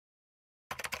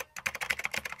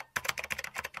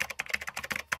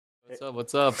What's up?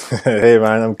 What's up? Hey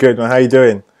man, I'm good man. How you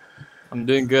doing? I'm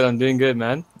doing good. I'm doing good,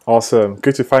 man. Awesome.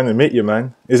 Good to finally meet you,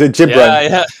 man. Is it Yeah, Jibraan?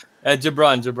 yeah.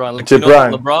 Jibran. Like,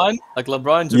 Gibran. LeBron? Like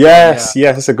LeBron, Jibran. Yeah. Yes,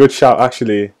 yes, that's a good shout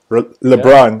actually. Yeah.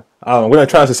 LeBron. I'm gonna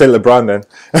try not to say LeBron then.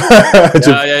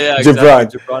 Yeah. Exactly. Gibran.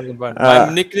 Jibran, LeBron.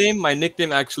 Uh, My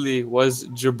nickname actually was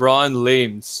Jibran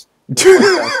Lames. Fun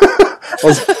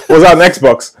fact. was that an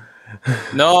Xbox?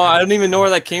 No, I don't even know where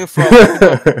that came from. I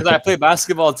think because I play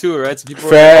basketball too, right? So people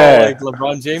were like, "Oh, like Fair,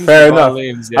 LeBron James, fair Jibran enough.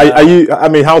 Lames." Are Yeah. you? I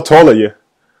mean, how tall are you?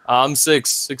 I'm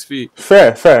 6 feet.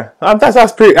 Fair.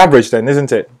 That's pretty average then,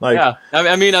 isn't it? Like, Yeah.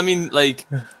 I mean, like,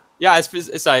 yeah. It's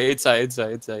yeah.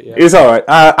 it's all right.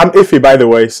 I'm Iffy, by the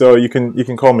way, so you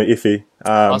can call me Iffy.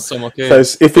 Awesome. So Okay.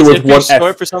 it's Iffy Is with it one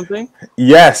short F. for something?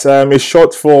 Yes, it's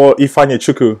short for Ifanye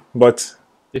Chuku, but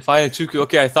Define Chuku.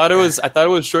 Okay, I thought it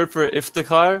was short for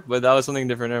Iftikhar, but that was something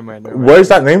different. Never mind. where's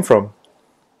that name from?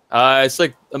 It's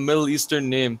like a Middle Eastern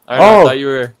name. I don't know. I thought Oh, you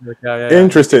were like, yeah.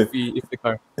 interesting.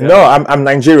 Iftikhar. No, Yeah. I'm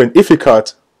Nigerian.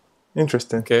 Ifikat.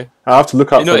 Interesting. Okay. I'll have to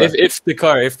look You out know, for if that.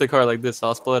 Iftikhar like this.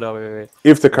 I'll spell it out. Wait.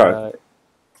 Iftikhar. Uh,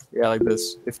 yeah, like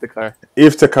this. Iftikhar.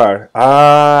 Iftikhar.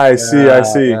 Ah, I see.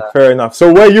 Yeah. Fair enough.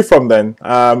 So where are you from then?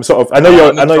 Sort of. I know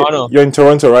I'm in Toronto. you're in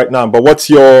Toronto right now, but what's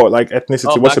your like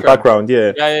ethnicity? Oh, What's your background.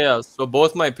 background? Yeah. Yeah. So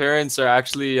both my parents are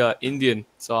actually Indian.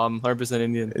 So I'm 100%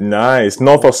 Indian. Nice.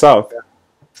 North or south?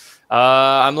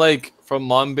 I'm like from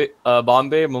Bombay,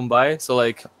 Mumbai. So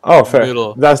like Oh, fair.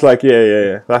 middle. That's like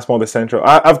yeah. That's more the central.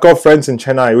 I've got friends in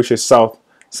Chennai, which is south.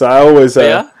 So I always Oh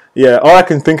yeah. yeah. All I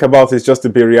can think about is just the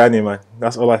biryani, man.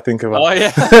 That's all I think about. Oh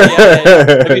yeah,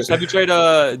 yeah. Have you tried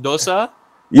dosa?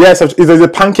 Yes, it's the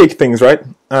pancake things, right?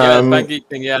 Yeah, the pancake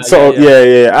thing. So Yeah.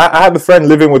 yeah. I had a friend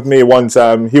living with me once.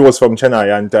 He was from Chennai,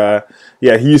 and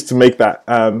yeah, he used to make that.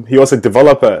 He was a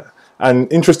developer,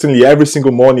 and interestingly, every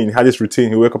single morning he had this routine.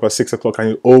 He woke up at 6 o'clock, and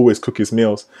he always cook his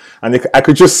meals. And I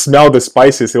could just smell the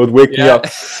spices. It would wake me Yeah. up.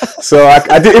 So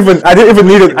I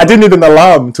didn't need an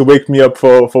alarm to wake me up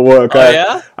for work. Oh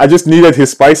yeah, I just needed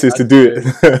his spices to that's do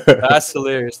hilarious. it. That's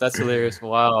hilarious. That's hilarious.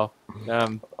 Wow.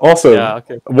 Awesome. Yeah.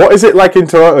 Okay. What is it like in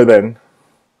Toronto then?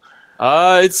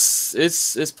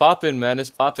 It's popping, man. It's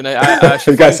popping. I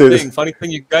Actually, funny guess it is. thing. Funny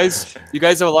thing. You guys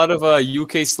have a lot of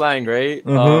UK slang, right?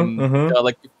 Mm-hmm.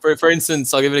 Like for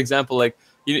instance, I'll give an example. Like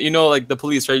you know, like the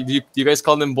police, right? Do you guys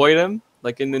call them boydem?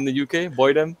 Like in the UK,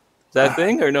 boydem. Is that a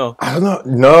thing or no? I don't know.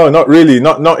 No, not really.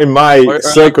 Not in my Or like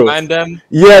circle. mandem,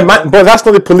 Yeah, mandem? but that's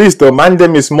not the police though.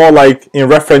 Mandem is more like in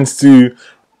reference to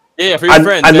Yeah, for your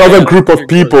friends. another Like group of your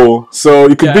close. people. So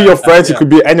it could be your friends, it Yeah. could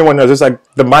be anyone else. Just like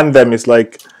the mandem is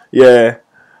like, yeah,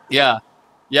 Yeah,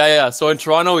 yeah. So in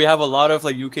Toronto, we have a lot of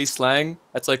like UK slang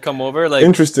that's like come over.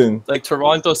 interesting. Like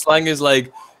Toronto slang is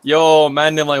like, yo,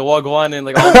 man, them like wagwan and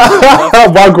like all this other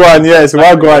stuff. Wagwan, yes,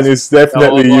 Exactly. Wagwan is Yeah,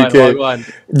 definitely UK. wagwan.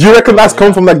 Do you reckon that's Wagwan, come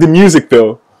yeah. from like the music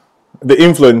though, the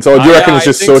influence, or do you reckon Yeah, it's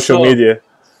I just think social so. media?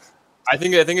 I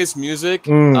think it's music.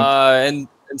 Mm,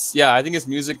 Yeah, I think it's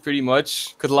music pretty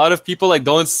much. Cause a lot of people like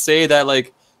don't say that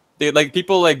like they like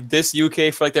people like this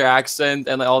UK for like their accent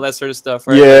and like all that sort of stuff,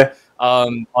 right? yeah, All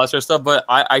that sort of stuff. But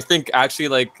I think actually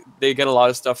like they get a lot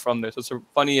of stuff from there. So it's a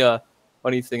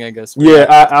funny thing, I guess. But yeah.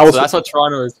 yeah. I So was that's what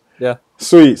Toronto is. Yeah.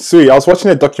 sweet. I was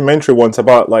watching a documentary once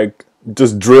about like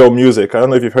just drill music. I don't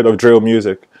know if you've heard of drill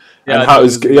music and Yeah, how drill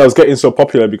it's music. yeah, it Yeah. was getting so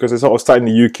popular because it's sort of starting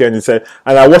in the UK and it said,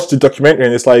 and I watched the documentary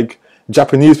and it's like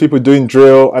Japanese people doing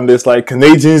drill and there's like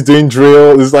Canadians doing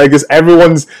drill. It's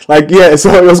everyone's like yeah. So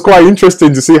it was quite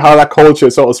interesting to see how that culture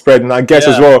sort of spread, and I guess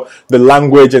as Yeah. well the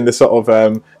language and the sort of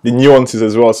the nuances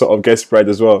as well sort of get spread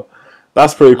as well.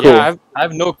 That's pretty Yeah, cool. I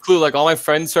have no clue. Like all my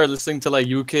friends started listening to like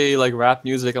UK like rap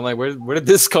music. I'm like, where did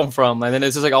this come from? And then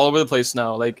it's just like all over the place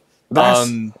now. Like, That's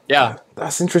yeah,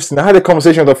 That's interesting. I had a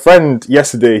conversation with a friend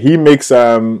yesterday. He makes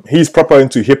he's proper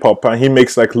into hip hop and he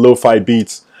makes like lo-fi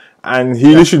beats. And he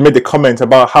yeah, literally made a comment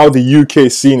about how the UK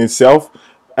scene itself,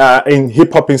 in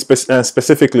hip hop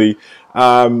specifically,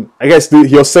 I guess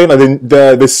he was saying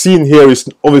that the scene here is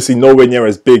obviously nowhere near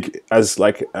as big as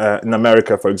like in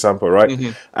America, for example, right?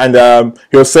 hmm And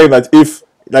he was saying that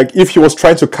if he was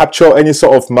trying to capture any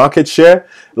sort of market share,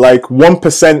 like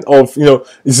 1% of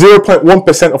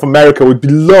 0.1% of America would be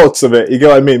lots of it. You get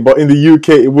what I mean? But in the UK,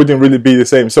 it wouldn't really be the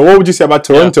same. So what would you say about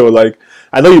yeah. Toronto? Like,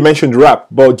 I know you mentioned rap,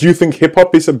 but do you think hip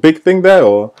hop is a big thing there,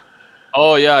 or?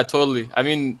 Oh yeah, totally. I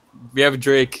mean, we have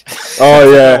Drake. Oh That's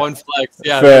like my yeah, one flex.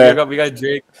 Yeah, fair, we got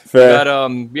Drake. We fair.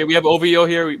 got we have OVO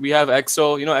here. We have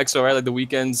EXO. You know EXO, right? Like the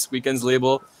weekends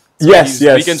label. So Yes, he's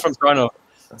Weekends yes. from Toronto.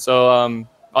 So oh yeah,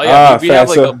 we, Ah, we fair. have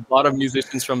like a So, lot of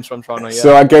musicians from Toronto.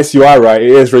 so Yeah. I guess you are right.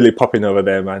 It is really popping over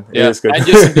there, man. It Yeah, is good. and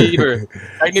Justin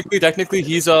Bieber. Technically,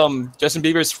 he's Justin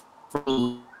Bieber's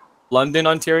from London,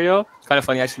 Ontario. It's kind of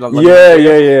funny actually. Not London, Yeah,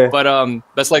 Ontario. yeah, yeah. But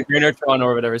that's like Greater Toronto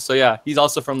or whatever. So yeah, he's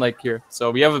also from like here.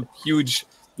 So we have a huge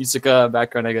music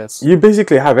background, I guess. You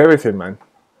basically have everything, man.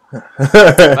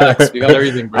 Facts. We got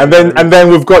everything, bro. And then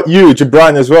we've got you,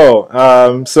 Jibraan, as well.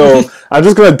 So I'm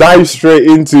just gonna dive straight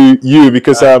into you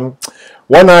because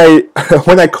when I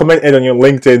when I commented on your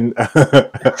LinkedIn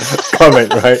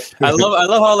comment, right? I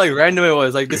love how like random it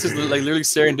was. Like this is like literally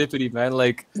serendipity, man.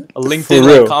 Like a For LinkedIn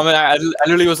real. like comment. I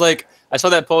literally was like, I saw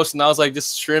that post and I was like,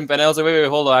 just shrimp, and I was like, wait,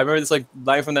 hold on. I remember this like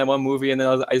line from that one movie, and then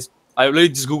I literally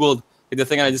just googled like, the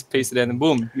thing, and I just pasted it, and then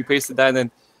boom, you pasted that, and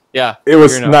then yeah, It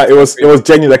was not. It was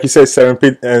genuine, like you said,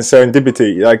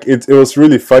 serendipity. Like it was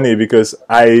really funny because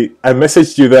I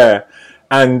messaged you there,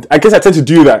 and I guess I tend to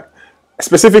do that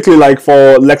specifically like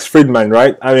for Lex Friedman,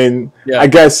 right? I mean, Yeah. I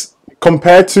guess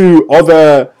compared to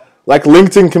other, like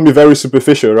LinkedIn can be very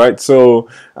superficial, right? So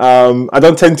I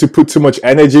don't tend to put too much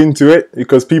energy into it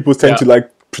because people tend to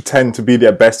like pretend to be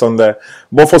their best on there.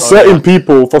 But for certain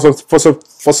people, for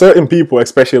certain people,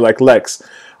 especially like Lex,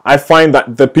 I find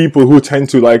that the people who tend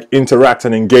to like interact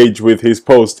and engage with his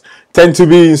post tend to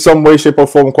be in some way, shape, or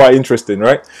form quite interesting,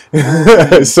 right?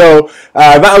 So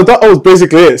that was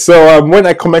basically it. So when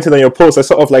I commented on your post, I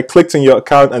sort of like clicked on your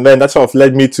account, and then that sort of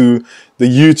led me to the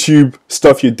YouTube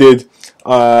stuff you did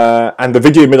and the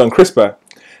video you made on CRISPR.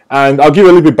 And I'll give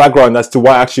you a little bit background as to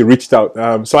why I actually reached out.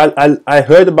 So I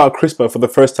heard about CRISPR for the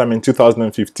first time in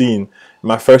 2015,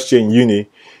 my first year in uni,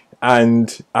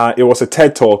 and it was a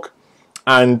TED talk.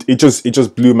 And it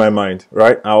just blew my mind,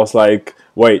 right? I was like,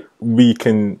 wait, we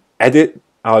can edit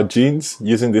our genes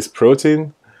using this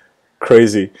protein?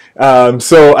 Crazy.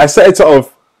 So I started sort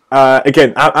of,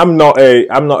 again, I'm not a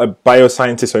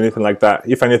bioscientist or anything like that.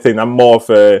 If anything, I'm more of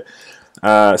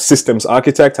a systems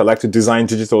architect. I like to design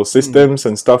digital systems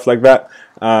and stuff like that.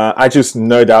 I just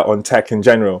nerd out on tech in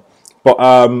general. But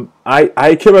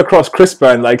I came across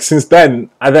CRISPR, and like since then,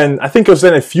 and then I think it was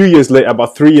then a few years later,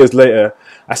 about 3 years later,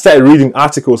 I started reading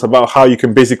articles about how you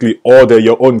can basically order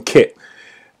your own kit.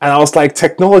 And I was like,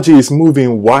 technology is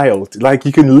moving wild. Like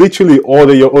you can literally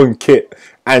order your own kit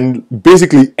and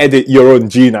basically edit your own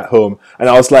gene at home. And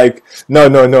I was like, no.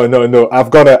 I've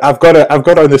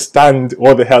gotta understand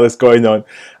what the hell is going on.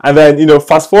 And then,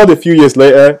 fast forward a few years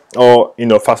later, or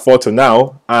fast forward to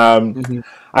now,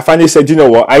 I finally said, you know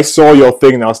what, I saw your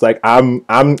thing, and I was like, I'm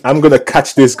gonna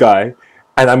catch this guy,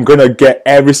 and I'm gonna get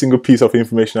every single piece of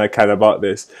information I can about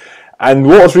this. And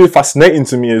what was really fascinating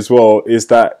to me as well is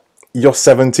that you're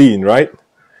 17, right?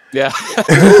 Yeah.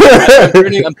 I'm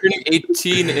turning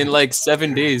 18 in like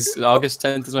 7 days. August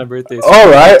 10th is my birthday. So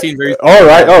All right. 18 very All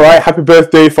right. Happy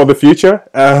birthday for the future.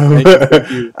 Thank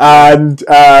you. And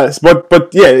but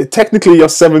yeah, technically you're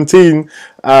 17,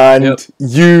 and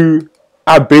you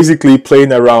are basically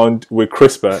playing around with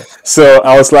CRISPR. So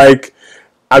I was like,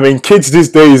 I mean, kids these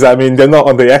days, I mean, they're not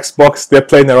on the Xbox, they're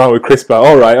playing around with CRISPR.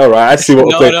 All right, I see what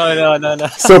we're playing. No.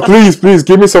 So please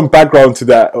give me some background to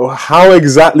that. How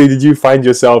exactly did you find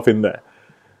yourself in there?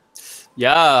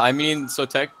 Yeah, I mean, so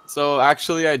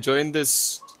actually I joined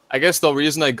this, I guess the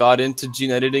reason I got into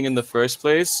gene editing in the first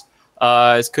place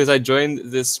is because I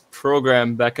joined this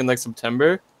program back in like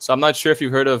September. So I'm not sure if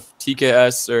you've heard of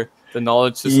TKS or the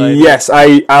Knowledge Society. Yes,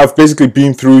 I've basically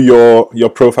been through your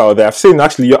profile there. I've seen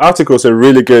actually your articles are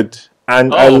really good,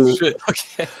 and Shit.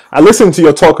 Okay. I listened to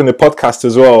your talk on the podcast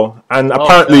as well. And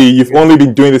apparently you've only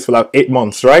been doing this for like 8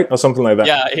 months, right, or something like that.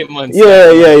 Yeah, 8 months.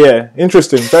 Yeah.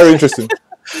 Interesting, very interesting.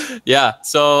 Yeah.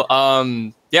 So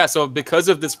so because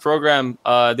of this program,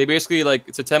 they basically like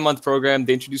it's a 10-month program.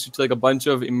 They introduce you to like a bunch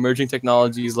of emerging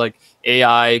technologies like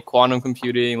AI, quantum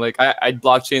computing, like I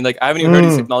blockchain. Like I haven't even heard of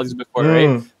these technologies before,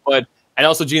 right? And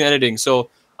also gene editing. So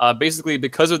basically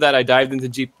because of that, I dived into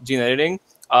gene editing.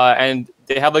 And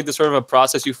they have like this sort of a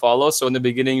process you follow. So in the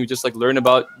beginning, you just like learn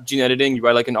about gene editing. You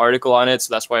write like an article on it.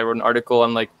 So that's why I wrote an article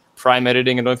on like prime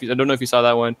editing. I don't know if you saw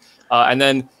that one. And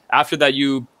then after that,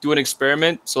 you do an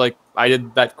experiment. So like I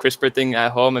did that CRISPR thing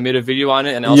at home. I made a video on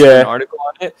it and I also wrote an article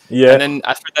on it. Yeah. And then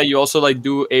after that, you also like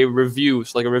do a review,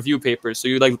 so like a review paper. So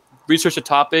you like research a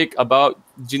topic about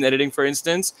gene editing, for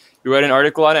instance. You write an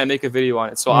article on it and make a video on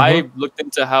it. So I looked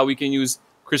into how we can use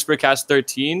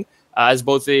CRISPR-Cas13 as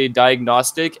both a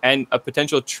diagnostic and a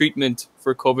potential treatment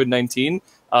for COVID-19.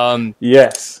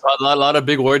 Yes. A lot of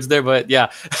big words there, but yeah.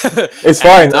 It's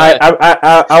fine.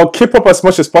 I'll keep up as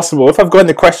much as possible. If I've got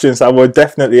any questions, I will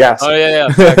definitely ask. Oh yeah.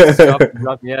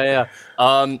 Yeah.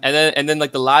 And then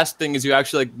like the last thing is you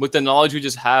actually like with the knowledge you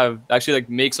just have actually like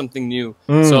make something new.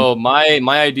 So my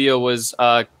idea was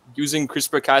using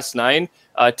CRISPR-Cas9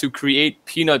 to create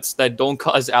peanuts that don't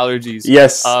cause allergies.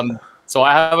 Yes. So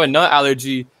I have a nut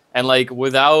allergy, and like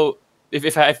without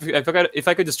if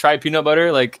I could just try peanut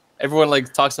butter, like everyone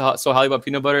like talks so highly about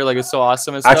peanut butter, like it's so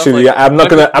awesome and stuff. Actually, Like, yeah,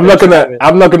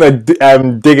 I'm not gonna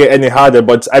dig it any harder.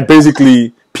 But I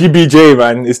basically PBJ,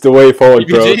 man, is the way forward,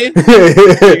 bro.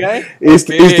 PBJ? It's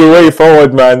the way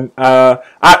forward, man.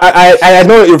 I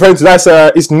know what you're referring to. That's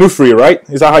it's Nufri, right?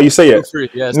 Is that how you say it? Nufri,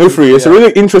 yes. Nufri. It's a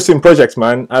really interesting project,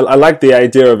 man. I like the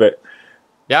idea of it.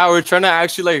 Yeah, we're trying to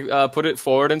actually like put it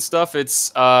forward and stuff.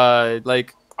 It's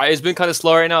like it's been kind of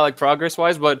slow right now, like progress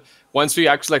wise. But once we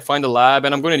actually like find a lab,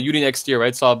 and I'm going to uni next year,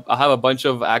 right? So I'll have a bunch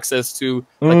of access to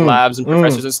like labs and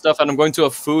professors and stuff. And I'm going to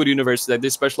a food university. Like, they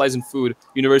specialize in food,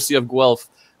 University of Guelph.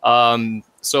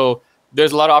 So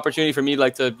there's a lot of opportunity for me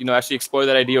like to actually explore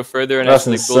that idea further and That's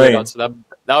actually insane. build it out.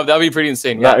 So that'd be pretty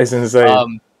insane. Yeah. That is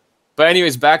insane. But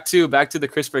anyways, back to the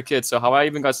CRISPR kit. So how I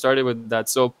even got started with that.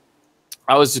 So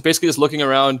I was basically just looking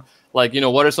around, like,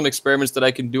 what are some experiments that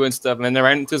I can do and stuff. And then I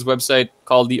ran into this website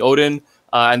called the Odin.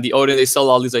 And the Odin, they sell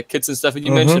all these like kits and stuff. And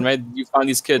you mentioned, right? You found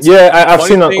these kits. Yeah, I've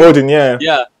seen on Odin.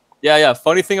 Yeah.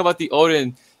 Funny thing about the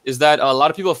Odin is that a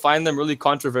lot of people find them really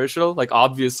controversial, like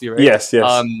obviously, right? Yes.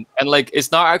 And like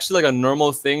it's not actually like a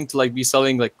normal thing to like be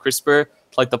selling like CRISPR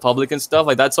to like the public and stuff.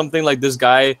 Like that's something like this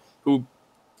guy who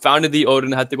founded the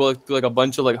Odin had to go through like a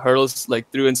bunch of like hurdles like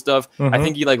through and stuff. I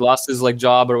think he like lost his like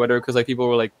job or whatever because like people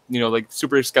were like like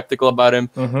super skeptical about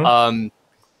him.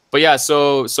 But yeah,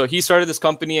 so he started this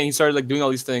company and he started like doing all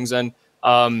these things, and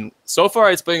so far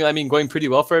it's been going pretty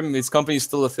well for him. His company's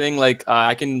still a thing. Like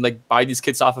I can like buy these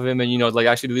kits off of him and like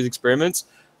actually do these experiments.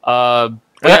 But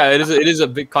yeah, it is a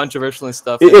bit controversial and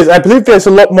stuff. It is. I believe there's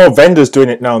a lot more vendors doing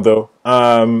it now, though.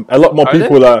 A lot more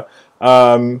people are.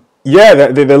 Yeah,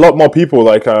 there are a lot more people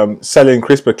like selling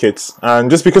CRISPR kits, and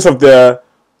just because of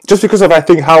I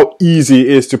think how easy it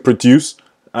is to produce.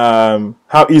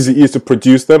 How easy it is to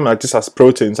produce them just as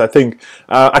proteins. I think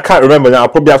I can't remember now. I'll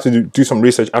probably have to do some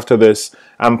research after this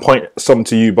and point some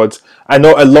to you. But I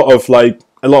know a lot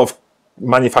of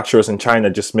manufacturers in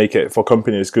China just make it for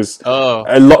companies because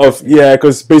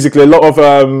because basically a lot of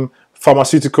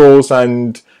pharmaceuticals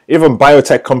and even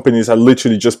biotech companies are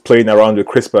literally just playing around with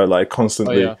CRISPR like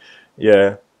constantly.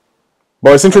 Yeah.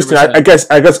 But it's interesting. I guess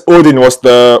Odin was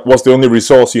the only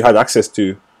resource you had access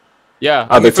to. Yeah,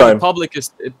 at the time.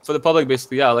 For the public,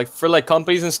 basically, yeah. Like for like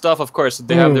companies and stuff, of course,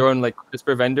 they have their own like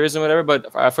CRISPR vendors and whatever.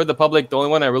 But for the public, the only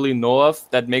one I really know of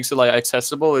that makes it like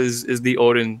accessible is the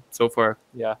Odin so far.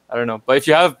 Yeah, I don't know. But if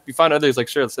you find others, like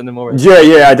sure, send them over.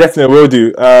 Yeah, I definitely will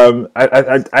do.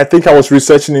 I think I was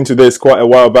researching into this quite a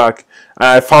while back.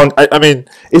 I found, I mean,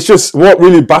 it's just what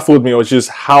really baffled me was just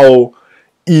how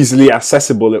easily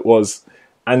accessible it was.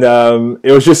 And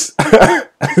it was just,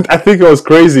 I think it was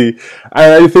crazy.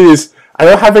 And the thing is, I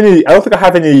don't think I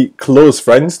have any close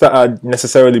friends that are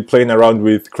necessarily playing around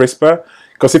with CRISPR.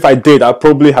 Because if I did, I'd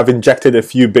probably have injected a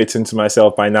few bits into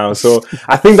myself by now. So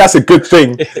I think that's a good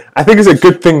thing. I think it's a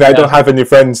good thing that I don't have any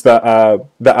friends that are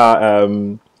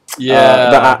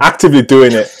actively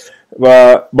doing it.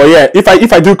 But yeah,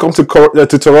 if I do come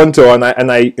to Toronto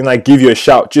and I give you a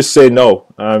shout, just say no.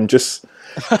 Just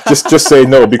say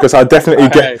no, because I'll definitely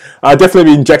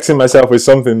be injecting myself with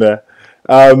something there.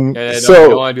 You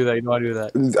don't want to do that. You don't want to do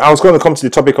that. I was going to come to the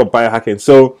topic of biohacking.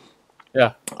 So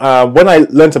yeah, when I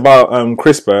learned about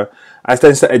CRISPR, I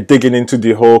then started digging into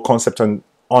the whole concept and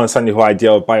understanding the whole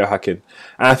idea of biohacking.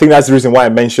 And I think that's the reason why I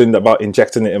mentioned about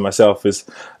injecting it in myself is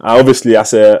obviously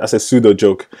as a pseudo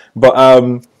joke. But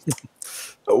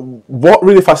what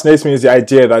really fascinates me is the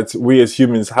idea that we as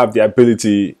humans have the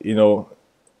ability,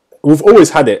 we've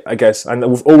always had it, I guess, and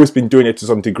we've always been doing it to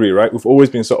some degree, right? We've always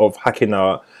been sort of hacking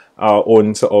our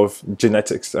own sort of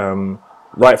genetics,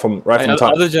 right from time.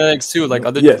 Other genetics too,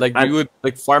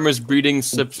 like farmers breeding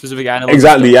specific animals.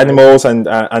 Exactly, animals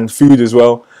and food as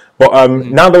well. But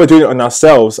now that we're doing it on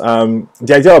ourselves, the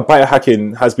idea of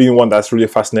biohacking has been one that's really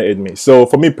fascinated me. So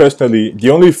for me personally, the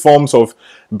only forms of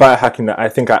biohacking that I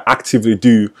think I actively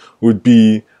do would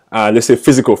be let's say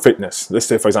physical fitness. Let's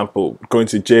say, for example, going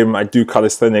to the gym, I do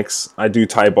calisthenics, I do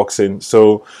Thai boxing.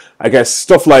 So I guess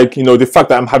stuff like, the fact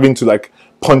that I'm having to like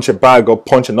punch a bag or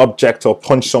punch an object or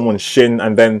punch someone's shin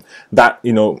and then that,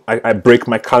 I break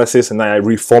my calluses and then I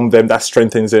reform them, that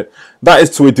strengthens it. That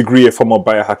is to a degree a form of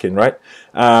biohacking, right?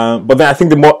 But then I think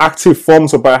the more active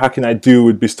forms of biohacking I do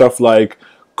would be stuff like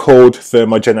cold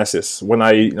thermogenesis, when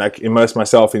I like immerse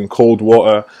myself in cold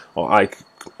water or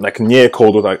like near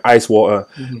cold or like ice water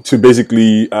to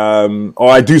basically or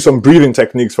I do some breathing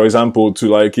techniques, for example, to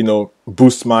like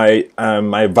boost my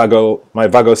my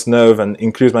vagus nerve and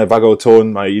increase my vagal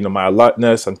tone, my my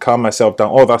alertness, and calm myself down,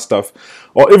 all that stuff.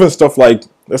 Or even stuff like,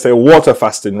 let's say, water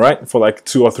fasting, right, for like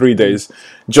 2 or 3 days,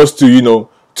 just to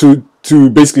to to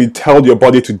basically tell your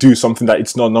body to do something that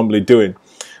it's not normally doing.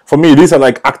 For me, these are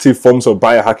like active forms of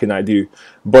biohacking I do.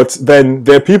 But then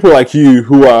there are people like you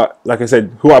who are, like I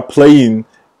said, who are playing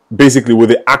basically with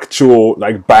the actual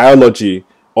like biology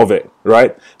of it,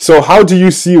 right? So how do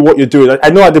you see what you're doing?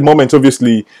 I know at the moment,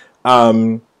 obviously,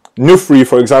 Nufri,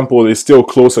 for example, is still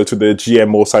closer to the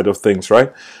GMO side of things,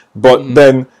 right? But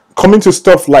then coming to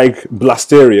stuff like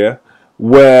Blasteria,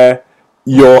 where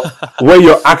you're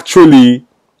actually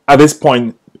at this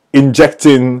point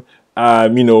injecting,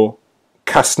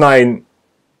 Cas9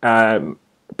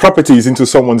 properties into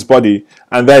someone's body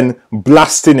and then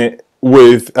blasting it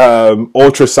with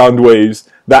ultrasound waves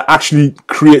that actually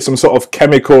create some sort of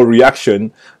chemical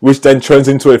reaction, which then turns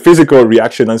into a physical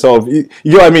reaction and sort of, you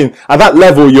know what I mean? At that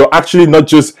level, you're actually not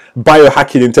just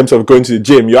biohacking in terms of going to the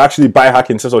gym. You're actually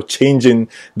biohacking in terms of changing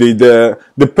the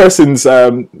person's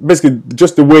basically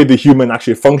just the way the human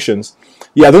actually functions.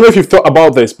 Yeah, I don't know if you've thought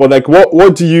about this, but like,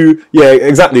 what do you? Yeah,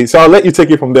 exactly. So I'll let you take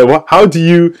it from there. How do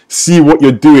you see what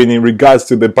you're doing in regards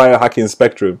to the biohacking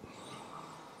spectrum?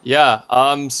 Yeah.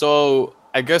 So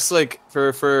I guess like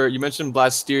for you mentioned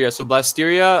Blasteria. So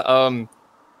Blasteria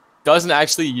doesn't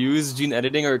actually use gene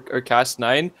editing or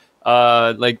Cas9.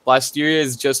 Like Blasteria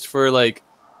is just for like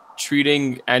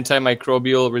treating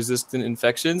antimicrobial resistant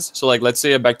infections. So like let's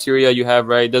say a bacteria you have,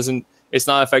 right, it's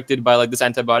not affected by like this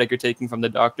antibiotic you're taking from the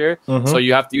doctor. So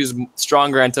you have to use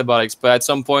stronger antibiotics. But at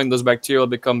some point those bacteria will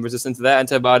become resistant to that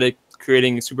antibiotic,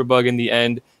 creating a superbug in the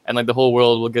end, and like the whole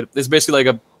world will get, it's basically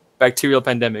like a bacterial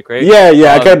pandemic, right?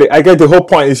 Yeah, I get it. I get the whole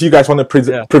point is you guys want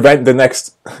to prevent the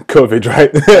next COVID,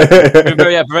 right?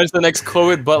 Yeah, prevents the next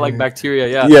COVID, but like bacteria,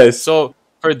 yeah. Yes. So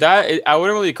for that, I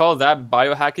wouldn't really call that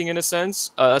biohacking in a sense.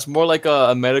 That's more like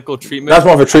a medical treatment. That's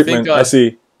more of a treatment, I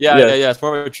see. Yeah. It's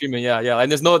more of a treatment, yeah.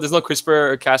 And there's no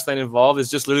CRISPR or Cas9 involved.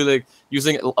 It's just literally like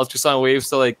using ultrasound waves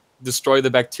to like destroy the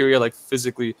bacteria like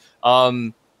physically.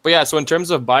 But yeah, so in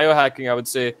terms of biohacking, I would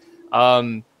say,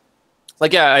 I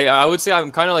would say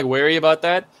I'm kind of like wary about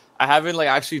that. I haven't like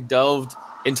actually delved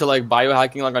into like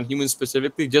biohacking like on humans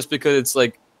specifically, just because it's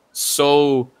like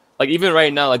so like even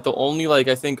right now, like the only like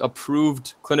I think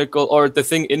approved clinical or the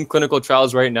thing in clinical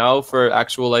trials right now for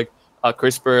actual like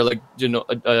CRISPR like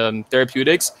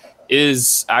therapeutics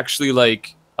is actually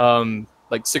like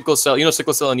sickle cell,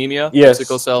 sickle cell anemia. Yes.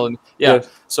 Sickle cell and yeah. Yes.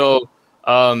 So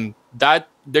that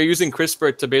they're using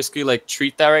CRISPR to basically like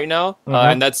treat that right now,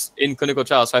 and that's in clinical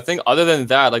trials. So I think other than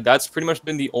that, like that's pretty much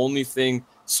been the only thing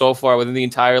so far within the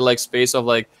entire like space of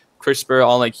like CRISPR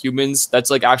on like humans that's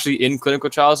like actually in clinical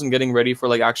trials and getting ready for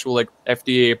like actual like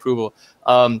FDA approval,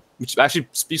 which actually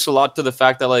speaks a lot to the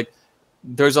fact that like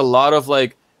there's a lot of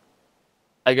like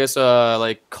I guess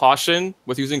like caution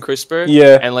with using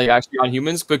CRISPR and like actually on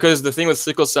humans, because the thing with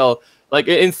sickle cell, like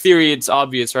in theory it's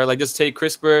obvious, right? Like just take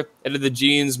CRISPR, edit the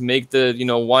genes, make the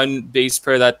one base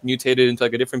pair that mutated into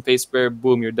like a different base pair,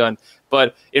 boom, you're done.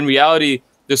 But in reality,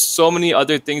 there's so many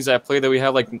other things at play that we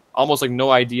have like almost like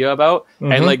no idea about,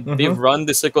 and like they've run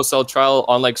the sickle cell trial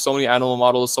on like so many animal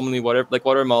models, so many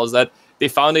whatever models, that they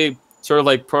found a sort of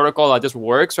like protocol that just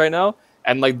works right now,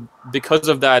 and like because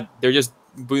of that they're just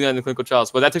doing that in the clinical trials.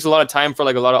 But that takes a lot of time for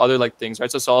like a lot of other like things, right?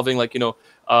 So solving like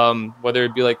whether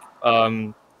it be like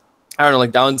I don't know,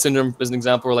 like Down syndrome as an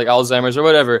example, or like Alzheimer's or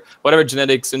whatever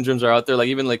genetic syndromes are out there, like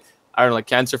even like I don't know, like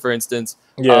cancer for instance.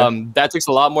 That takes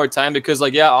a lot more time because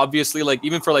like obviously like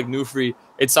even for like Nufri,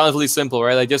 it sounds really simple,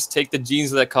 right? Like just take the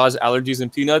genes that cause allergies in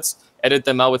peanuts, edit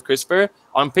them out with CRISPR.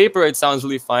 On paper it sounds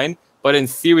really fine, but in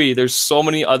theory there's so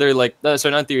many other like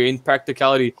not theory, in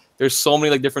practicality there's so many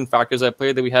like different factors at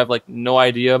play that we have like no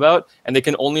idea about, and they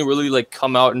can only really like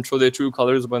come out and show their true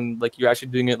colors when like you're actually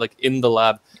doing it like in the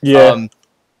lab.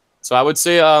 So I would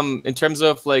say in terms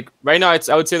of like right now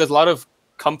I would say there's a lot of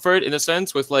comfort in a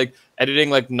sense with like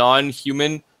editing like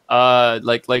non-human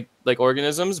like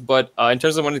organisms, but in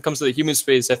terms of when it comes to the human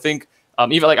space, I think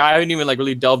even like I haven't even like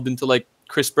really delved into like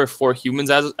CRISPR for humans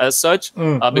as such,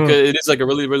 because it is like a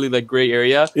really like gray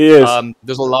area.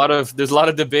 There's a lot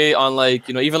of debate on like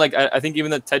even like I think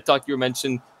even the TED Talk you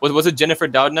mentioned, was it Jennifer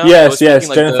Doudna? Yes,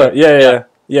 like Jennifer.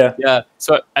 Yeah.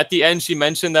 So at the end she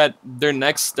mentioned that their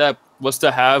next step was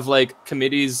to have like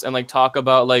committees and like talk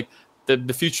about like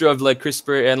the future of like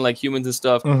CRISPR and like humans and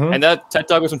stuff. And that TED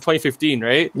Talk was from 2015,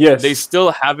 right? Yes. They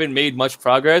still haven't made much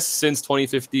progress since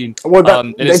 2015.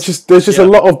 Well, there's just a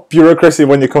lot of bureaucracy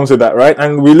when it comes to that, right?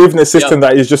 And we live in a system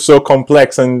that is just so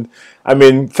complex. And I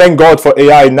mean, thank God for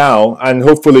AI now and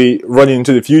hopefully running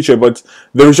into the future, but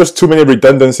there's just too many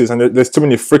redundancies and there's too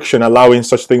many friction allowing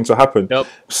such things to happen.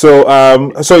 So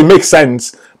so it makes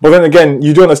sense. But then again,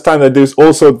 you do understand that there's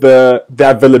also the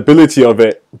availability of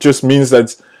it just means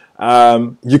that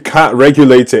you can't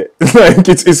regulate it. Like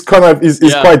it's kind of it's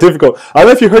Yeah. quite difficult. I don't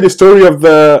know if you heard the story of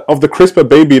the CRISPR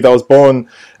baby that was born,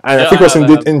 and I Yeah, think it was I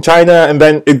have. in China, and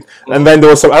Mhm. then there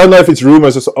was some, I don't know if it's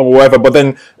rumors or whatever, but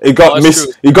then Oh, it's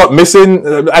true. it got missing.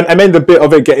 I meant the bit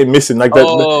of it getting missing, like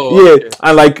Oh, yeah, okay.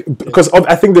 and like because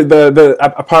I think that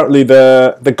apparently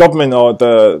the government or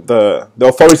the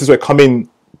authorities were coming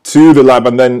to the lab,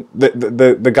 and then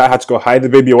the guy had to go hide the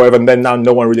baby or whatever, and then now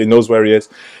no one really knows where he is.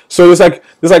 So there's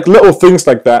like little things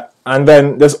like that, and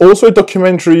then there's also a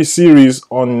documentary series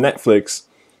on Netflix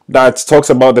that talks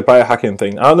about the biohacking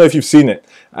thing. I don't know if you've seen it.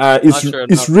 Not sure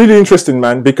It's enough. really interesting,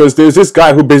 man, because there's this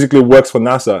guy who basically works for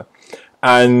NASA,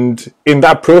 and in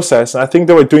that process, I think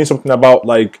they were doing something about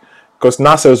like, because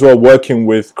NASA as well working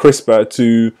with CRISPR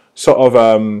to sort of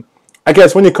I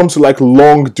guess when it comes to like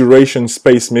long duration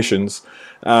space missions,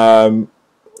 um,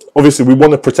 obviously we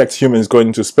want to protect humans going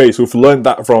into space. We've learned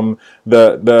that from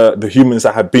the humans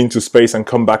that have been to space and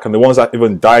come back, and the ones that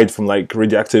even died from like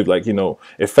radioactive like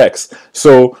effects.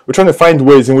 So we're trying to find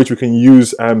ways in which we can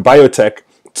use biotech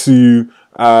to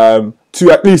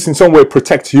at least in some way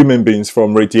protect human beings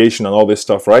from radiation and all this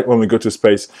stuff, right? When we go to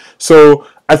space. So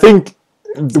I think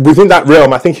within that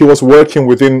realm, I think he was working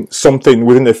within something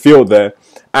within the field there,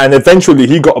 and eventually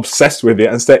he got obsessed with it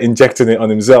and started injecting it on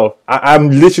himself. I'm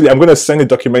going to send a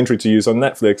documentary to you. It's on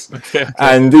Netflix, Okay, okay.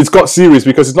 and it's got series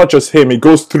because it's not just him. It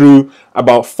goes through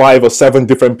about 5 or 7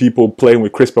 different people playing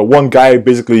with CRISPR. One guy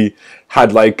basically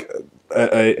had like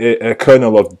a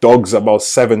kernel of dogs, about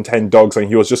 7, 10 dogs, and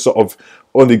he was just sort of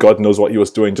only God knows what he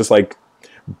was doing, just like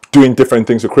doing different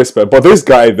things with CRISPR. But this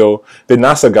guy, though, the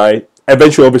NASA guy,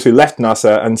 eventually obviously left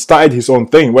NASA and started his own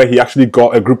thing where he actually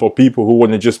got a group of people who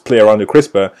want to just play around with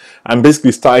CRISPR, and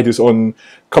basically started his own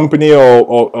company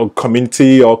or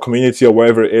community or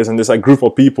wherever it is. And there's like group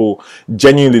of people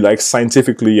genuinely like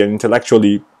scientifically and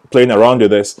intellectually playing around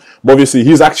with this. But obviously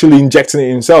he's actually injecting it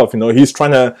himself. He's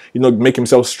trying to, make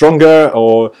himself stronger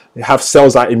or have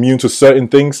cells that are immune to certain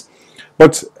things.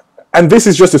 But and this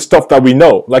is just the stuff that we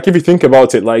know. Like if you think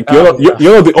about it, like Yeah.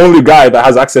 you're not the only guy that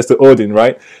has access to Odin,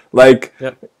 right? Like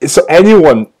Yep. so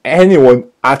anyone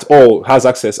at all has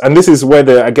access. And this is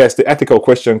where I guess the ethical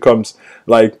question comes.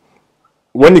 Like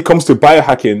when it comes to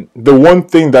biohacking, the one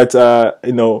thing that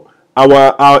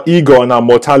our ego and our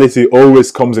mortality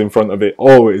always comes in front of it.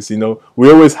 Always, we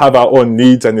always have our own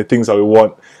needs and the things that we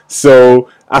want. So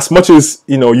as much as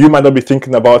you might not be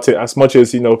thinking about it, as much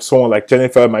as someone like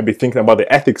Jennifer might be thinking about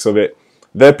the ethics of it,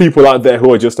 there are people out there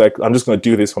who are just like, I'm just going to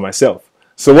do this for myself.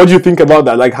 So what do you think about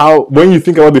that? Like how, when you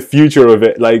think about the future of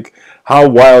it, like how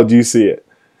wild do you see it?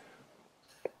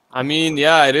 I mean,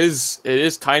 yeah, it is. It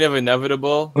is kind of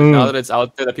inevitable. Like now Mm, that it's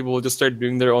out there, that people will just start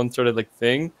doing their own sort of like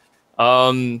thing.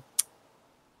 Um,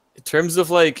 in terms of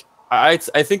like, I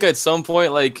think at some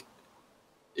point, like,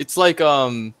 it's like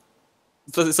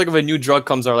it's like if a new drug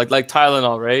comes out, like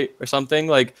Tylenol, right, or something.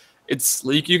 Like it's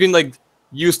like you can like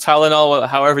use Tylenol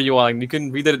however you want. Like, you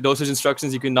can read the dosage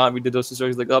instructions. You can not read the dosage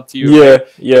instructions. Like up to you, yeah, right?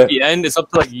 At yeah. the end, it's up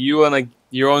to like you and like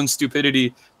your own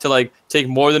stupidity to like take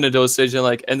more than a dosage and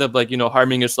like end up like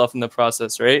harming yourself in the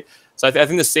process, right? So I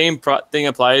think the same thing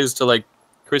applies to like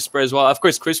CRISPR as well. Of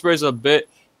course, CRISPR is a bit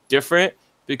different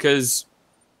because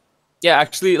yeah,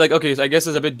 actually, like, okay, so I guess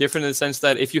it's a bit different in the sense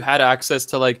that if you had access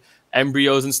to like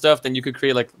embryos and stuff, then you could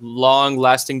create like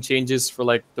long-lasting changes for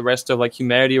like the rest of like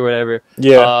humanity or whatever.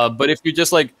 Yeah. But if you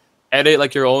just like edit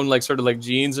like your own like sort of like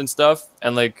genes and stuff,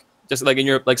 and like just like in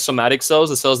your like somatic cells,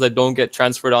 the cells that don't get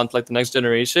transferred on to like the next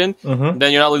generation, Mm-hmm.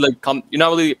 then you're not really like you're not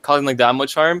really causing like that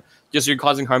much harm. Just you're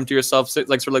causing harm to yourself,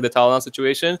 like sort of like the Tylenol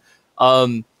situation.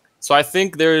 Um, so I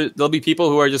think there'll be people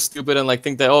who are just stupid and like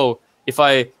think that, oh, if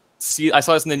I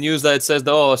saw this in the news that it says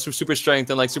that, oh, super strength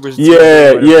and like super good or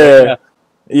Yeah, whatever, right? yeah,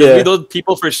 Yeah, there'll be yeah. those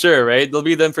people for sure, right? There'll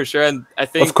be them for sure, and I Of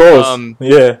think course.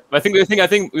 Yeah. I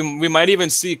think we might even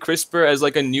see CRISPR as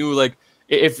like a new like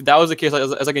if that was the case like,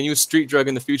 as like a new street drug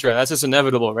in the future. And that's just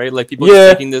inevitable, right? Like people just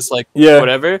Yeah. taking this like Yeah.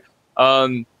 whatever.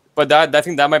 But that I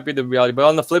think that might be the reality. But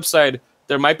on the flip side,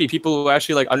 there might be people who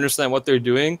actually like understand what they're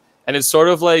doing, and it's sort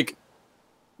of like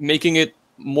making it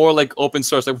more like open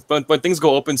source. Like when things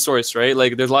go open source, right?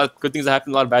 Like there's a lot of good things that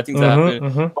happen, a lot of bad things that happen.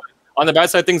 Mm-hmm. Mm-hmm. But on the bad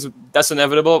side, things that's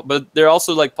inevitable. But there are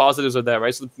also like positives of that,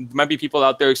 right? So there might be people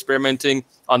out there experimenting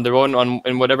on their own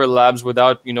in whatever labs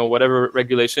without whatever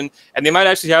regulation, and they might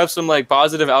actually have some like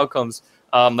positive outcomes.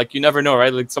 Like you never know,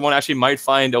 right? Like someone actually might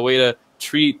find a way to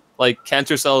treat like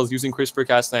cancer cells using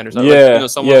CRISPR-Cas9 or something. Like Yeah.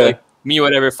 someone Yeah. like me, or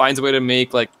whatever, finds a way to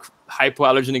make like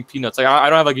hypoallergenic peanuts. Like I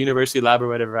don't have like a university lab or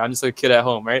whatever. I'm just like a kid at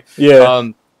home, right? Yeah.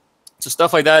 Um, so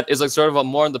stuff like that is like sort of a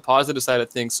more on the positive side of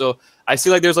things. So I see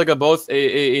like there's like a both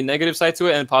a negative side to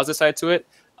it and a positive side to it.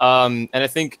 And I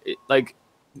think like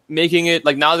making it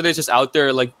like now that it's just out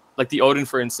there, like the Odin,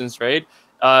 for instance, right?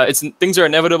 It's things are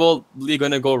inevitably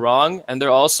going to go wrong, and they're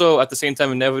also at the same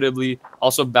time inevitably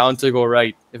also bound to go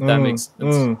right, if that makes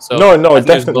sense. So No, no, I think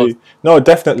there's both. definitely. No,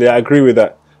 definitely. I agree with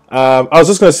that. I was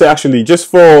just going to say, actually, just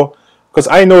for, because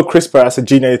I know CRISPR as a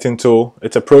gene editing tool,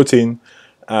 it's a protein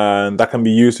that can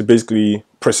be used to basically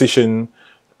precision.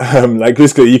 Like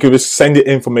basically, you can just send it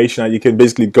information and you can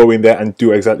basically go in there and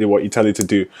do exactly what you tell it to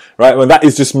do, right? Well, that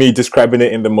is just me describing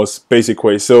it in the most basic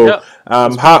way. So, Yeah,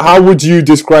 how would you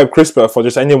describe CRISPR for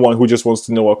just anyone who just wants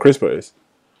to know what CRISPR is?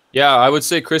 yeah, I would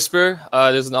say CRISPR.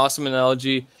 There's an awesome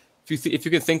analogy. If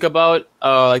you can think about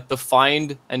like the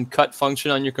find and cut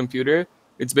function on your computer,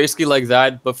 it's basically like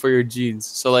that, but for your genes.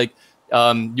 So like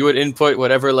you would input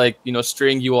whatever like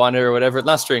string you wanted or whatever,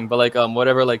 not string, but like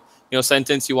whatever like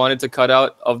sentence you wanted to cut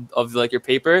out of like your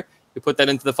paper. You put that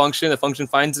into the function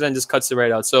finds it and just cuts it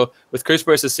right out. So with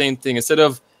CRISPR, it's the same thing. Instead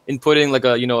of inputting like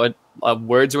a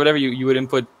words or whatever, you would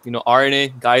input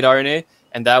RNA, guide RNA,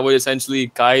 and that would essentially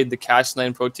guide the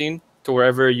Cas9 protein to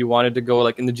wherever you wanted to go,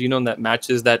 like in the genome that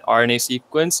matches that RNA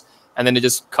sequence, and then it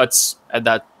just cuts at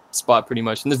that spot pretty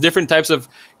much. And there's different types of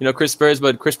CRISPRs,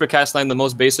 but CRISPR-Cas9, the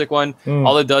most basic one,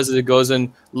 all it does is it goes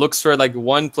and looks for like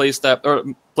one place that or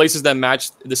places that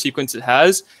match the sequence it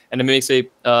has, and it makes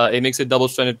a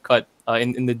double-stranded cut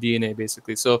in the DNA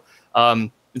basically. So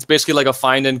it's basically like a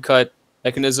find and cut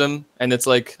mechanism, and it's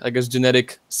like I guess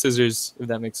genetic scissors, if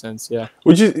that makes sense. Yeah.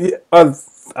 Would you?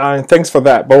 Thanks for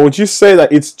that. But would you say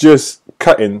that it's just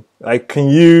cutting? Like, can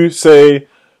you say,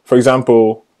 for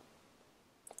example,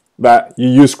 that you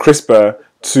use CRISPR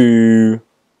to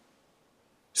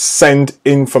send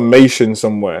information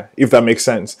somewhere, if that makes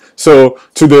sense? So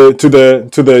to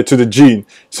the gene.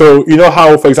 So you know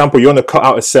how, for example, you want to cut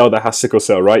out a cell that has sickle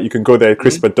cell, right? You can go there,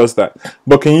 CRISPR does that.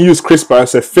 But can you use CRISPR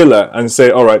as a filler and say,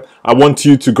 all right, I want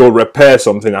you to go repair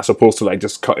something as opposed to like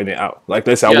just cutting it out? Like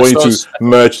let's say I want you to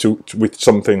merge with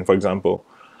something, for example.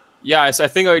 Yeah, so I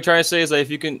think what you're trying to say is that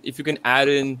if you can add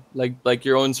in like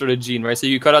your own sort of gene, right? So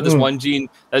you cut out this one gene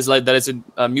that is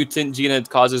a mutant gene that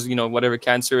causes whatever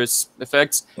cancerous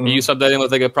effects, and you sub that in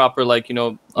with like a proper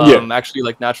actually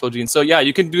like natural gene. So yeah,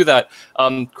 you can do that.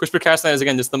 CRISPR-Cas9 is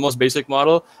again just the most basic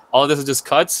model. All of this is just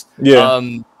cuts. Yeah.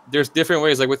 There's different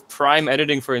ways, like with prime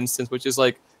editing, for instance, which is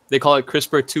like they call it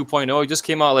CRISPR 2.0. It just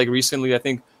came out like recently, I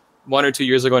think 1 or 2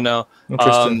 years ago now.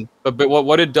 Interesting. But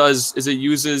what it does is it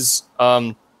uses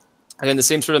again, the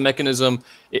same sort of mechanism.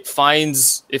 It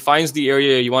finds the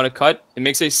area you want to cut. It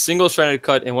makes a single-stranded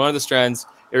cut in one of the strands.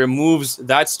 It removes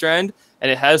that strand,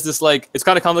 and it has this like it's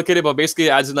kind of complicated, but basically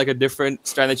it adds in like a different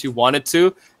strand that you want it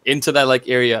to into that like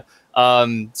area.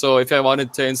 So if I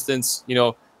wanted to, instance,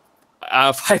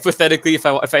 hypothetically, if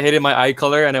I hated my eye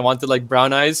color and I wanted like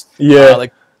brown eyes,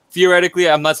 like theoretically,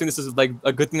 I'm not saying this is like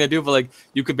a good thing to do, but like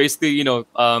you could basically,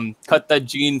 cut that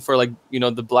gene for like,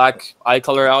 the black eye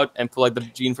color out and put like the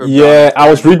gene for brown. I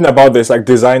was reading about this, like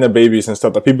designer babies and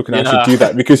stuff, that people can actually do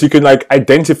that because you can like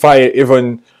identify it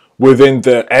even within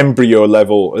the embryo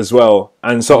level as well,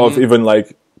 and sort of even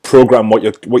like program what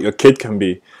your kid can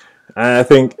be. And I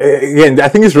think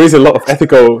it's raised a lot of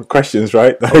ethical questions,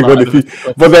 right? Like,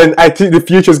 but then I think the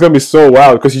future is going to be so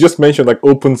wild because you just mentioned like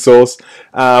open source,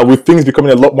 with things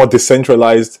becoming a lot more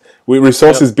decentralized, with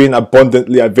resources being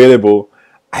abundantly available.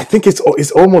 I think it's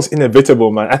almost inevitable,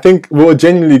 man. I think we're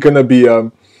genuinely going to be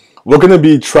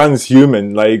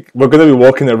transhuman. Like we're going to be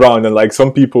walking around and like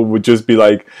some people would just be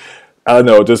like, I don't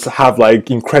know, just have like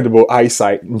incredible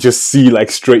eyesight and just see like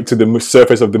straight to the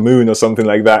surface of the moon or something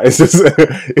like that. It's just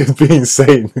it'd be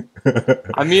insane.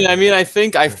 I mean, I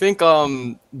think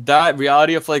that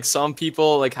reality of like some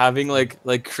people like having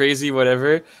like crazy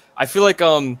whatever. I feel like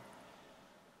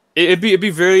it'd be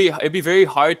very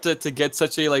hard to get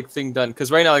such a like thing done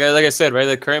because right now like I said, right,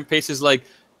 the current pace is like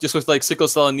just with like sickle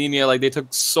cell anemia, like they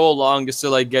took so long just to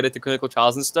like get it to clinical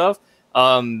trials and stuff.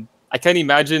 I can't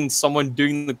imagine someone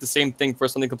doing like the same thing for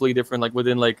something completely different, like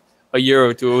within like a year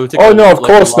or two. Oh no, of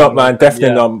course not, man.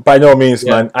 Definitely not. By no means,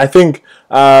 man. I think,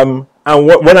 and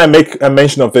when I make a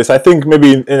mention of this, I think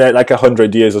maybe in like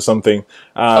 100 years or something,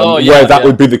 where that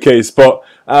would be the case. But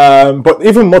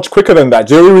even much quicker than that.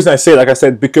 The only reason I say, like I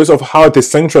said, because of how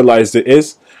decentralized it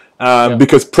is.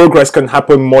 Because progress can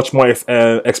happen much more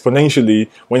exponentially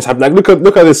when it's happening. Like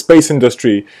look at the space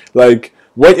industry. Like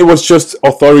when it was just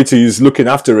authorities looking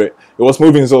after it, it was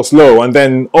moving so slow, and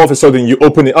then all of a sudden you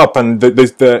open it up, and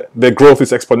the growth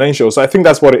is exponential. So I think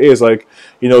that's what it is. Like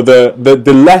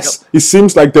the less it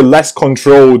seems like the less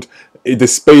controlled the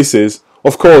space is,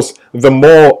 of course, the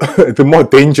more the more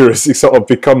dangerous it sort of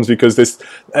becomes because there's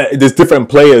different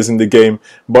players in the game.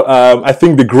 But I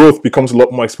think the growth becomes a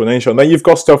lot more exponential. Then you've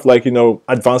got stuff like, you know,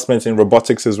 advancements in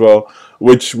robotics as well,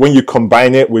 which when you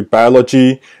combine it with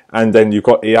biology and then you've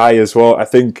got AI as well, I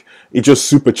think it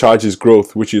just supercharges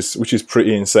growth, which is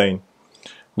pretty insane.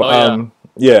 But Oh yeah.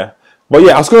 yeah. But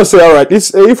yeah, I was gonna say, all right.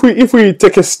 If we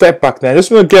take a step back now, I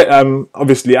just want to get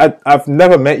obviously I've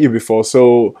never met you before,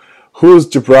 so who's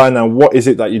Jibraan and what is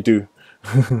it that you do?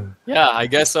 Yeah, I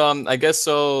guess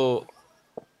so.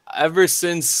 Ever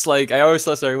since, like, I always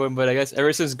tell this to everyone, but I guess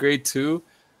ever since grade two,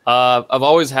 I've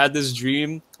always had this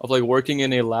dream of like working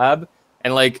in a lab,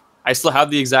 and like I still have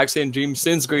the exact same dream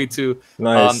since grade two.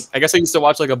 Nice. I guess I used to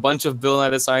watch like a bunch of Bill Nye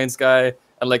the Science Guy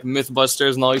and like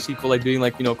MythBusters and all these people like doing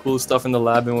like, you know, cool stuff in the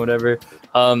lab and whatever.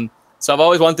 So I've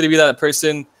always wanted to be that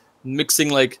person mixing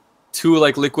like two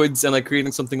like liquids and like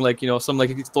creating something like, you know, some like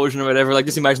explosion or whatever. Like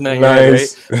just imagine that in your head,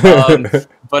 Nice. right?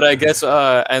 But I guess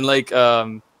and like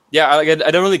yeah,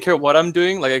 I don't really care what I'm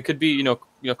doing. Like it could be, you know,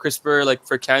 CRISPR like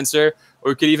for cancer,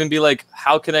 or it could even be like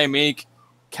how can I make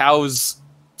cows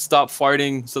stop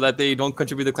farting so that they don't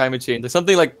contribute to climate change, like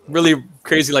something like really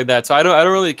crazy like that. So I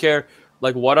don't really care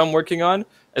like what I'm working on,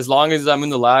 as long as I'm in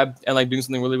the lab and like doing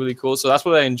something really really cool. So that's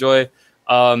what I enjoy.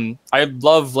 I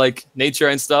love like nature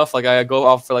and stuff. Like I go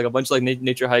off for like a bunch of like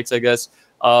nature hikes, I guess.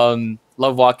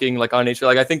 Love walking like on nature.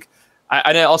 Like I think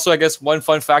and I also, I guess, one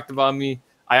fun fact about me,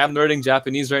 I am learning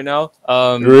Japanese right now.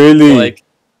 So, Really? like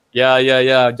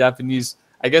yeah, Japanese.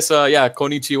 I guess yeah,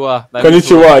 konnichiwa. That means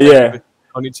hello. Konnichiwa, yeah.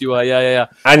 Konnichiwa. Yeah.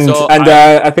 And So and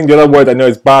I think the other word I know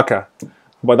is baka,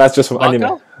 but that's just from anime.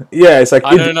 Baka? Yeah, it's like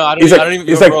I don't know. it's like I don't even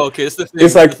it's know, like bro. Okay, it's the thing.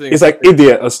 it's It's like the thing. it's like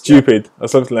idiot or stupid or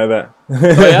something like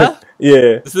Oh that. yeah?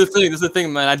 Yeah. This is the thing. This is the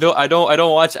thing, man. I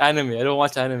don't watch anime. I don't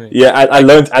watch anime. Yeah, I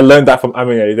Like, learned that from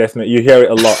anime. Definitely, you hear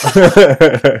it a lot.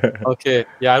 okay,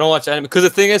 yeah, I don't watch anime because the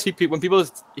thing is, when people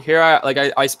hear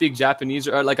I speak Japanese,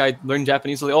 or like I learn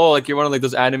Japanese, so like, oh, like you're one of like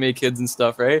those anime kids and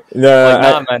stuff, right? No, Like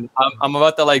nah, man, I'm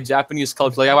about the like Japanese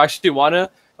culture. Like I actually wanna,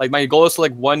 like, my goal is to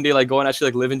like one day like go and actually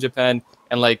like live in Japan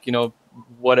and like, you know,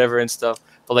 whatever and stuff.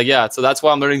 But like yeah, so that's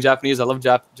why I'm learning Japanese. I love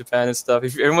Japan and stuff.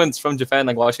 If everyone's from Japan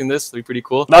like watching this, it'll be pretty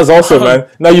cool. that's awesome, man.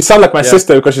 No, you sound like my Yeah,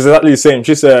 sister because she's exactly the same.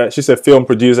 She's a film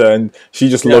producer and she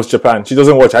just yeah, loves Japan. She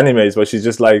doesn't watch animes, but she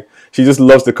just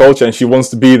loves the culture and she wants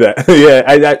to be there. Yeah,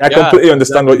 I yeah, completely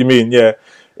understand what exactly. you mean. Yeah,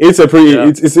 it's a pretty Yeah.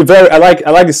 it's a very I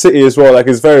like the city as well. Like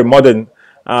it's very modern.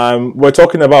 We're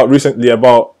talking about recently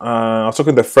about I was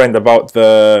talking to a friend about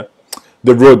the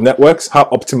road networks, how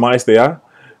optimized they are,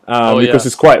 Oh because yeah.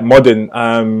 it's quite modern.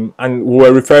 And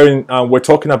we're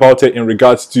talking about it in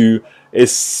regards to a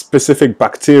specific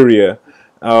bacteria,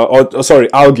 or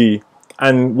sorry, algae.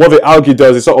 And what the algae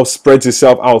does is sort of spreads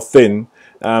itself out thin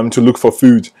to look for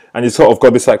food. And it's sort of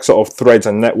got this like sort of threads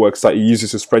and networks that it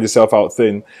uses to spread itself out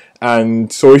thin. And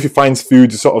so if it finds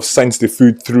food, it sort of sends the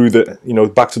food through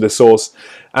back to the source.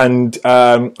 And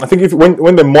I think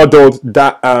when they modeled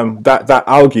that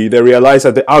algae, they realized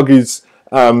that the algae's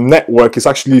network is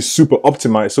actually super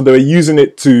optimized. So they were using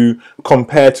it to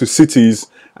compare to cities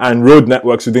and road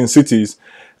networks within cities.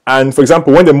 And for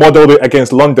example, when they modeled it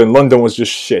against London, London was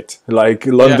just shit. Like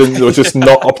Yeah. London was just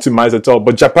not optimized at all.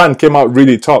 But Japan came out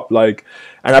really top. Like,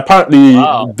 and apparently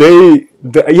Wow.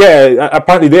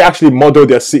 apparently they actually modeled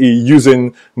their city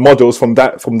using models from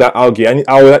that algae. And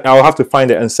I'll have to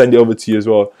find it and send it over to you as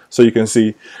well, so you can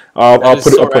see. That I'll is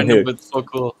put it so up on random, here. but so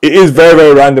cool. It is very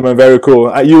very random and very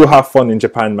cool. You will have fun in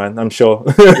Japan, man. I'm sure.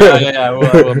 Yeah. I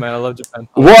will, man. I love Japan.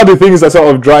 I love What are the Japan. things that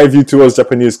sort of drive you towards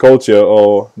Japanese culture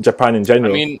or Japan in I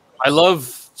general? mean, I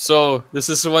love. So this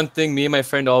is the one thing me and my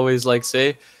friend always like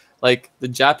say, like the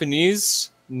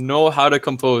Japanese know how to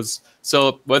compose.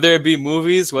 So whether it be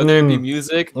movies, whether it be Mm,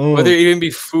 music, whether mm, it even be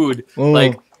food,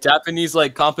 like mm. Japanese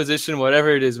like composition, whatever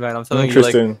it is, man. I'm telling you,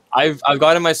 like Interesting. I've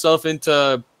gotten myself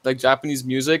into like Japanese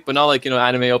music, but not like, you know,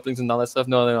 anime openings and all that stuff.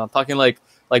 No. I'm talking like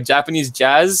Japanese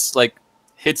jazz, like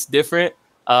hits different.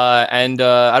 And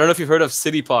I don't know if you've heard of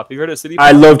City Pop. Have you heard of City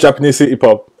I Pop? love Japanese city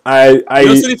pop. You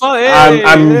know City Pop?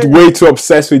 I'm Hey. way too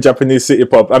obsessed with Japanese city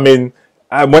pop. I mean,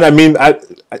 when I mean, I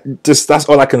just that's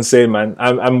all I can say, man.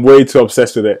 I'm way too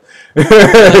obsessed with it.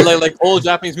 Yeah, like old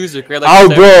Japanese music, right? Like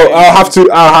the Oh, bro, 70s.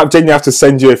 I'll genuinely have to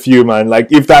send you a few, man.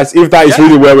 Like if that is Yeah,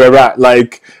 really where we're at,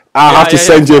 like I'll have to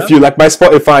send you a yeah. few. Like my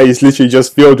Spotify is literally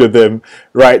just filled with them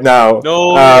right now.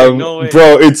 No way, no way.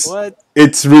 Bro, What?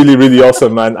 it's really really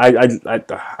awesome, man.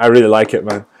 I really like it,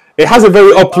 man. It has a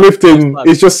very City Pop, uplifting. slap.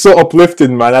 It's just so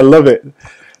uplifting, man. I love it.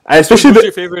 And especially Who's the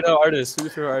your favorite artist?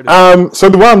 Who's your favorite artist? so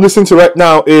the one I'm listening to right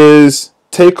now is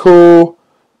Teiko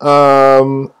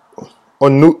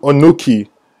Onuki.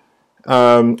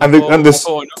 And this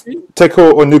Teko Onuki?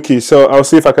 Teko Onuki. So I'll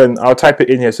see if I'll type it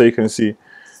in here so you can see.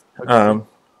 Okay.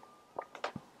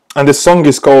 And the song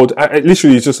is called. I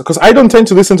literally just because I don't tend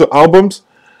to listen to albums.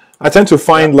 I tend to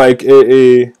find like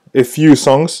a few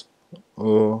songs.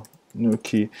 Oh,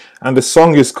 Nuki, and the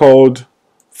song is called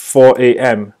 4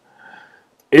 a.m.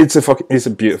 It's a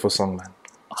beautiful song, man.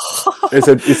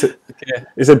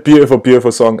 It's a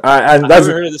beautiful song. And I've that's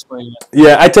never heard of this one yet.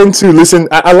 yeah. I tend to listen.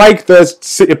 I like the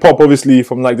city pop, obviously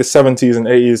from like the 70s and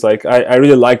 80s. Like I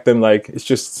really like them. Like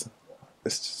it's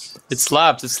It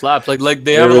slaps. It slaps. Like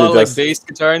they it have a really lot of like does. bass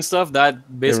guitar and stuff. That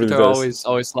It bass really guitar does.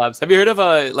 always slaps. Have you heard of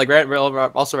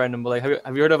also random, but like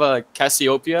have you heard of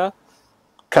Cassiopeia?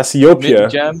 Mint Cassiopeia.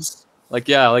 Gems? Like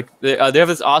yeah, like they have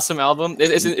this awesome album.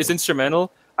 It's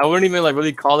instrumental. I wouldn't even like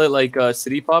really call it like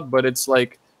city pop, but it's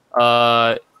like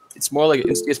it's more like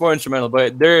it's more instrumental.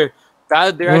 But they're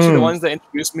actually the Mm, ones that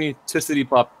introduced me to city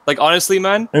pop. Like honestly,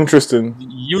 man, interesting.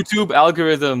 YouTube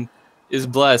algorithm is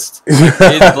blessed.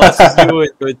 Like it blesses you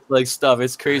with like stuff.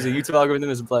 It's crazy. YouTube algorithm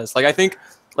is blessed. Like I think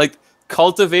like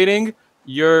cultivating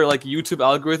your like YouTube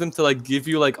algorithm to like give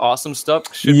you like awesome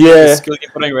stuff should be like a Yeah, skill you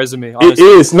put on your resume. it Honestly.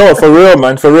 is. No, for real,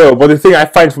 man, for real. But the thing I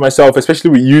find for myself, especially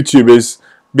with YouTube, is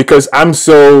because I'm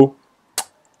so.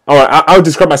 All right, I'll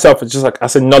describe myself as just like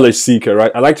as a knowledge seeker,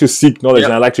 right? I like to seek knowledge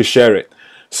and Yep. I like to share it.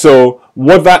 So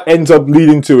what that ends up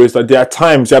leading to is that there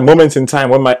are moments in time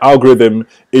when my algorithm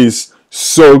is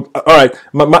so. All right,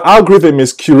 my algorithm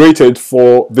is curated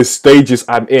for the stages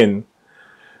I'm in.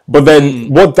 But then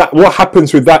Mm. what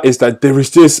happens with that is that there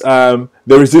is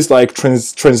this like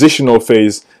transitional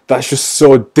phase that's just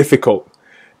so difficult.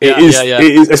 Yeah. Yeah. Yeah.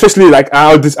 It is especially like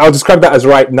I'll describe that as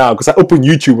right now because I open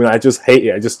YouTube and I just hate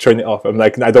it. I just turn it off. I'm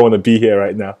like I don't want to be here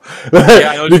right now Yeah.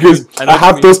 I know what you because mean. I know I what you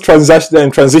have mean. those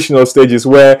transitional stages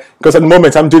where because at the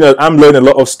moment I'm learning a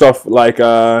lot of stuff like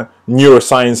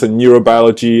neuroscience and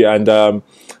neurobiology and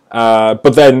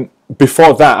but then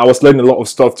before that I was learning a lot of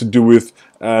stuff to do with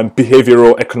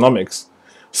behavioral economics.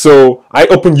 So I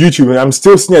open YouTube and I'm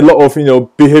still seeing a lot of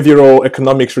behavioral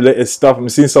economics related stuff. I'm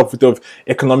seeing stuff with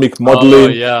economic Oh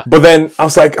modeling, yeah. but then I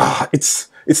was like,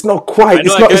 it's not quite, I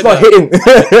know. I it's get not that. hitting.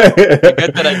 I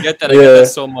get that. I get that. I get that Yeah,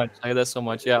 so much. I get that so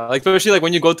much. Yeah, like especially like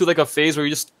when you go through like a phase where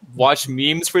you just watch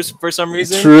memes for some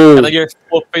reason, and like true. your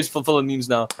whole face full of memes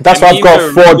now. That's And why I've memes got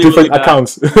are four really really different bad.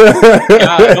 accounts.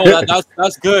 Yeah, no,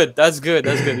 that's good. That's good.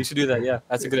 That's good. You should do that. Yeah,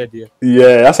 that's a good idea.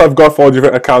 Yeah, that's why I've got four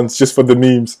different accounts just for the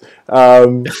memes.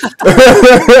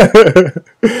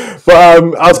 But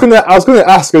I was gonna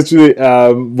ask actually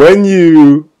when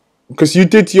you because you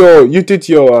did your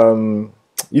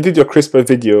CRISPR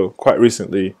video quite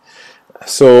recently.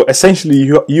 So essentially,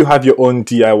 you have your own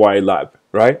DIY lab,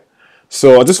 right?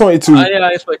 So I just wanted to Yeah,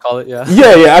 that's what I call it. Yeah.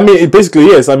 yeah. I mean, it basically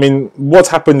is. I mean, what's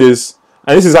happened is,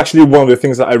 and this is actually one of the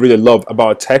things that I really love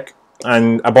about tech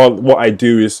and about what I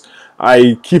do is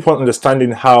I keep on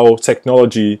understanding how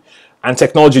technology and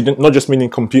technology, not just meaning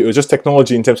computers, just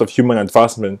technology in terms of human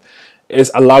advancement,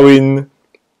 is allowing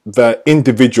the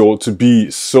individual to be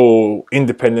so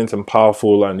independent and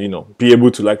powerful and be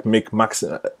able to like make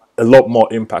a lot more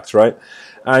impact, right?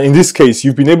 And in this case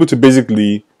you've been able to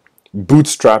basically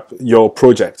bootstrap your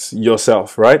projects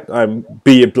yourself, right?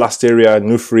 Be it Blasteria,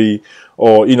 Nufri,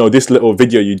 or this little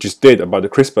video you just did about the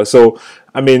CRISPR. So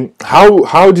I mean,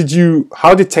 how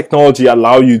did technology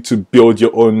allow you to build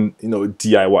your own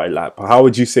DIY lab? How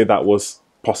would you say that was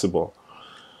possible?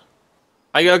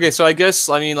 Okay, so I guess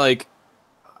I mean like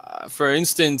for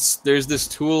instance, there's this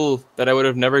tool that I would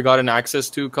have never gotten access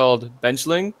to called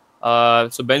Benchling.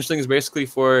 So Benchling is basically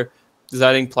for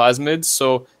designing plasmids.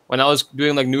 So when I was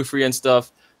doing like Nufri and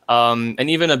stuff, and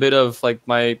even a bit of like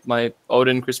my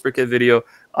Odin CRISPR kit video,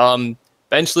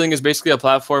 Benchling is basically a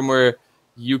platform where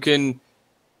you can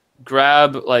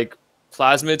grab like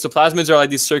plasmids. So plasmids are like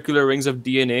these circular rings of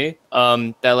DNA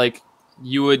that like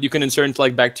you can insert into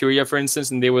like bacteria, for instance,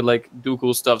 and they would like do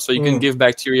cool stuff. So you can Mm, give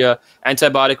bacteria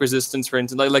antibiotic resistance, for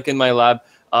instance, like in my lab,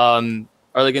 or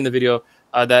like in the video,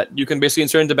 that you can basically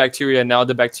insert into bacteria. And now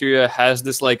the bacteria has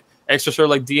this like extra sort of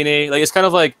like DNA, like it's kind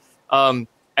of like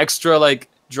extra like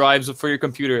drives for your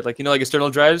computer, like like external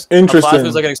drives. A plasma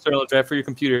is interesting. like an external drive for your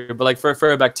computer, but like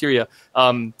for a bacteria.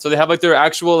 So they have like their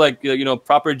actual like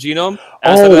proper genome,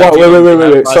 and inside Oh of that wow! genome they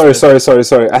have Wait! Sorry, plasmid.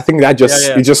 sorry. I think that Yeah, just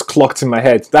yeah, it just clocked in my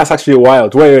head. That's actually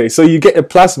wild. Wait. So you get a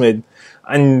plasmid,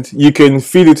 and you can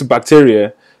feed it to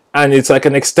bacteria, and it's like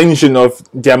an extension of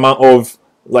the amount of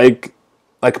like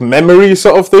memory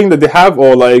sort of thing that they have,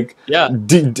 or like yeah,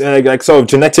 like sort of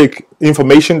genetic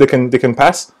information they can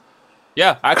pass.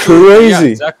 yeah. Actually, yeah,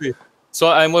 Crazy. exactly.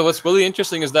 So, and what's really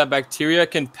interesting is that bacteria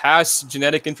can pass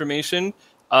genetic information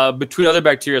between other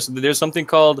bacteria. So there's something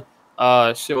called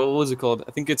shit, what was it called?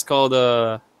 I think it's called I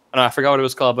don't know, I forgot what it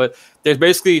was called, but there's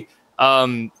basically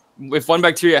if one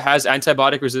bacteria has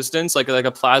antibiotic resistance, like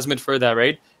a plasmid for that,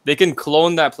 right? They can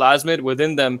clone that plasmid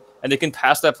within them, and they can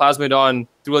pass that plasmid on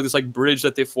through like this like bridge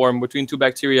that they form between two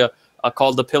bacteria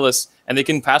called the pilus, and they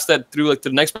can pass that through like to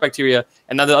the next bacteria,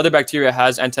 and now the other bacteria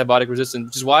has antibiotic resistance,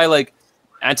 which is why like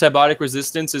antibiotic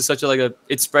resistance is such a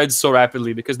it spreads so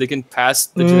rapidly because they can pass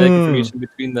the genetic information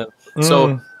between them.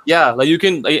 So yeah, like you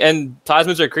can, and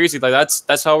plasmids are crazy. Like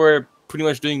that's how we're pretty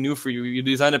much doing new for you. You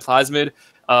design a plasmid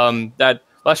that,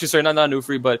 well, actually, sorry, not new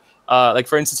for you, but like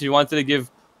for instance, you wanted to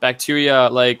give bacteria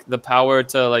like the power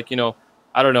to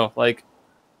I don't know, like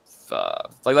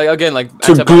again, like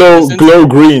to glow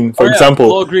green, for example.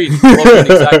 Glow green,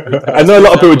 exactly. I know a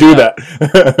lot of people do that.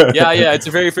 Yeah, it's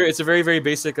a very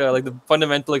basic like the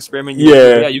fundamental experiment.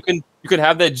 You can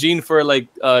have that gene for like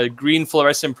green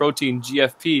fluorescent protein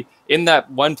GFP in that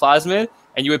one plasmid,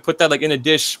 and you would put that like in a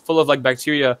dish full of like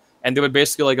bacteria, and they would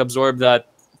basically like absorb that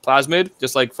plasmid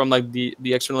just like from like the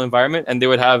external environment, and they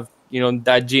would have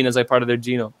that gene as like part of their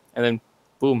genome, and then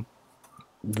boom.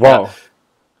 Wow. Yeah.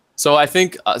 So I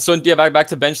think back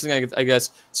to benchling, I guess.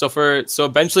 So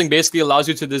benchling basically allows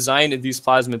you to design these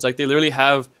plasmids. Like they literally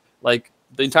have like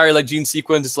the entire like gene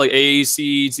sequence. It's like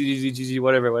AAC, CGG,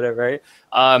 whatever, right?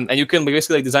 And you can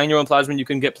basically like design your own plasmid. You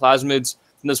can get plasmids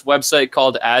from this website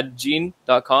called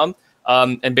addgene.com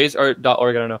and .org,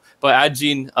 I don't know, but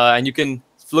addgene, and you can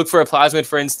look for a plasmid,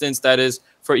 for instance, that is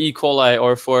for E. coli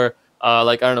or for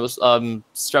like I don't know,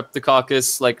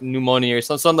 streptococcus, like pneumonia or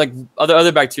some like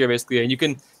other bacteria basically, and you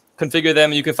can configure them,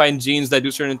 and you can find genes that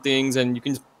do certain things, and you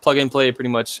can plug and play pretty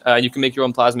much. You can make your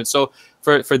own plasmid. So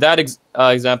for that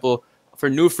example, for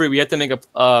Nufri, we had to make a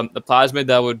plasmid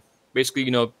that would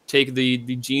basically take the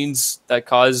genes that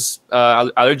cause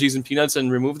allergies in peanuts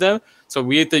and remove them. So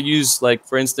we had to use, like,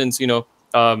 for instance,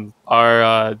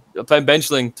 our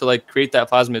benchling to like create that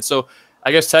plasmid. So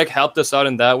I guess tech helped us out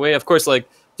in that way. Of course, like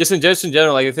just in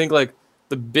general, like I think like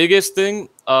the biggest thing,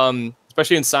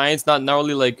 especially in science, not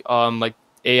only like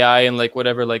AI and like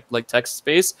whatever like tech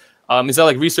space, is that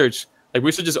like research. Like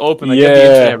research is open, like the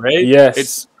internet, right? Yes.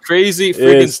 It's crazy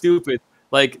freaking stupid.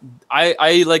 Like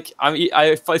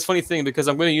it's funny thing because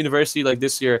I'm going to university like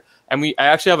this year, and I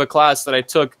actually have a class that I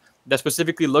took that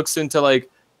specifically looks into like,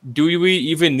 do we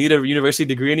even need a university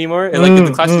degree anymore? And like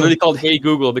the class is literally called Hey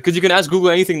Google, because you can ask Google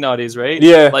anything nowadays, right?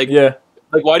 Like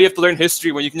why do you have to learn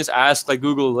history when you can just ask like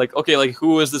Google, like, okay, like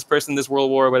who is this person in this world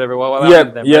war or whatever? What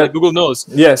happened to them? Right? Like, Google knows.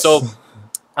 Yes. So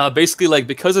basically, like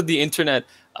because of the internet,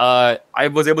 I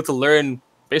was able to learn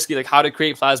basically like how to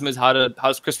create plasmids, how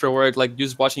does CRISPR work, like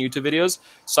just watching YouTube videos.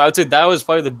 So I would say that was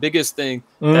probably the biggest thing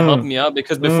that helped me out,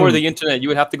 because before the internet, you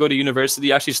would have to go to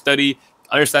university, actually study,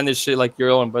 understand this shit like your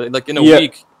own. But like in a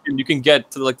week, you can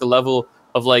get to like the level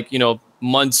of like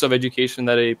months of education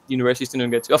that a university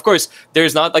student gets to. Of course,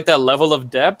 there's not like that level of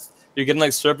depth. You're getting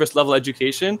like surface level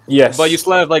education. Yes. But you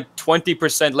still have like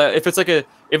 20%. If it's like if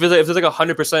it's like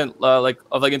 100% like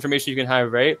of like information you can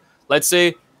have, right? Let's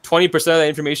say 20% of the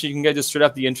information you can get just straight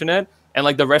off the internet, and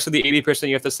like the rest of the 80%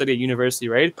 you have to study at university,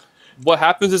 right? What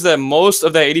happens is that most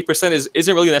of that 80%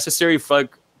 isn't really necessary for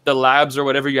like the labs or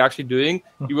whatever you're actually doing.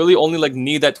 You really only like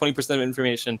need that 20% of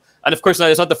information. And of course, now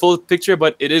it's not the full picture,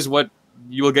 but it is what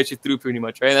you will get you through pretty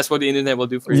much, right? And that's what the internet will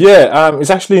do for you. Yeah,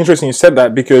 it's actually interesting you said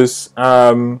that, because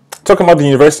talking about the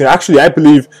university, actually, I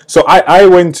believe, so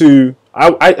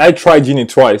I tried uni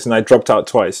twice and I dropped out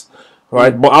twice,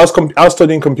 right? But I was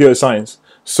studying computer science.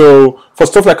 So for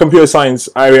stuff like computer science,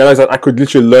 I realized that I could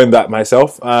literally learn that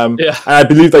myself. And I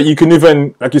believe that you can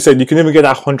even, like you said, you can even get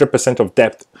 100% of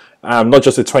depth, not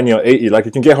just a 20 or 80. Like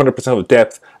you can get 100% of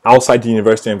depth outside the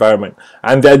university environment.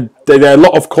 And there are a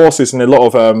lot of courses and a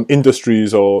lot of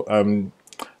industries or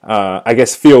I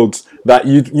guess fields that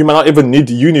you might not even need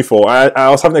the uni for. I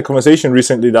was having a conversation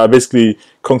recently that basically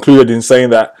concluded in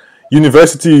saying that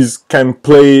universities can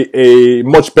play a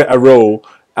much better role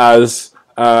as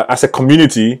a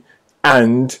community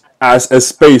and as a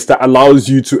space that allows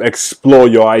you to explore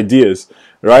your ideas,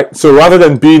 right? So rather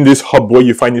than being this hub where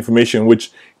you find information,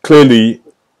 which clearly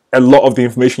a lot of the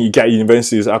information you get at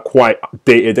universities are quite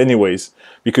dated anyways,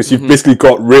 because you've basically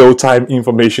got real-time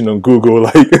information on Google,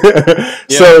 like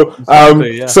so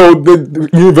the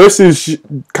universities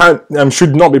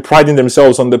should not be priding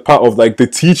themselves on the part of like the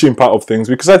teaching part of things,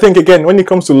 because I think, again, when it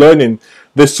comes to learning,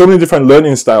 there's so many different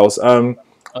learning styles.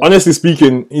 Honestly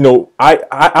speaking,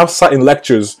 I've sat in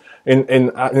lectures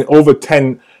in over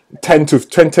 10 to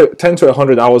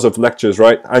 100 hours of lectures,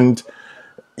 right? And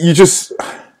you just,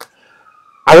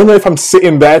 I don't know if I'm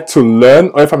sitting there to learn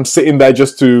or if I'm sitting there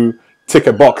just to tick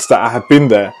a box that I have been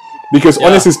there. Because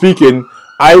honestly speaking,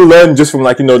 I learned just from,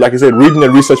 like, like I said, reading a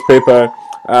research paper,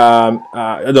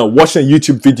 I don't know, watching a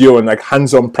YouTube video, and like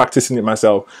hands-on practicing it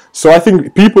myself. So I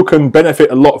think people can benefit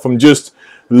a lot from just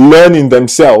learning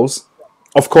themselves.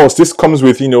 Of course, this comes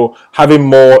with, having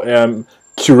more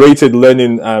curated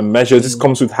learning measures. This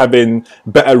comes with having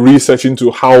better research into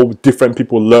how different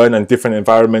people learn and different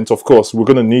environments. Of course, we're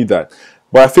going to need that.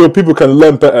 But I feel people can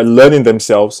learn better learning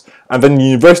themselves. And then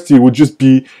university would just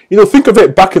be, think of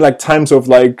it back in like times of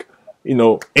like,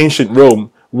 ancient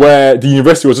Rome, where the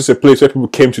university was just a place where people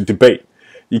came to debate.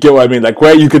 You get what I mean? Like,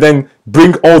 where you could then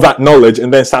bring all that knowledge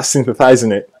and then start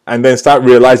synthesizing it and then start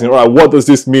realizing, all right, what does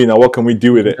this mean and what can we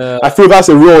do with it? I feel that's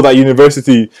a role that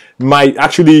university might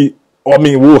actually,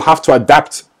 will have to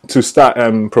adapt to start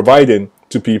providing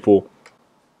to people.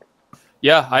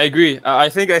 Yeah, I agree. I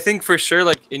think for sure,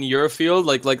 like in your field,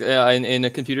 in a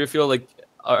computer field,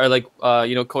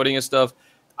 or coding and stuff,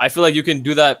 I feel like you can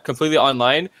do that completely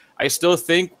online. I still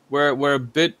think we're a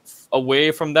bit away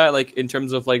from that, like in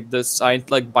terms of like the science,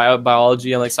 like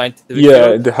biology and like scientific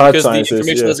field, the hard because sciences, the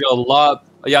information is a lot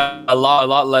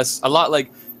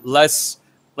less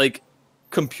like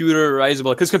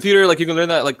computerizable. Because computer, like you can learn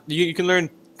that, like you can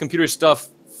learn computer stuff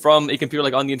from a computer,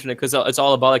 like on the internet, because it's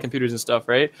all about like computers and stuff,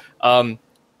 right? I don't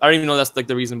even know that's like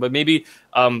the reason, but maybe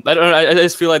I don't know. I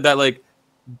just feel like that like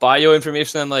bio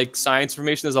information and like science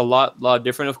information is a lot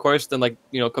different, of course, than like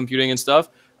computing and stuff.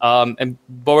 But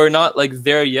we're not like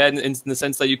there yet in the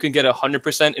sense that you can get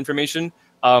 100% information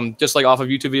just like off of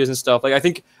YouTube videos and stuff. Like I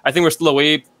think we're still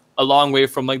a long way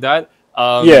from like that.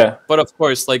 But of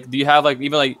course, like, do you have like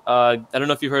even like I don't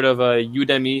know if you've heard of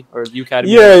Udemy or Ucademy?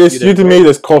 Yeah, it's Udemy. Right?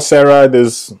 There's Coursera.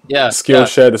 There's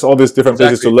Skillshare. There's all these different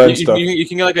places to learn stuff. You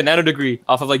can get like a nano degree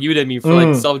off of like Udemy for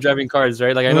like self-driving cars,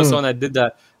 right? Like I know someone that did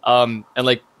that. And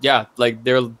like like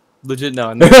they're legit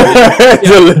now.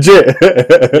 They're legit.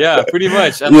 Yeah, pretty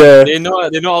much. And like, they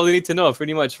know all they need to know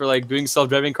pretty much for like doing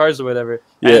self-driving cars or whatever.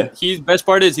 And best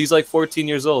part is he's like 14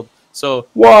 years old. So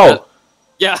wow.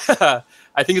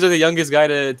 I think he's like the youngest guy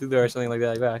to do that or something like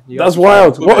that. That's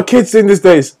wild. What are kids doing these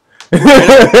days?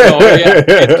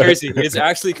 It's crazy. It's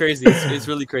actually crazy. It's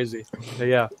really crazy. Stuff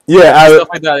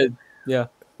like that. Yeah.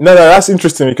 No, that's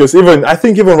interesting, because I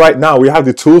think even right now we have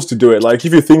the tools to do it. Like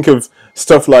if you think of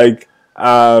stuff like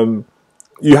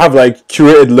you have like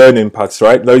curated learning paths,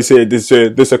 right? Like you say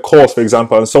there's a course, for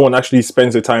example, and someone actually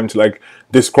spends the time to like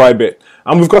describe it.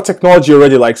 And we've got technology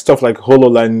already, like stuff like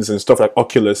HoloLens and stuff like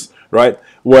Oculus, right?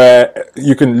 Where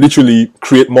you can literally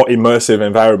create more immersive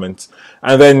environments.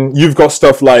 And then you've got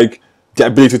stuff like the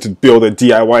ability to build a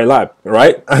DIY lab,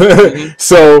 right?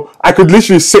 So I could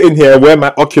literally sit in here, wear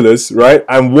my Oculus, right?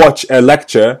 And watch a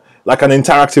lecture, like an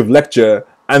interactive lecture,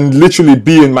 and literally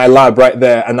be in my lab right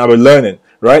there, and I will learn it,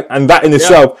 right? And that in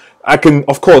itself, I can,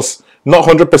 of course, not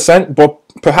 100%, but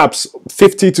perhaps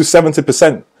 50 to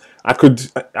 70%. I could,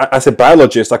 as a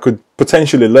biologist, I could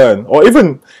potentially learn, or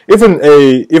even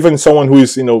someone who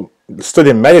is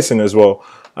studying medicine as well.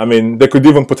 I mean, they could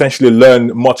even potentially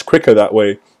learn much quicker that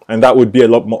way, and that would be a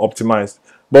lot more optimized.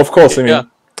 But of course, I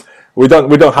mean, we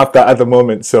don't have that at the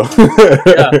moment. So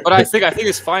but I think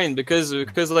it's fine because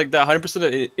like that 100%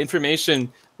 of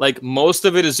information, like most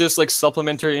of it is just like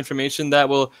supplementary information that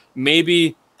will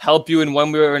maybe help you in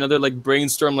one way or another, like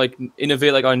brainstorm, like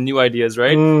innovate, like on new ideas,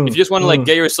 right? If you just want to like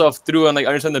get yourself through and like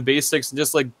understand the basics and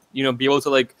just like be able to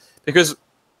like, because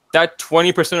that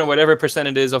 20% or whatever percent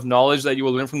it is of knowledge that you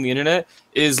will learn from the internet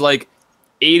is like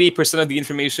 80% of the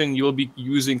information you will be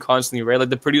using constantly, right? Like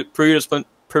the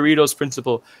Pareto's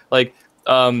principle, like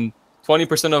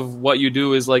 20% of what you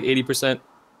do is like 80%.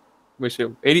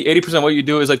 80% what you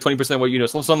do is like 20% what you know,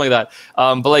 something like that.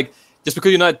 But like, just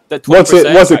because you're not that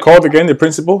 20%. What's it called again? The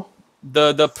principle?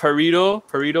 The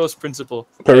Pareto's principle.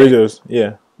 Pareto's,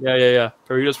 yeah.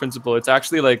 Pareto's principle. It's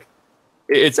actually like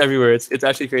it's everywhere. It's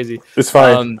actually crazy. It's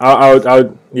fine. I'll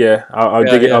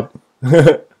dig it up.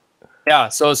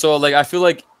 So like I feel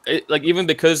like even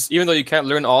though you can't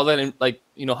learn all that in, like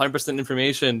 100%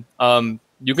 information,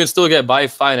 you can still get by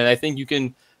fine, and I think you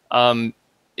can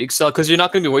excel because you're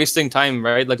not going to be wasting time,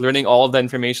 right? Like learning all of that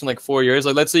information, like 4 years.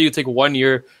 Like let's say you take 1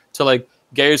 year to like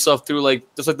get yourself through like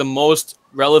just like the most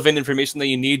relevant information that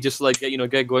you need just to like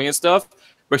get going and stuff,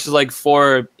 versus like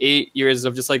 8 years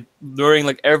of just like learning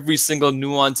like every single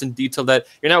nuance and detail that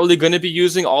you're not really going to be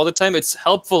using all the time. It's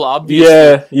helpful, obviously.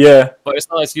 Yeah. But it's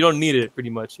not like you don't need it, pretty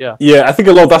much. Yeah. Yeah, I think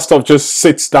a lot of that stuff just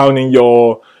sits down in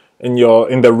your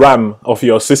in the RAM of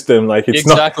your system. Like it's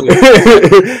Exactly. not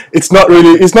it's not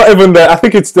really, it's not even the, I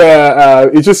think it's the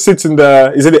it just sits in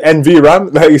the, is it the NV RAM?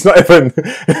 Like it's not even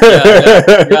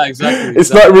Yeah, exactly,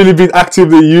 it's not really being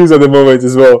actively used at the moment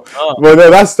as well. Oh, But no,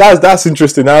 that's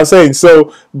interesting. I was saying,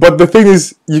 so, but the thing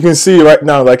is, you can see right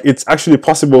now, like it's actually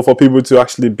possible for people to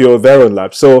actually build their own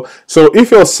lab. So if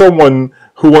you're someone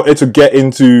who wanted to get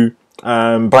into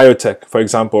biotech, for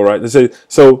example, right? Let's say,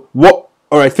 so what?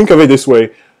 All right, think of it this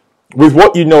way: with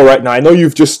what you know right now, I know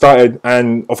you've just started,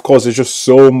 and of course, there's just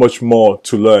so much more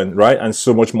to learn, right? And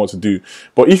so much more to do.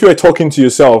 But if you were talking to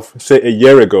yourself, say a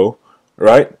year ago,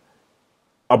 right,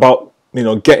 about, you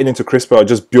know, getting into CRISPR or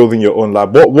just building your own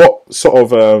lab, what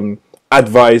sort of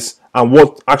advice and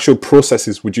what actual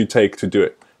processes would you take to do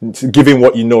it, given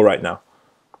what you know right now?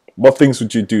 What things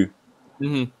would you do?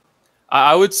 hmm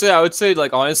I would say,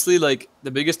 like, honestly, like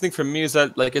the biggest thing for me is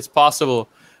that like it's possible,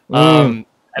 Mm,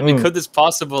 and mm. because it's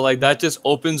possible, like that just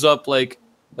opens up like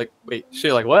wait,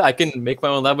 shit, like what? I can make my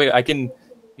own lab. Wait, I can,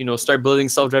 start building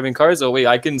self-driving cars. Oh wait,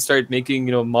 I can start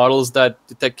making models that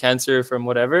detect cancer from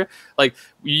whatever. Like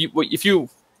if you,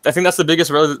 I think that's the biggest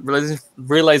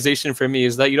realization for me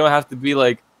is that you don't have to be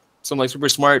like some like super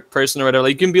smart person or whatever.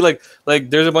 Like you can be like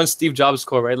there's a bunch of Steve Jobs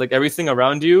quote, right? Like everything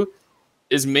around you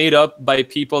is made up by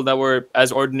people that were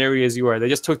as ordinary as you are. They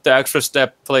just took the extra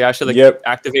step to like actually like Yep.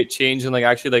 activate change and like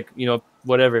actually like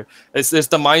whatever. It's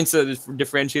the mindset that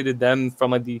differentiated them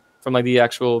from like the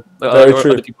actual Very or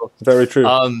other true. people. Very true.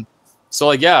 So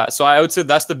like yeah, so I would say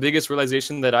that's the biggest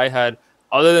realization that I had.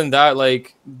 Other than that,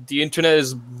 like the internet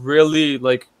is really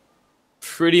like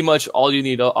pretty much all you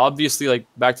need. Obviously, like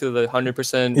back to the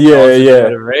 100% Yeah, knowledge and yeah.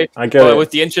 whatever, right? I get But it.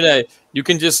 with the internet, you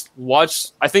can just watch.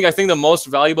 I think the most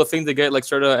valuable thing to get like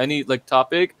sort of any like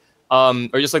topic, or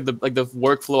just like the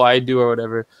workflow I do or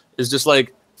whatever is just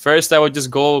like first I would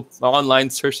just go online,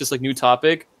 search this like new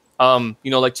topic.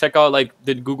 Like check out like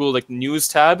the Google like news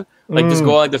tab, like just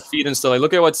go Mm, on like the feed and stuff. Like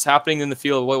look at what's happening in the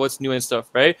field, what's new and stuff,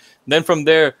 right? And then from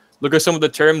there, look at some of the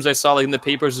terms I saw like in the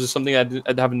papers or something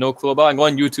I'd have no clue about, and go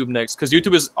on YouTube next because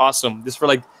YouTube is awesome just for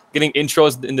like getting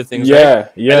intros into things, right? yeah,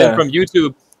 And then yeah. from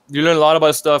YouTube, you learn a lot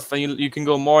about stuff, and you can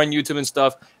go more on YouTube and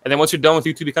stuff. And then once you're done with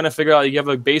YouTube, you kind of figure out you have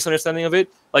a base understanding of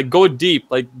it. Like go deep,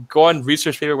 like go on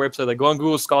research paper website, like go on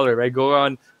Google Scholar, right? Go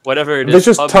on whatever it There's is,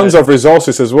 just tons PubMed, of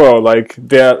resources as well. Like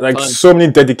there are like tons. so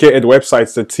many dedicated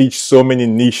websites that teach so many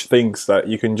niche things that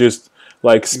you can just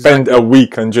like spend a Exactly.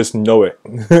 week and just know it.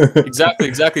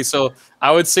 Exactly. So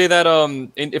I would say that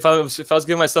if I was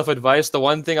giving myself advice, the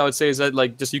one thing I would say is that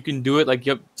like just you can do it. Like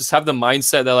just have the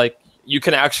mindset that like you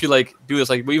can actually like do this.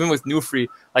 Like even with new free,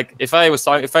 like if I was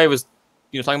talking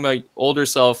about my older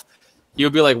self, he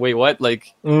would be like, wait, what?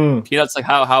 Like Mm, peanuts? Like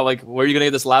how? Like where are you gonna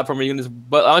get this lab from? Are you gonna?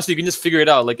 But honestly, you can just figure it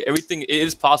out. Like everything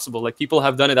is possible. Like people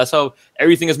have done it. That's how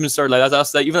everything has been started. Like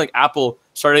that's that. Even like Apple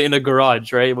started in a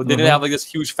garage, right? But they didn't have hmm. like this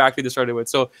huge factory they started with.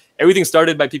 So everything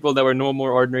started by people that were no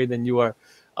more ordinary than you are.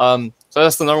 So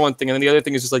that's the number one thing. And then the other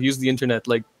thing is just like use the internet.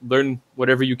 Like learn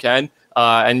whatever you can.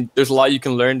 And there's a lot you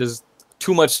can learn. There's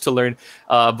too much to learn.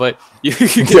 But you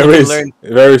There can is learn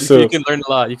very you so. can learn a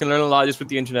lot. You can learn a lot just with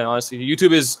the internet. Honestly,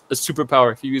 YouTube is a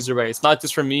superpower if you use it right. It's not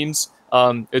just for memes.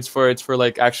 It's for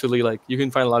like actually like you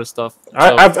can find a lot of stuff. So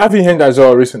I've been hearing that as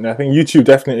well recently. I think YouTube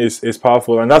definitely is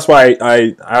powerful, and that's why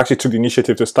I actually took the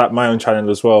initiative to start my own channel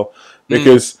as well, mm,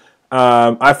 because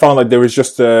I found like there was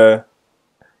just a,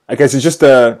 I guess it's just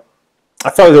a, I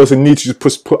felt there was a need to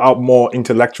just put out more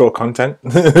intellectual content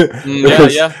yeah,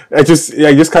 because yeah, I just, yeah,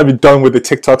 you just can't be done with the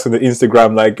TikToks and the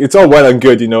Instagram. Like it's all well and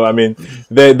good, you know. I mean,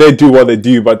 they do what they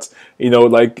do, but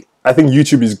like I think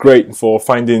YouTube is great for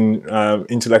finding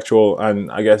intellectual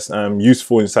and I guess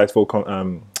useful, insightful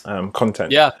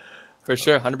content. yeah, for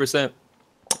sure, 100%.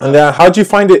 And how do you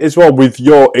find it as well with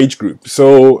your age group?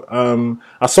 So,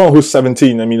 as someone who's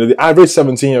 17, I mean, the average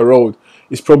 17-year-old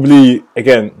is probably,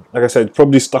 again, like I said,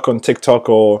 probably stuck on TikTok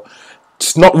or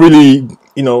it's not really,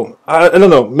 I don't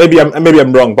know. Maybe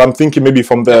I'm wrong, but I'm thinking maybe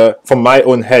from my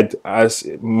own head as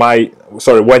when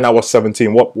I was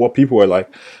 17, what people were like.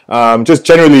 Just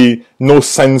generally no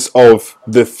sense of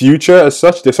the future as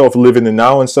such. They're sort of living the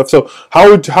now and stuff. So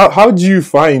how do you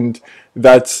find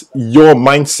that your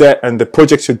mindset and the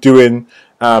projects you're doing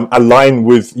align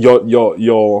with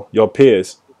your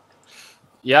peers?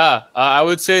 Yeah, I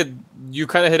would say you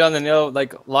kind of hit on the nail.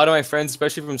 Like a lot of my friends,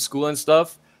 especially from school and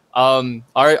stuff,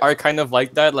 are kind of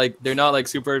like that. Like they're not like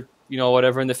super,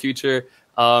 whatever in the future.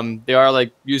 They are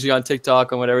like usually on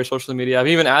TikTok and whatever social media. I've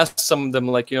even asked some of them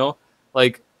like,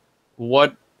 like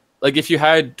what, like if you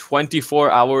had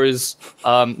 24 hours,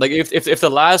 like if the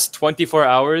last 24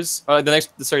 hours,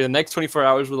 the next 24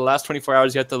 hours were the last 24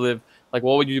 hours you had to live, like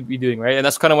what would you be doing, right? And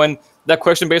that's kind of when that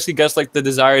question basically gets like the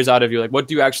desires out of you, like what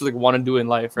do you actually like want to do in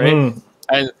life, right?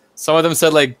 And some of them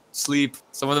said like sleep.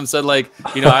 Some of them said like,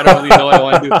 you know, I don't really know what I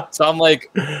want to do. So I'm like,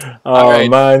 all right,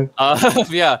 man.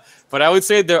 yeah. But I would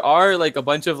say there are like a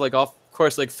bunch of like, of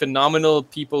course, like phenomenal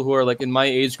people who are like in my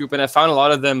age group, and I found a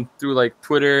lot of them through like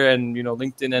Twitter and, you know,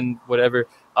 LinkedIn and whatever.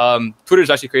 Twitter is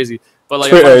actually crazy, but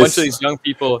like I found a bunch of these young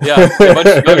people, yeah, a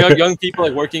bunch of young people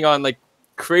like working on like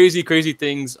crazy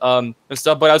things and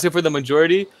stuff. But I would say for the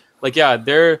majority, like yeah,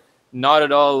 they're not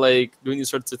at all like doing these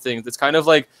sorts of things. It's kind of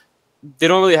like they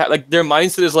don't really have like their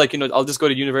mindset is like, you know, I'll just go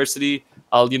to university,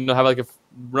 I'll, you know, have like a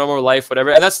normal life,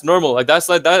 whatever, and that's normal. Like that's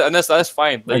like that, and that's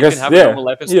fine. Like I you guess, can have a normal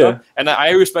life and stuff, and I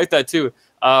respect that too.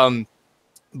 But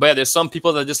yeah, there's some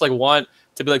people that just like want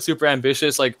to be like super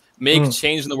ambitious, like make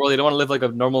change in the world. They don't want to live like a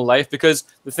normal life, because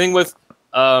the thing with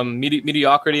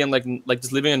mediocrity and like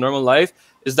just living a normal life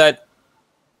is that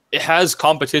it has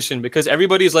competition, because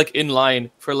everybody's like in line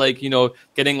for like, you know,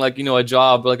 getting like, you know, a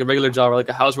job, like a regular job or like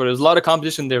a house where there's a lot of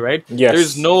competition there, right? Yes.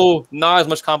 There's not as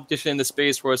much competition in the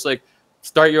space where it's like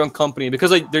start your own company,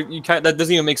 because like there, you can't, that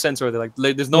doesn't even make sense over there. Like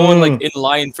there's no one like in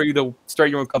line for you to start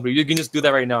your own company. You can just do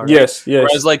that right now, right? Yes.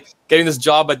 Whereas like getting this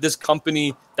job at this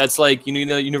company that's like, you need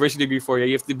a university degree for,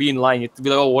 you have to be in line. You have to be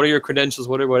like, oh, what are your credentials,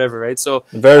 whatever, right? So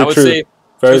I would say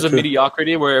there's a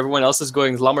mediocrity where everyone else is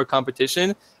going, there's a lot more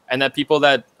competition, and that people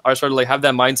that are sort of like have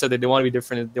that mindset that they want to be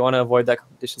different, they want to avoid that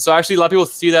competition. So actually a lot of people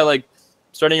see that like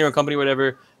starting your own company,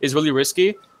 whatever, is really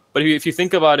risky. But if you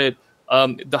think about it,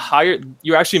 the higher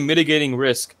you're actually mitigating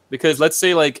risk, because let's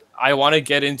say like I want to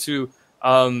get into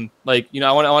like, you know,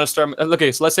 I want to start.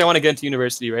 Okay, so let's say I want to get into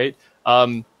university, right?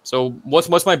 So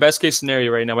what's my best case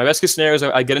scenario right now? My best case scenario is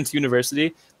I get into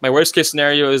university. My worst case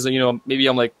scenario is, you know, maybe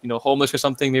I'm like, you know, homeless or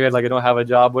something. Maybe I don't have a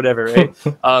job, whatever, right?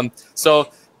 So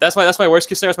that's my worst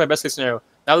case scenario. That's my best case scenario.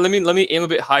 Now let me aim a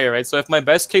bit higher, right? So if my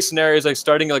best case scenario is like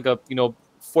starting like a, you know,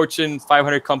 Fortune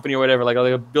 500 company or whatever, like a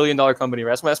 $1 billion company,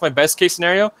 right? That's my best case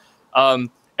scenario.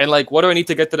 And like, what do I need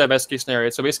to get to that best case scenario?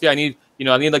 So basically I need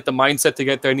like the mindset to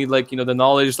get there. I need like, you know, the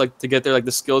knowledge like to get there, like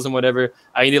the skills and whatever.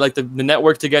 I need like the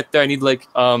network to get there. I need like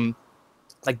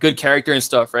good character and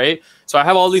stuff, right? So I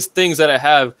have all these things that I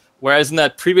have, whereas in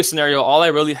that previous scenario, all I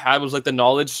really had was like the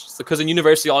knowledge, because in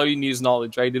university, all you need is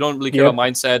knowledge, right? They don't really care about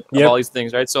mindset of all these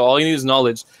things, right? So all you need is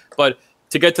knowledge. But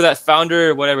to get to that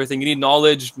founder, whatever thing, you need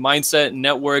knowledge, mindset,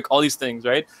 network, all these things,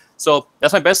 right? So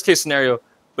that's my best case scenario.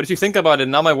 But if you think about it,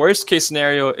 now my worst case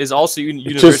scenario is also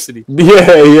university.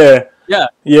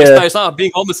 It's not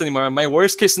being homeless anymore. My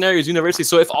worst case scenario is university.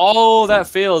 So if all that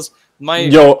fails, my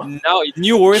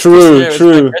new worst case scenario is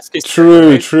my best case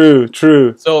scenario.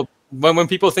 True. So when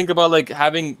people think about like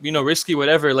having, you know, risky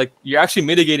whatever, like you're actually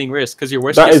mitigating risk, because your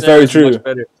worst case scenario is much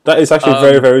better. That is actually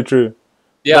very true.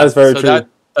 Yeah, that is very true.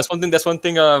 That's one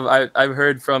thing I've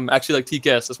heard from actually like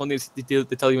TKS. That's one thing they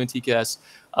tell you in TKS.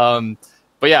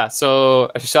 But yeah, so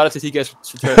shout out to TKS.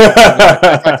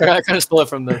 I kind of stole it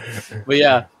from them. But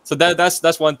yeah, so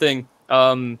that's one thing.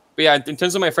 But yeah, in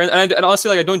terms of my friends, and honestly,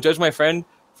 like I don't judge my friends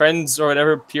or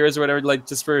whatever, peers or whatever, like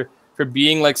just for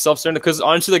being like self-centered, because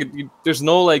honestly, like there's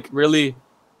no like really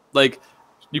like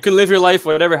you can live your life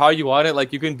whatever how you want it.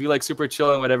 Like you can be like super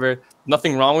chill and whatever.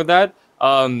 Nothing wrong with that.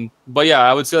 But yeah,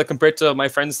 I would say like compared to my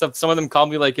friends stuff, some of them call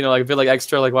me like, you know, like a bit like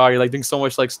extra, like wow, you're like doing so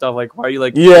much like stuff, like why are you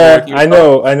like I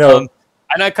know.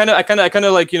 And I kind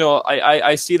of like, you know,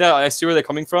 I see that, I see where they're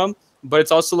coming from, but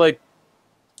it's also like,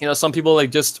 you know, some people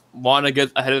like just want to get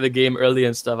ahead of the game early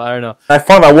and stuff. I don't know. I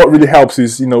found that what really helps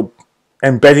is, you know,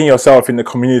 embedding yourself in the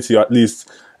community, or at least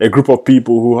a group of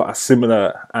people who are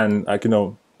similar and like, you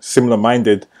know, similar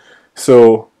minded.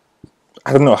 So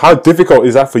I don't know, how difficult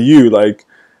is that for you, like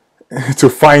to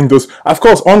find those? Of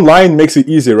course, online makes it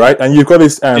easy, right? And you've got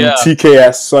this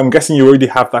TKS, so I'm guessing you already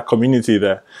have that community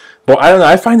there. But I don't know,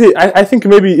 I find it, I think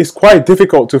maybe it's quite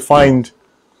difficult to find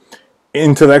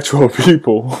intellectual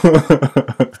people.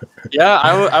 Yeah,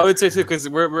 I would say so, because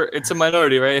it's a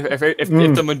minority, right? If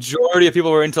the majority of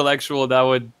people were intellectual,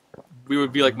 we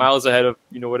would be like miles ahead of,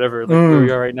 you know, whatever, like where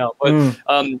we are right now. But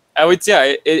I would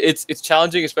say it's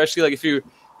challenging, especially like if you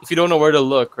don't know where to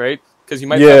look, right? Because you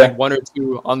might find like one or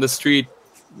two on the street,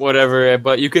 whatever,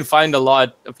 but you can find a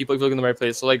lot of people if you look in the right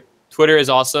place. So like Twitter is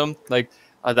awesome, like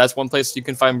that's one place you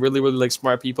can find really like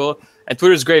smart people, and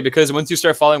Twitter is great because once you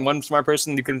start following one smart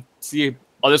person, you can see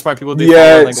other smart people.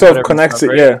 Like, sort of connects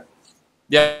stuff, right?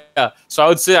 Yeah. So I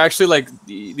would say actually like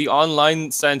the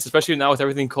online sense, especially now with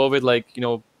everything COVID, like, you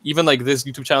know, even like this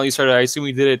YouTube channel you started, I assume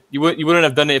you did it. You wouldn't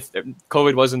have done it if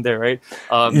COVID wasn't there, right?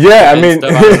 I mean,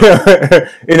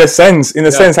 in a sense,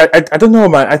 I don't know,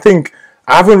 man. I think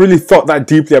I haven't really thought that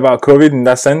deeply about COVID in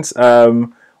that sense.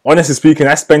 honestly speaking,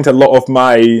 I spent a lot of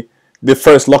the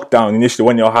first lockdown initially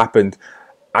when it all happened.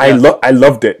 I Yeah. I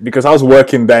loved it because I was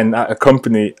working then at a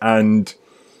company, and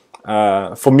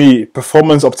for me,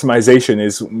 performance optimization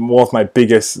is one of my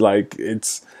biggest, like,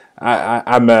 it's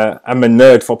I'm a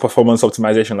nerd for performance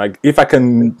optimization. Like, if I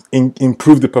can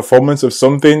improve the performance of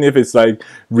something, if it's like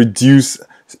reduce,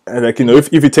 like,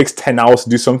 if it takes 10 hours to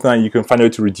do something and you can find a way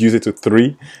to reduce it to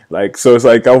 3, like, so it's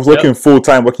like I was Yep. working full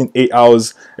time, working 8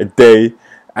 hours a day,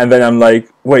 and then I'm like,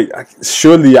 wait,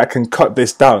 surely I can cut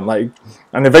this down, like,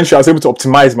 and eventually I was able to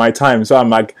optimize my time. So I'm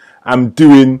like, I'm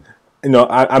doing,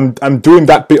 I'm doing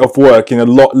that bit of work in a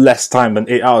lot less time than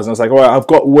 8 hours. And I was like, all right, I've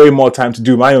got way more time to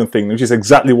do my own thing, which is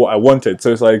exactly what I wanted.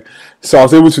 So it's like, so I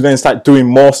was able to then start doing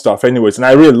more stuff anyways. And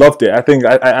I really loved it. I think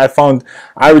I found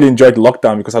I really enjoyed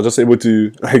lockdown because I was just able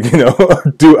to, like,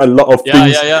 do a lot of Yeah. Yeah.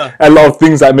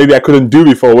 things, Yeah. that maybe I couldn't do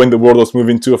before when the world was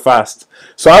moving too fast.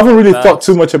 So I haven't really thought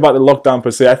too Facts. much about the lockdown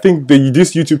per se. I think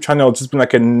this YouTube channel has just been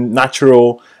like a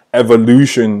natural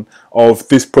evolution of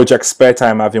this project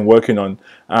Sparetime I've been working on,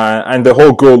 and the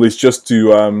whole goal is just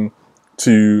to,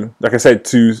 like I said,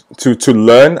 to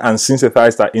learn and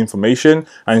synthesize that information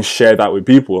and share that with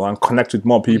people and connect with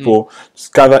more people,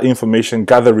 just gather information,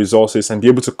 gather resources, and be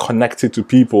able to connect it to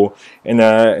people in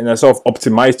a sort of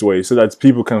optimized way so that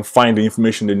people can find the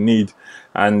information they need.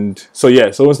 And so yeah,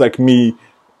 it's almost like me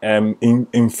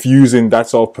infusing that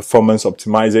sort of performance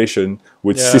optimization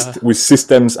with Yeah. with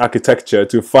systems architecture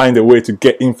to find a way to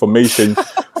get information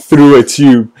through a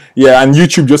tube. Yeah, and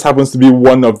YouTube just happens to be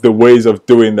one of the ways of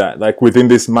doing that, like within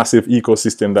this massive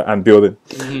ecosystem that I'm building.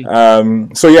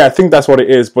 Hmm. So yeah, I think that's what it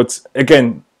is. But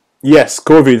again, yes,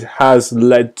 COVID has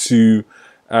led to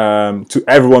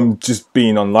everyone just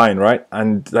being online, right?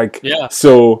 And like, Yeah.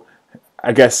 so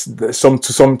I guess to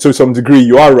some degree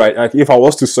you are right. Like, if I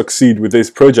was to succeed with this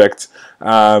project,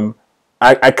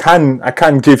 I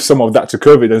can give some of that to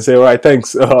COVID and say, all right,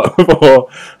 thanks for Yeah.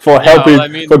 Well, helping, I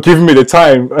mean, for giving me the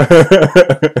time.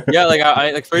 yeah, like I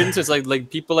like, for instance, like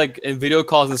people like in video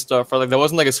calls and stuff, or like that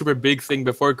wasn't like a super big thing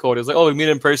before COVID. It was like, oh, we meet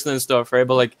in person and stuff, right?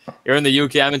 But like you're in the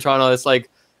UK, I'm in Toronto. It's like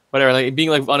whatever, like being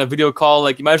like on a video call.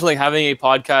 Like imagine like having a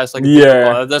podcast, like a video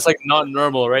call. Yeah, That's like not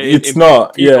normal, right? it's In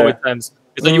not. Yeah, pre-COVID times,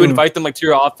 it's like you invite them like to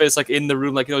your office, like in the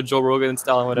room, like Joe Rogan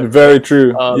style and whatever, very right?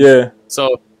 true. Um, Yeah.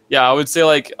 so yeah, I would say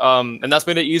like and that's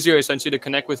made it easier essentially to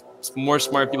connect with more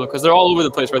smart people because they're all over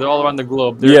the place, right? They're all around the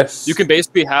globe. You Yes. can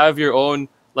basically have your own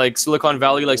like Silicon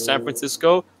Valley, like San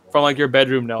Francisco, from like your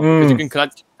bedroom now, because you Mm. can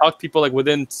talk to people like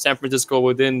within San Francisco,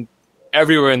 within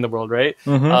everywhere in the world, right?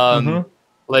 Mm-hmm. Um, Mm-hmm.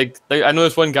 like I know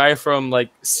this one guy from like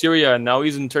Syria, and now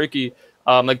he's in Turkey.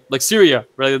 Like Syria,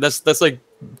 right? That's like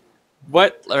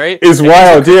what, right? It's And he's doing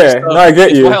wild. crazy Yeah. No, stuff. I get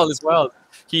It's you. wild. It's wild.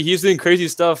 He's doing crazy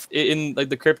stuff in like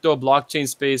the crypto blockchain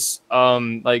space.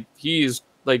 Like he's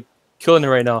like killing it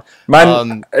right now. Man,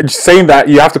 Um, saying that,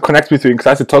 you have to connect me to him because I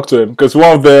have to talk to him. Because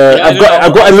one of the yeah, I know.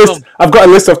 I've got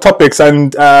a list of topics,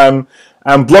 and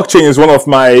blockchain is one of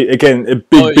my, again, a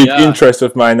Oh big yeah, interest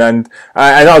of mine. And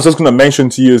I was just going to mention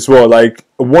to you as well, like,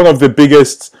 one of the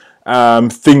biggest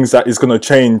things that is going to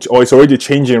change, or it's already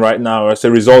changing right now as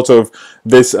a result of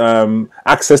this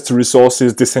access to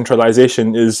resources,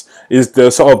 decentralization, is the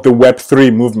sort of the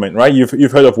Web3 movement, right?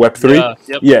 You've heard of Web3? yeah,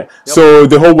 yep, Yeah. yep. So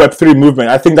the whole Web3 movement,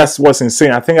 I think that's what's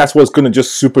insane. I think that's what's going to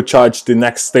just supercharge the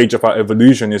next stage of our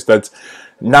evolution, is that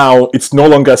now it's no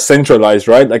longer centralized,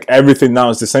 right? Like, everything now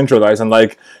is decentralized, and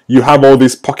like, you have all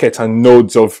these pockets and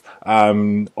nodes of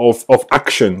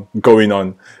action going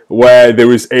on, where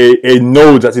there is a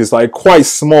node that is like quite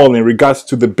small in regards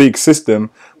to the big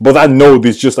system, but that node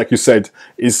is just, like you said,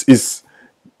 is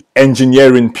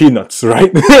engineering peanuts,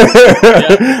 right?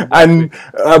 Yeah, And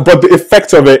exactly. but the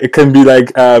effect of it can be like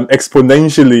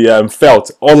exponentially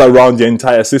felt all around the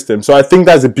entire system. So I think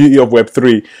that's the beauty of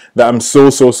Web3 that I'm so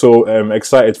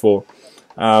excited for.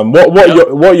 Yep.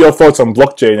 What are your thoughts on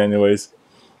blockchain, anyways?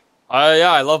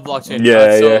 Yeah, I love blockchain.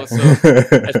 Yeah, So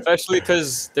yeah. especially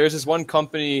because there's this one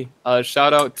company.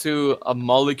 Shout out to a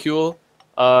Molecule.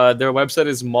 Their website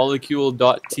is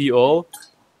molecule.to.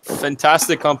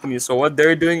 Fantastic company. So what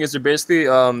they're doing is they're basically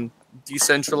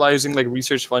decentralizing like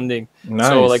research funding.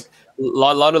 So like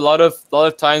Nice. lot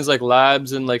of times like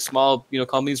labs and like small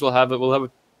companies will have a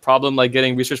problem like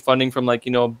getting research funding from like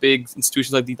big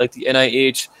institutions like the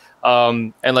NIH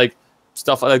and like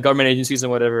stuff like government agencies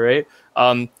and whatever, right?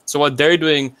 So what they're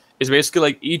doing is basically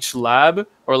like each lab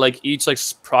or like each like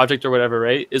project or whatever,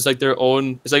 right, is like their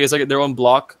own. It's like their own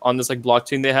block on this like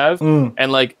blockchain they have, Mm.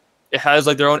 and like it has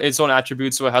like its own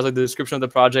attributes. So it has like the description of the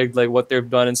project, like what they've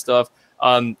done and stuff.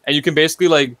 And you can basically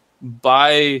like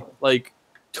buy like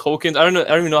tokens. I don't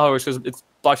even know how it works because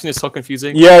blockchain is so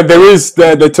confusing. Yeah, there is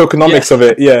the tokenomics of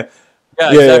it. Yeah.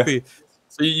 Yeah, exactly.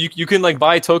 So you can like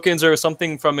buy tokens or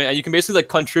something from it, and you can basically like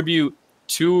contribute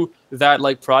to that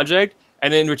like project,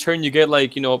 and then in return you get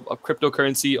like, you know, a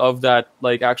cryptocurrency of that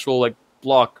like actual like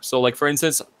block. So like for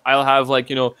instance, I'll have like,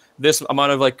 you know, this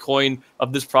amount of like coin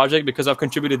of this project because I've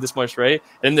contributed this much, right?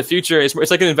 And in the future, it's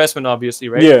like an investment, obviously,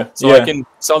 right? Yeah. So I can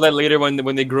sell that later when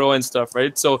they grow and stuff,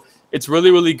 right? So it's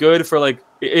really good for like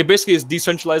it basically is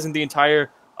decentralizing the entire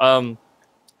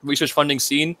research funding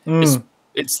scene.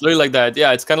 It's literally like that.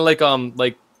 Yeah, it's kind of like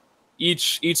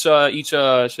each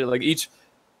shit, like each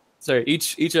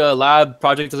lab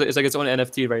project is like its own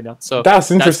NFT right now. So that's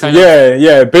interesting.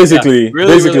 That's Basically,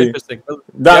 really interesting.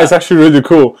 That is actually really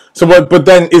cool. So, but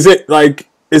then is it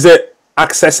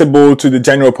accessible to the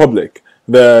general public?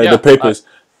 The papers.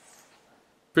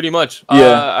 Pretty much.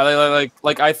 I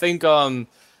think I'm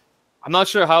not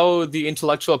sure how the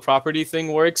intellectual property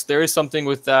thing works. There is something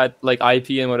with that, like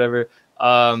IP and whatever.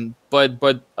 There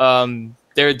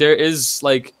is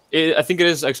like I think it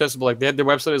is accessible. Like their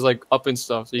website is like up and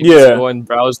stuff, so you can just go and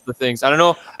browse the things. I don't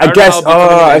know. I guess.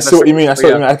 I see what you mean.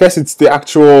 I guess it's the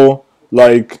actual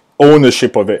like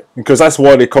ownership of it, because that's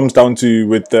what it comes down to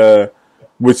with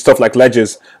stuff like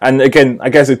ledgers. And again, I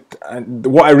guess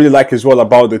what I really like as well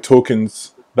about the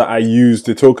tokens that I use,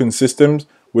 the token systems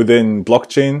within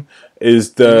blockchain,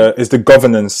 is the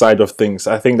governance side of things.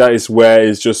 I think that is where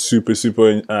it's just super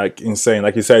insane.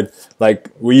 Like you said, like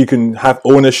where you can have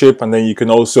ownership, and then you can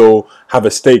also have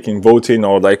a stake in voting,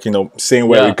 or like, you know, seeing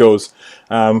where it goes.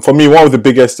 For me, one of the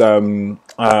biggest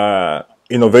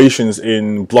innovations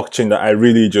in blockchain that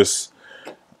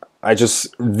I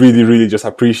just really just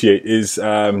appreciate is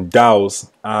DAOs,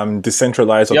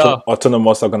 decentralized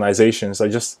autonomous organizations.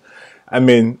 For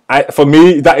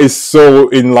me, that is so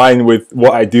in line with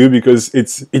what I do, because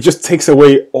it just takes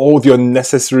away all the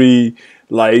unnecessary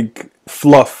like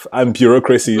fluff and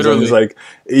bureaucracies. Literally. And it's like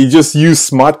you just use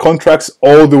smart contracts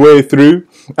all the way through,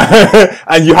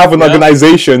 and you have an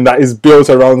organization that is built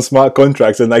around smart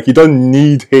contracts. And like, you don't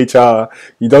need HR,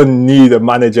 you don't need a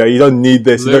manager, you don't need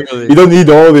this, you don't need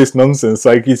all this nonsense.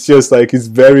 Like, it's just like, it's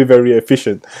very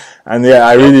efficient. And yeah,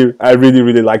 I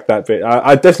really like that bit.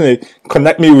 I definitely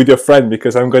connect me with your friend,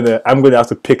 because I'm gonna have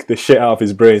to pick the shit out of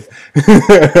his brain.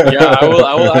 I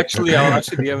will actually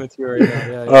DM it to you right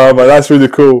now. Oh, but that's really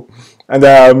cool. And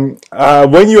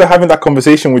when you were having that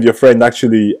conversation with your friend,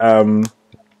 actually,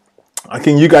 I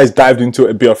think you guys dived into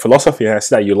a bit of philosophy, and I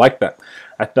see that you like that.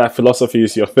 That philosophy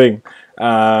is your thing.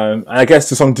 And I guess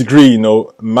to some degree, you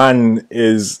know, man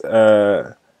is,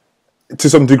 to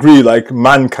some degree, like,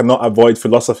 man cannot avoid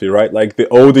philosophy, right? Like, the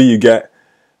older you get,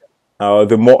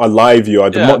 the more alive you are,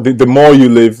 the more you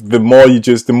live, the more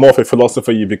of a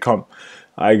philosopher you become,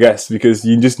 I guess, because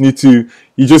you just need to,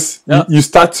 you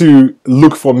start to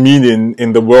look for meaning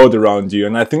in the world around you.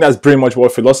 And I think that's pretty much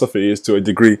what philosophy is, to a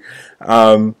degree.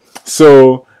 Of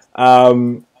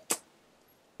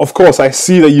course, I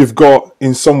see that you've got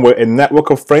in some way a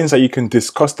network of friends that you can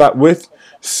discuss that with.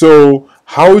 So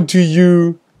how do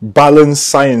you balance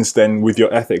science then with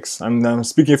your ethics? I'm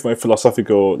speaking from a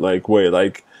philosophical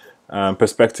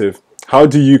perspective. How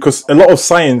do you, because a lot of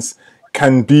science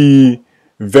can be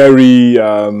very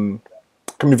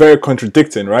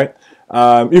contradicting, right?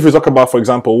 If we talk about, for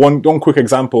example, one quick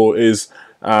example is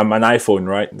an iPhone,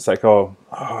 right? It's like,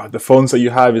 the phones that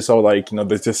you have is all like, you know,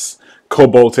 there's just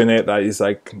cobalt in it, that is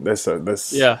like this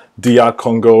DR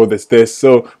Congo, there's this.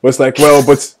 So it's like, well,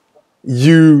 but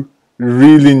you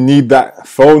really need that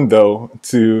phone though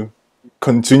to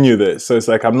continue this. So it's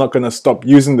like, I'm not going to stop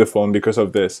using the phone because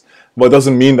of this, but it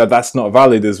doesn't mean that that's not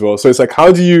valid as well. So it's like,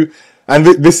 how do you, and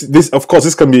this of course,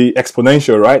 this can be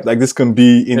exponential, right? Like, this can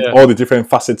be in all the different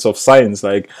facets of science,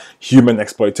 like human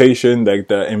exploitation, like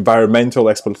the environmental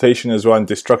exploitation as well, and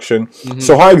destruction.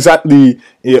 So how exactly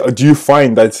do you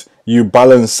find that you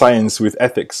balance science with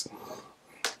ethics?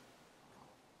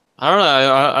 I don't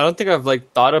know. I don't think I've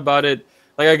like thought about it.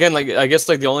 Like, again, like, I guess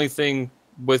like the only thing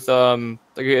with like,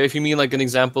 if you mean like an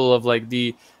example of like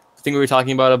the thing we were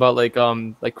talking about like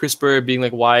CRISPR being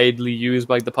like widely used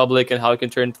by like, the public, and how it can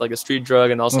turn into like a street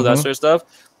drug, and also that sort of stuff.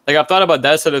 Like, I've thought about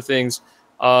that sort of things.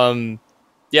 In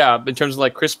terms of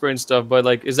like CRISPR and stuff. But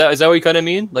like, is that what you kind of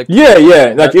mean? Like,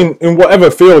 like in whatever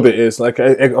field it is. Like,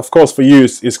 of course, for you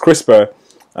is CRISPR.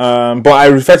 But I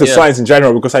refer to science in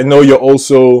general, because I know you're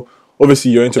also,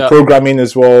 obviously, you're into programming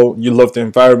as well. You love the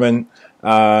environment.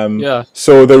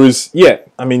 So there is,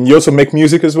 I mean, you also make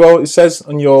music as well, it says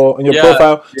on your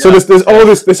profile. So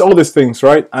there's all these things,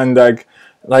 right? And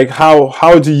like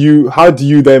how do you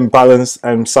then balance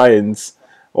science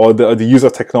or the use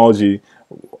of technology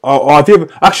or have you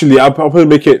actually? I'll probably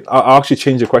make it. I'll actually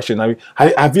change the question. I mean,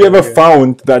 have you ever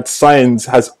found that science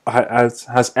has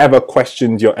ever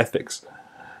questioned your ethics?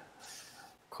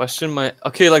 Question my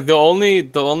okay. Like the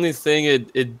only thing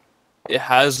it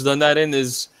has done that in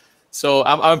is, so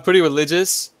I'm pretty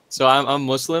religious. So I'm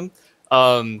Muslim.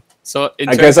 So in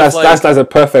I guess terms of like, that's a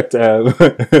perfect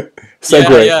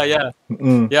segue.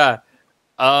 yeah.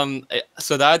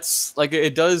 So that's like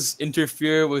it does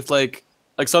interfere with like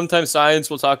sometimes science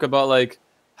will talk about like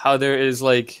how there is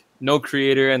like no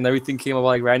creator and everything came about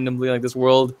like randomly, like this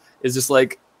world is just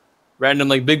like random,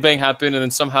 like Big Bang happened and then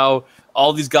somehow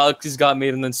all these galaxies got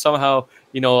made and then somehow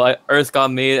like, Earth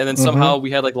got made and then somehow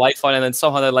we had like life on it and then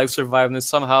somehow that life survived and then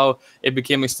somehow it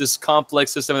became this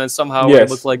complex system and then somehow we're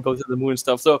able to like go to the moon and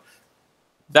stuff. So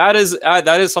that is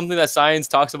something that science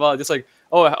talks about, just like,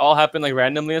 oh, it all happened like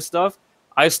randomly and stuff.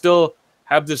 I still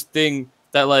have this thing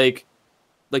that like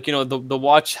the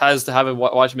watch has to have a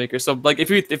watchmaker. So like if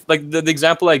like the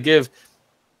example I give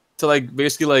to like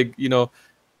basically like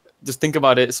just think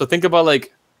about it. So think about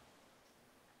like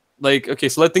okay,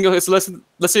 so let's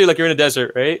say like you're in a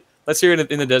desert, right? Let's say you're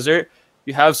in the desert.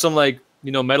 You have some like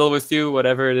metal with you,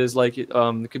 whatever it is, like it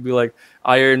could be like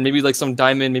iron, maybe like some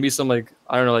diamond, maybe some like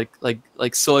I don't know,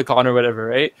 like silicon or whatever,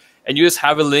 right? And you just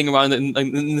have it laying around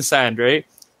in the sand, right?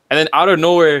 And then out of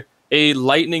nowhere, a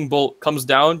lightning bolt comes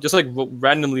down, just like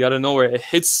randomly out of nowhere. It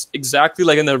hits exactly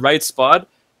like in the right spot,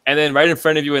 and then right in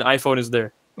front of you, an iPhone is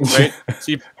there, right?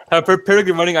 So you have a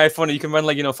perfectly running iPhone, and you can run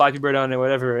like Flappy Bird on it,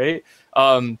 whatever, right?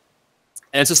 And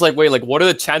it's just like, wait, like what are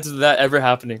the chances of that ever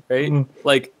happening, right?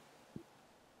 Like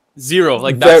zero.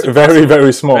 Like that's very,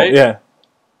 very small, right? Yeah.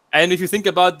 And if you think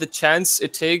about the chance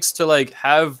it takes to like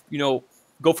have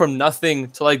go from nothing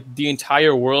to like the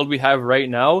entire world we have right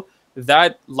now,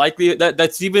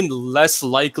 that's even less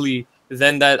likely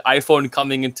than that iPhone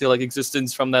coming into like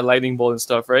existence from that lightning bolt and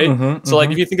stuff, right? So like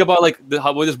if you think about like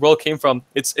where this world came from,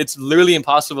 it's literally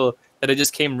impossible that it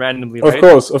just came randomly, right? Of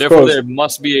course. Therefore, there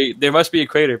must be a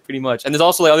creator, pretty much. And there's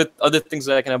also like other things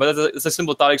that I can have, but it's a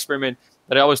simple thought experiment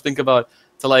that I always think about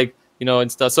to like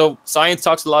and stuff. So science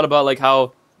talks a lot about like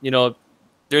how there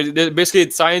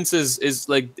basically science is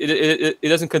like it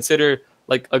doesn't consider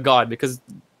like a god, because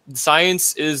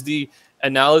science is the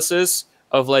analysis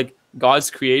of like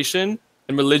God's creation,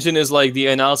 and religion is like the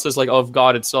analysis like of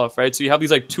God itself, right? So you have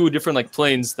these like two different like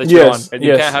planes that you're on, and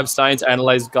you can't have science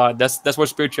analyze God. That's what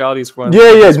spirituality is for.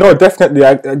 No, definitely.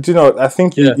 I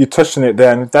think you touched on it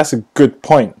there, and that's a good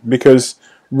point, because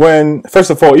first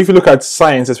of all, if you look at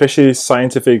science, especially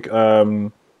scientific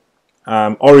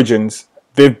origins,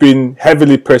 they've been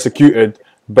heavily persecuted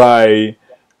by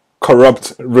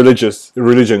corrupt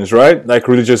religions, right? Like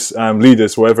religious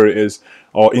leaders, whatever it is,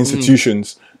 or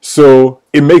institutions. So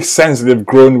it makes sense that they've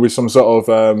grown with some sort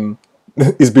of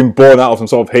it's been born out of some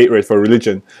sort of hatred for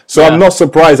religion. So I'm not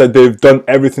surprised that they've done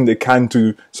everything they can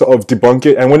to sort of debunk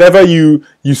it. And whenever you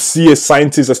see a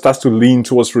scientist that starts to lean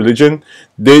towards religion,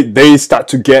 they start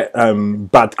to get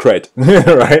bad cred,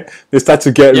 right? They start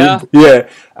to get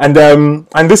and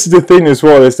this is the thing as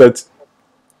well, is that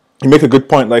you make a good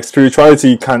point. Like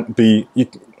spirituality can't be.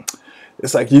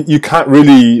 It's like you can't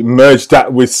really merge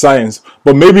that with science,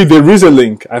 but maybe there is a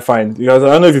link. I find, because I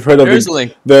don't know if you've heard of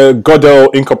the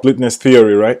Gödel incompleteness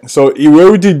theory, right? So we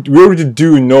already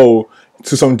do know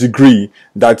to some degree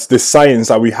that the science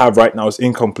that we have right now is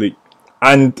incomplete,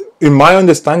 and in my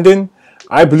understanding,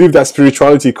 I believe that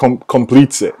spirituality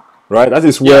completes it. Right, that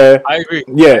is where I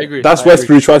agree. That's where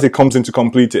spirituality comes in to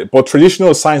complete it. But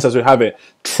traditional science, as we have it,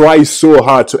 tries so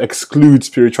hard to exclude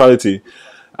spirituality.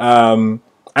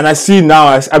 And I see now,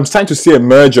 I'm starting to see a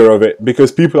merger of it,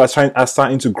 because people are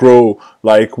starting to grow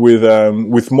like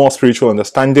with more spiritual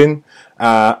understanding,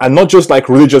 and not just like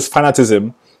religious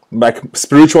fanaticism, like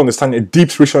spiritual understanding, a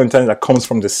deep spiritual understanding that comes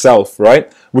from the self,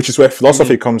 right? Which is where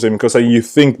philosophy comes in, because you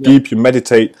think deep, you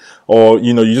meditate, or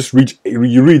you just read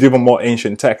even more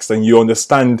ancient texts, and you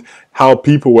understand how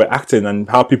people were acting and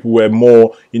how people were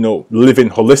more living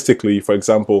holistically, for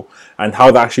example, and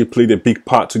how that actually played a big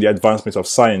part to the advancement of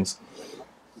science.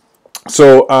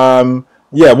 So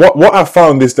what I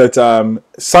found is that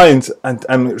science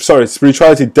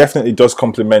spirituality definitely does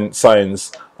complement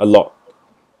science a lot.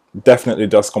 Definitely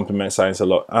does complement science a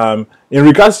lot. In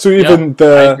regards to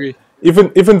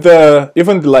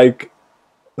even like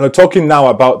talking now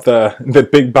about the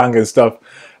Big Bang and stuff,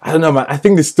 I don't know, man. I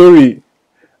think that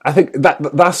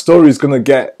story is gonna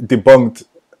get debunked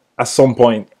at some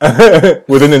point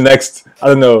within the next, I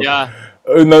don't know.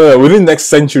 No, within the next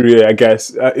century, I guess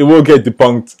it will get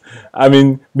debunked. I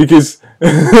mean, because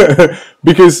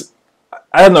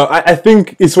I don't know. I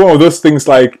think it's one of those things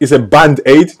like it's a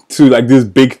band-aid to like this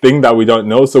big thing that we don't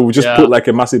know. So we just Yeah. put like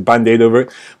a massive band-aid over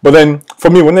it. But then for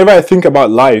me, whenever I think about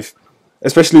life,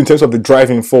 especially in terms of the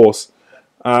driving force,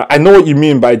 I know what you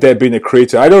mean by there being a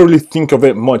creator. I don't really think of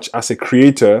it much as a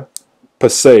creator per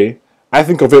se. I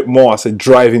think of it more as a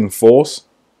driving force.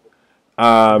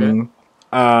 Okay.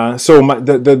 So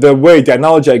the way, the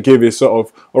analogy I give is sort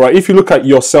of, all right, if you look at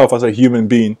yourself as a human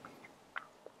being,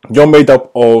 you're made up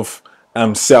of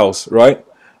cells, right?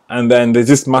 And then there's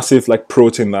this massive like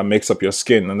protein that makes up your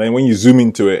skin. And then when you zoom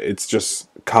into it, it's just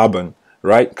carbon,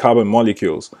 right? Carbon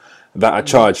molecules that are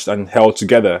charged and held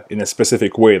together in a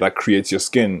specific way that creates your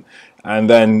skin. And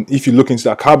then if you look into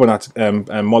the carbon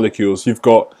molecules, you've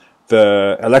got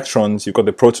the electrons, you've got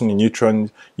the proton and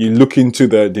neutron. You look into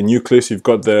the nucleus, you've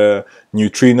got the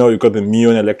neutrino, you've got the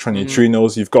muon, electron,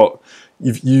 neutrinos, you've got,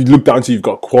 you look down to, you've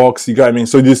got quarks, you get what I mean?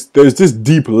 So there's this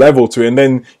deep level to it, and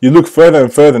then you look further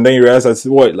and further, and then you realize that's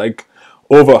what, like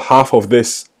over half of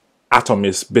this atom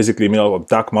is basically made out of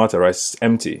dark matter, right? It's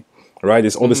empty, right?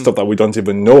 There's all this stuff that we don't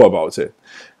even know about it.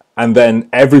 And then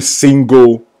every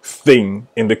single thing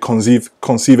in the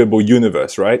conceivable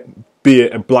universe, right? Be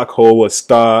it a black hole, a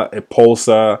star, a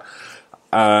pulsar,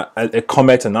 a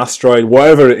comet, an asteroid,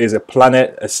 whatever it is, a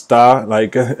planet, a star,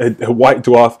 like a white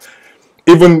dwarf,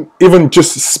 even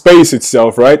just space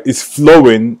itself, right, is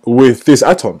flowing with these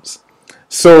atoms.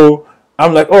 So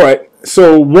I'm like, all right,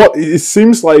 so what it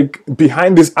seems like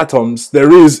behind these atoms,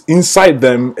 there is inside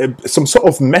them some sort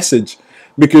of message,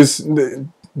 because the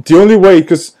only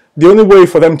way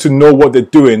for them to know what they're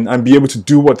doing and be able to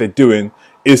do what they're doing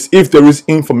is if there is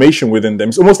information within them.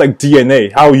 It's almost like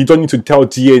DNA, how you don't need to tell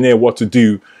DNA what to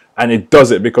do, and it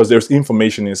does it because there's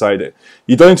information inside it.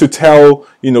 You don't need to tell,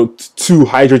 two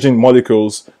hydrogen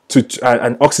molecules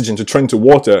and oxygen to turn to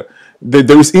water.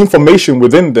 There is information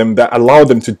within them that allow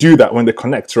them to do that when they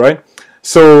connect, right?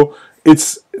 So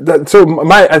it's that. So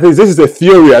I think this is a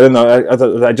theory. I don't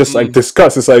know. I just like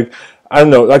discuss. It's like, I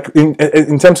don't know. Like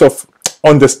in terms of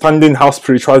understanding how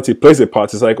spirituality plays a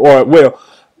part, it's like, all right, well,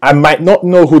 I might not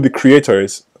know who the creator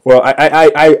is. Well,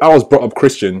 I was brought up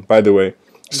Christian, by the way.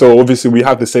 So obviously we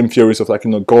have the same theories of like,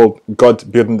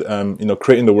 God building,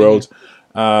 creating the world.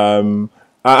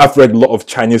 I've read a lot of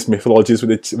Chinese mythologies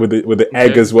with the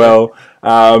egg as well.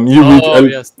 You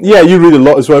read a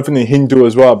lot as well, even in Hindu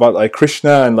as well, about like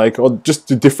Krishna and like just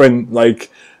the different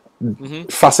like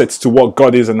facets to what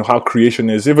God is and how creation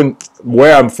is. Even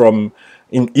where I'm from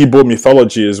in Igbo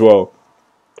mythology as well,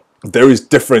 there is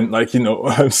different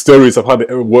stories of how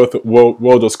the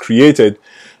world was created.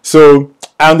 So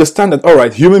I understand that, all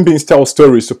right, human beings tell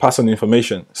stories to pass on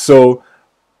information. So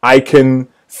I can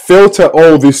filter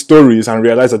all these stories and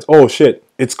realize that, oh shit,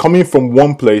 it's coming from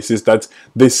one place, is that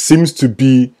there seems to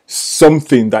be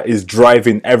something that is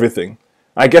driving everything.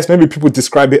 I guess maybe people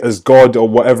describe it as God or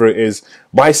whatever it is,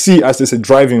 but I see it as there's a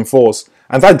driving force.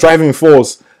 And that driving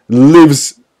force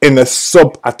lives in a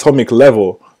subatomic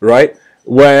level, right?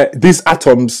 Where these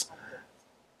atoms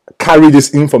carry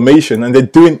this information, and they're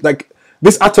doing like,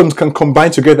 these atoms can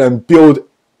combine together and build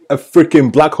a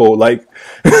freaking black hole. Like,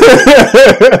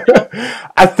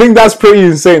 I think that's pretty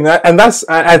insane, and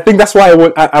I think that's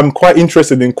why I'm quite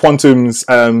interested in quantum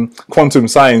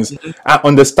science and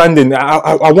understanding.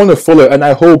 I want to follow, and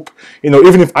I hope,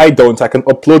 even if I don't, I can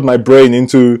upload my brain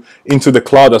into the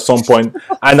cloud at some point,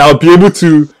 and I'll be able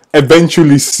to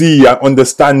eventually see and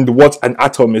understand what an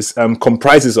atom is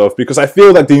comprises of, because I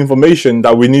feel that the information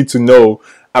that we need to know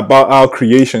about our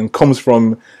creation comes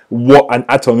from what an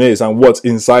atom is and what's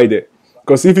inside it.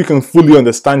 Because if you can fully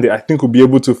understand it, I think we'll be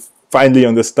able to finally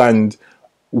understand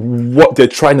what they're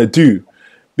trying to do.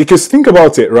 Because think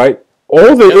about it, right?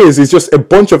 All there is just a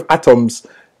bunch of atoms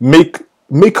make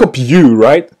up you,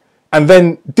 right? And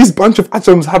then this bunch of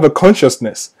atoms have a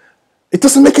consciousness. It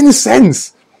doesn't make any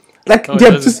sense. Like,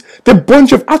 they're a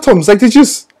bunch of atoms. Like, you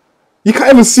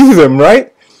can't even see them,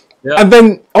 right? Yeah. And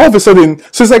then all of a sudden,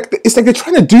 so it's like they're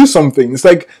trying to do something. It's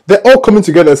like they're all coming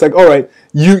together. It's like, all right,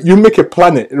 you make a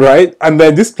planet, right? And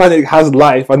then this planet has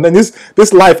life, and then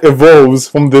this life evolves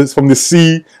from the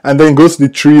sea, and then goes to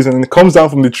the trees, and then it comes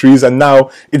down from the trees, and now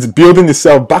it's building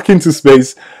itself back into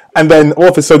space. And then all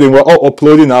of a sudden, we're all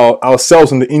uploading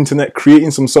ourselves on the internet, creating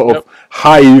some sort of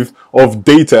hive of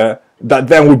data that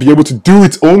then will be able to do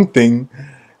its own thing.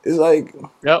 It's like,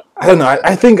 I don't know.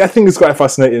 I think it's quite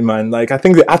fascinating, man. Like, I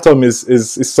think the atom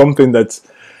is something that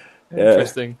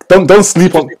interesting. Don't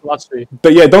sleep on.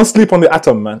 But yeah, don't sleep on the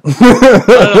atom, man.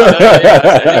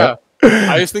 Yeah.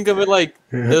 I just think of it like,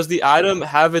 does the atom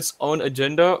have its own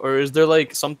agenda, or is there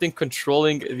like something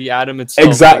controlling the atom itself?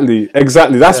 Like,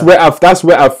 Exactly. That's yeah, where I've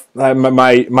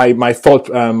my thought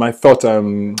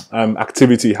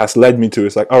activity has led me to.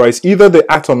 It's like, all right, it's either the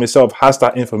atom itself has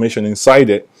that information inside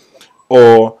it,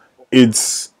 or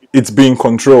it's being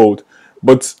controlled.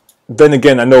 But then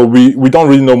again, I know we don't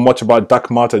really know much about dark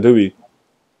matter, do we?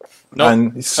 nope.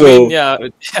 And I mean, so yeah,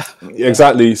 yeah,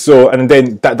 exactly. So and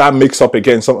then that makes up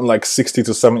again something like 60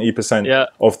 to 70% yeah,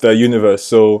 of the universe.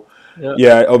 So yeah.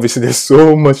 yeah, obviously there's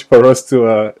so much for us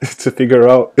to to figure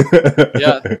out.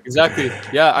 Yeah, exactly.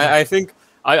 Yeah, I think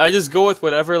I just go with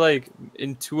whatever like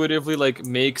intuitively like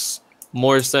makes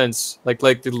more sense. Like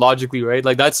logically, right?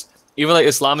 Like that's even like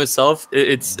Islam itself.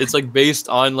 It's like based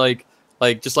on like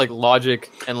just like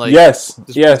logic and like Yes,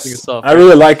 just reasoning yes. itself, I right?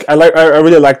 really like I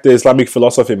really like the Islamic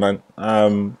philosophy, man.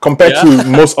 Compared Yeah. to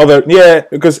most other, yeah,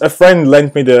 because a friend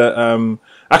lent me the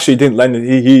actually he didn't lend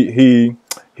it.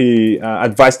 He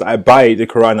advised that I buy the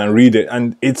Quran and read it,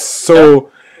 and it's Yeah. so.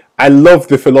 I love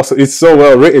the philosophy. It's so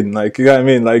well written. Like, you know what I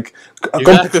mean? Like,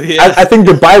 Exactly. Yeah. I think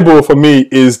the Bible for me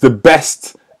is the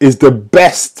best. Is the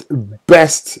best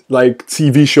like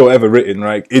TV show ever written.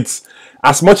 Right? It's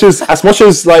as much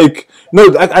as like,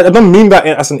 no, I don't mean that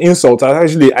as an insult. I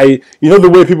you know the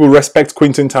way people respect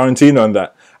Quentin Tarantino and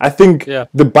that. I think Yeah.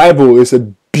 the Bible is a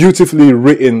beautifully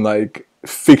written like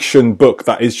fiction book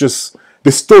that is just,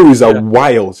 the stories are Yeah.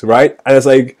 wild, right? And it's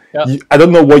like, Yeah. I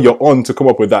don't know what you're on to come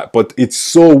up with that, but it's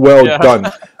so well Yeah. done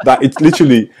that it's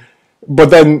literally. But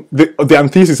then the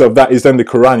antithesis of that is then the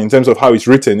Quran in terms of how it's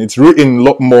written. It's written a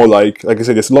lot more like I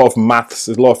said, there's a lot of maths,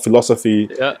 there's a lot of philosophy.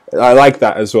 Yeah. I like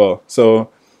that as well. So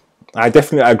I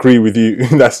definitely agree with you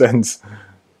in that sense.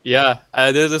 Yeah.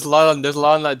 There's a lot on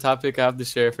that topic I have to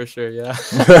share for sure. Yeah.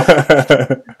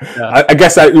 Yeah. I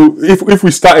guess if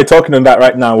we started talking on that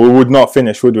right now, we would not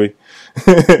finish, would we?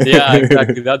 Yeah.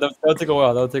 Exactly. That'll take a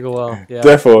while. That'll take a while. Yeah.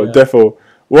 Therefore, Yeah. therefore.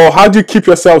 Well, how do you keep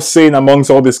yourself sane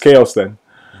amongst all this chaos then?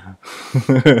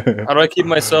 How do I keep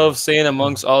myself sane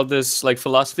amongst all this like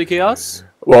philosophy chaos?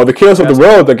 Well, the chaos of the Yes.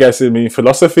 world, I guess. I mean,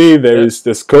 philosophy. Yeah.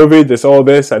 There's COVID. There's all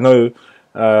this. I know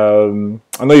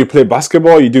you play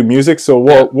basketball. You do music. So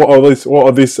Yeah. what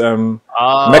are these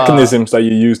Ah. mechanisms that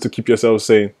you use to keep yourself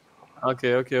sane?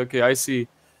 Okay. I see.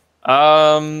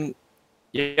 Um.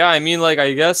 Yeah. I mean, like,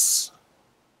 I guess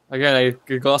again,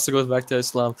 it also goes back to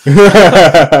Islam.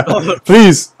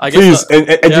 Please, I guess. please,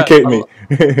 Yeah. educate me.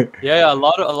 Yeah. A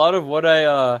lot of what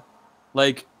I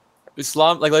like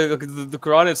Islam like the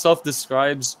Quran itself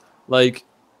describes like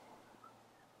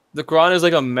the Quran is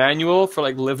like a manual for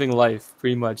like living life,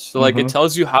 pretty much. So like it Hmm.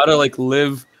 tells you how to like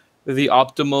live the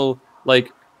optimal,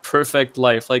 like perfect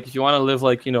life. Like if you want to live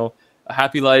like a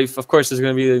happy life, of course there's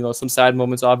gonna be some sad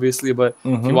moments, obviously. But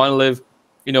if you Hmm. want to live,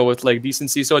 with like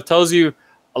decency, so it tells you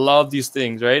a lot of these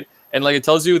things, right? And like it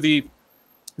tells you the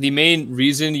main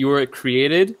reason you were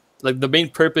created, like the main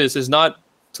purpose is not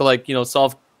to like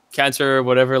solve cancer or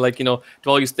whatever, like do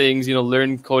all these things,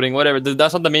 learn coding, whatever.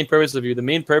 That's not the main purpose of you. The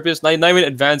main purpose, not even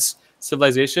advanced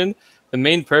civilization, the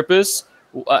main purpose,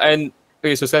 and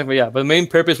okay, so second, yeah, but the main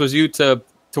purpose was you to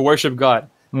worship God,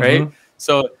 right? Hmm.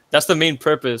 So that's the main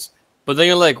purpose. But then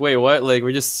you're like, wait, what? Like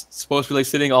we're just supposed to be like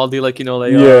sitting all day, like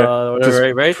like Yeah, whatever,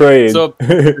 just right? praying. So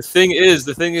the thing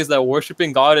is that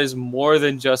worshiping God is more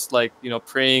than just like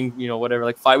praying, whatever.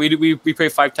 Like we pray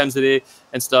 5 times a day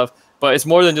and stuff, but it's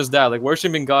more than just that. Like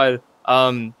worshiping God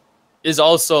is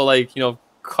also like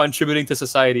contributing to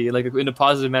society like in a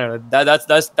positive manner.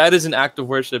 That is an act of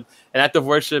worship. An act of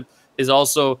worship is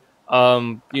also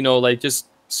like just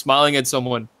smiling at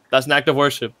someone. That's an act of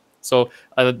worship. So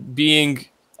being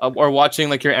or watching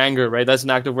like your anger, right? That's an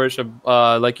act of worship.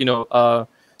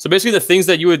 So basically the things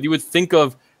that you would think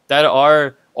of that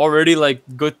are already like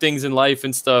good things in life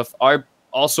and stuff are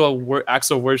also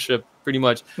acts of worship, pretty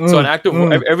much. So an Mm, act of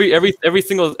mm. every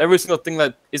single thing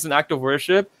that is an act of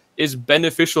worship is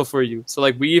beneficial for you. So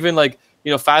like we even like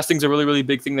fasting's a really really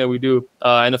big thing that we do,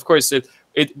 and of course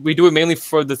we do it mainly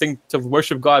for the thing to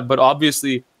worship God, but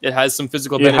obviously it has some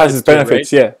physical It has benefits its to it, right?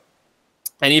 benefits, yeah.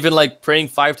 And even like praying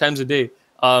 5 times a day,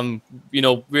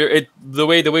 the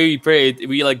way we pray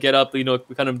we like get up, we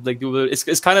kind of like do it's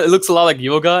kind of, it looks a lot like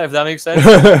yoga, if that makes sense.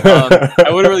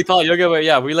 I wouldn't really call it yoga, but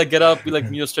yeah, we like get up, we like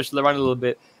stretch around a little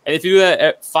bit. And if you do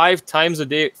that 5 times a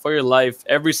day for your life,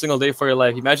 every single day for your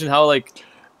life, imagine how like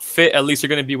fit at least you're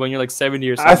going to be when you're like 70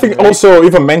 or I something, think right? also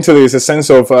even mentally it's a sense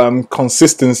of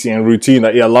consistency and routine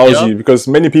that it allows Yep. you, because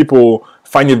many people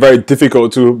find it very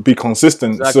difficult to be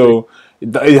consistent. Exactly. So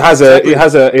it has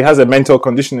Exactly. a mental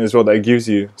condition as well that it gives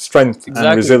you strength and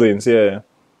Exactly. resilience. Yeah.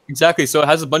 Exactly. So it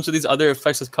has a bunch of these other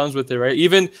effects that comes with it, right?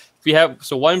 Even if we have,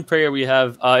 so one prayer we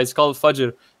have, it's called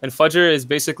Fajr, and Fajr is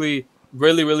basically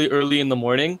really, really early in the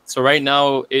morning. So right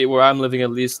now, where I'm living,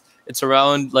 at least, it's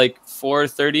around like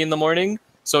 4:30 in the morning.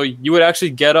 So you would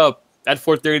actually get up at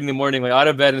 4:30 in the morning, like out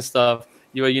of bed and stuff.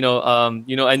 You would,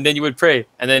 and then you would pray,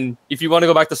 and then if you want to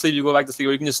go back to sleep, you go back to sleep,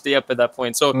 or you can just stay up at that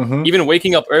point. So even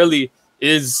waking up early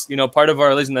is, part of our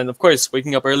religion, and of course,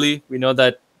 waking up early, we know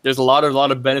that there's a lot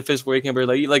of benefits for waking up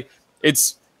early. Like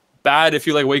it's bad if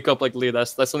you like wake up like late.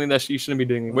 That's something that you shouldn't be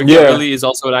doing. Waking up early is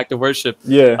also an act of worship.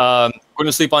 Yeah. Going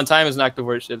to sleep on time is an act of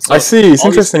worship. So I see. It's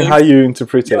interesting how you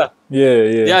interpret it.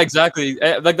 Yeah, exactly.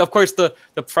 Like of course the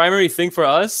primary thing for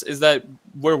us is that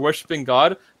we're worshiping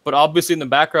God, but obviously in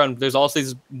the background there's also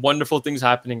these wonderful things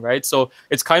happening, right? So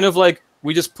it's kind of like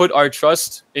we just put our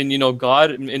trust in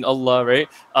God, in Allah, right?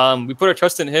 We put our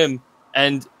trust in Him.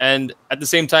 And at the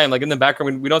same time, like in the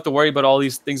background, we don't have to worry about all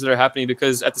these things that are happening,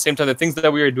 because at the same time, the things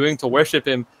that we are doing to worship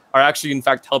Him are actually, in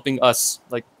fact, helping us,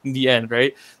 like in the end,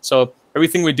 right? So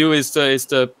everything we do is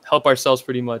to help ourselves,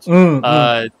 pretty much.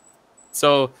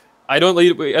 So I don't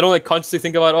like consciously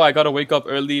think about, I gotta wake up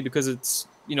early because it's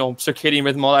circadian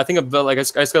rhythm. I think about like I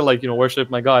just gotta like worship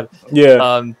my God.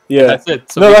 That's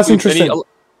it. So no, that's interesting. So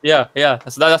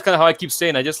that's kind of how I keep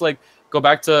saying. I just like go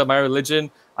back to my religion.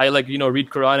 I like read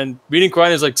Quran, and reading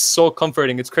Quran is like so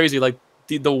comforting. It's crazy. Like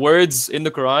the words in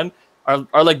the Quran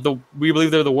are like we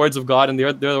believe they're the words of God, and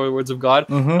they're the words of God.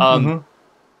 And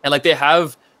like they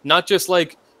have not just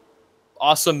like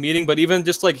awesome meaning, but even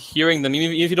just like hearing them.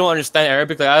 Even if you don't understand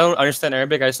Arabic, like I don't understand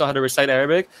Arabic, I just know how to recite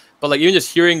Arabic. But like even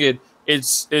just hearing it,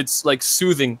 it's like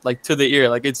soothing, like to the ear.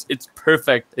 Like it's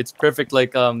perfect. It's perfect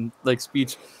like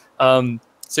speech. So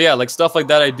yeah, like stuff like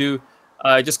that I do.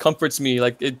 It just comforts me.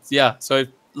 Like So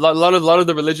a lot of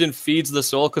the religion feeds the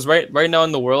soul, because right now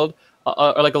in the world,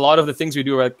 like a lot of the things we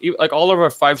do, right, like all of our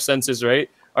five senses, right,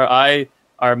 our eye,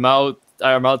 our mouth,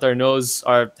 our nose,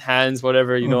 our hands,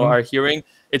 whatever, our hearing,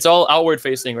 it's all outward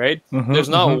facing, right? There's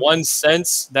not one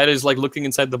sense that is like looking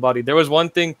inside the body. There was one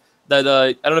thing that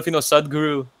I don't know if you know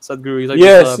Sadhguru. He's like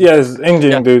yes,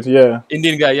 Indian dude,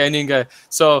 Indian guy.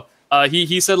 So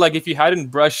he said like if you hadn't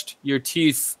brushed your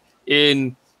teeth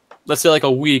in, let's say, like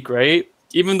a week, right?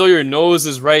 Even though your nose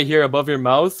is right here above your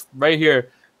mouth, right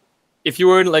here, if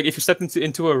you stepped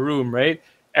into a room, right?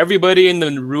 Everybody in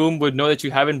the room would know that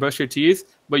you haven't brushed your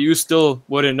teeth, but you still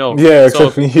wouldn't know. Yeah, so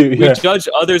except for you. We judge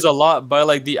others a lot by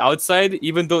like the outside,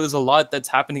 even though there's a lot that's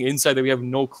happening inside that we have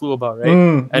no clue about, right?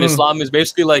 And Islam is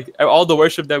basically like all the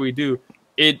worship that we do.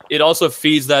 It also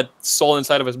feeds that soul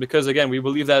inside of us, because again, we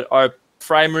believe that our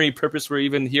primary purpose we're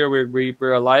even here,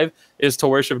 we're alive, is to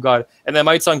worship God. And that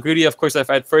might sound greedy, of course,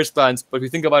 at first glance, but if you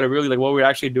think about it really, like what we're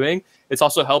actually doing, it's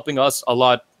also helping us a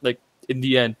lot, like in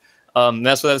the end.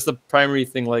 That's the primary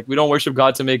thing. Like we don't worship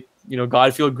God to make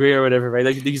God feel great or whatever, right?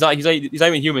 Like he's not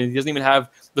even human. He doesn't even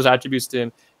have those attributes to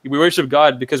him. We worship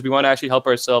God because we want to actually help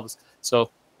ourselves.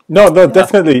 So no,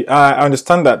 definitely, I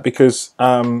understand that, because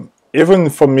even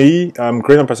for me,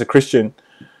 growing up as a Christian,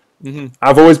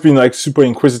 I've always been like super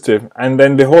inquisitive, and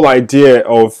then the whole idea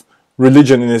of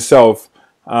religion in itself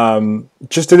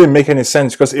just didn't make any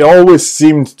sense, because it always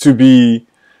seemed to be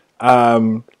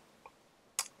like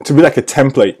a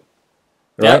template,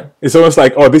 right? It's almost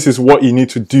like, this is what you need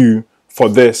to do for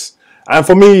this. And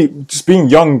for me, just being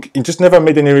young, it just never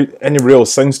made any real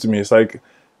sense to me. It's like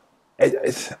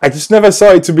I just never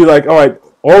saw it to be like, all right.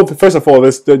 First of all,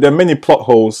 there are many plot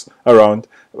holes around.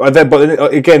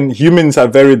 But again, humans are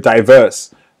very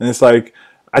diverse, and it's like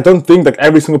I don't think that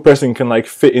every single person can like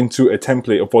fit into a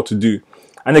template of what to do.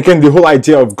 And again, the whole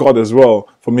idea of God as well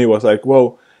for me was like,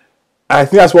 well, I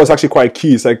think that's what's actually quite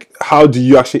key. It's like, how do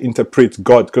you actually interpret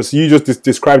God? Because you just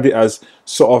described it as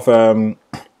sort of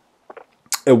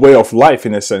a way of life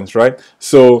in a sense, right?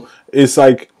 So it's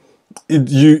like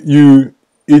it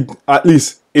at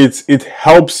least it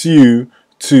helps you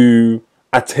to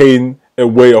attain a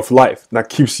way of life that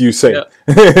keeps you sane.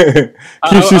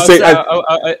 Keeps you sane.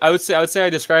 I would say I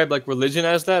describe like religion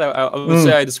as that. I would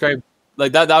say I describe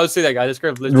like that. I would say that I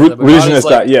describe religion as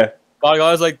that. Yeah.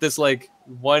 God is like this like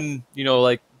one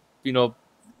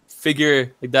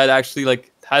figure like that actually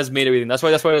like has made everything. That's why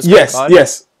I describe God.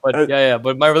 Yes. But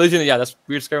but my religion, that's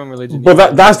we're describing religion.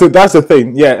 But that's the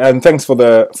thing. Yeah, and thanks for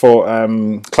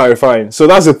clarifying. So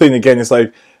that's the thing again. It's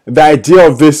like the idea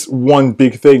of this one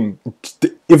big thing,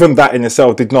 even that in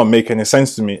itself did not make any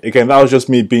sense to me. Again, that was just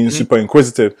me being super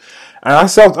inquisitive. And I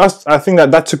think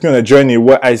that took me on a journey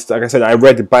where like I said, I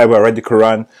read the Bible, I read the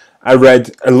Quran, I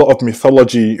read a lot of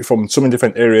mythology from so many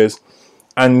different areas.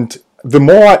 And the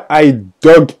more I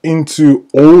dug into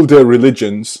older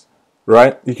religions,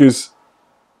 right? Because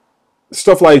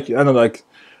stuff like, I don't know, like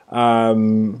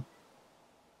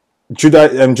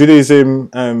Judaism,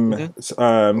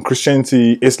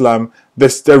 Christianity, Islam,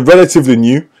 they're relatively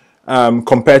new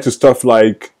compared to stuff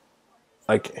like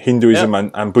Hinduism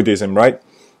and Buddhism, right?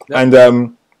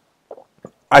 And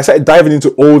I started diving into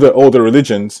all the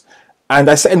religions, and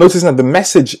I started noticing that the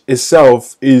message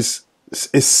itself is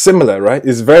similar, right?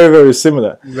 It's very, very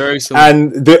similar. Very similar.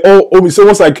 And they all, it's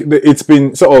almost like it's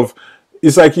been sort of,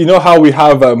 it's like, you know how we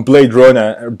have Blade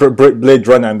Runner,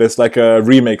 and there's like a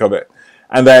remake of it.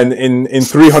 And then in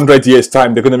 300 years'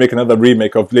 time, they're going to make another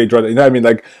remake of Blade Runner. You know what I mean?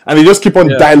 Like, and they just keep on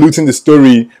diluting the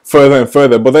story further and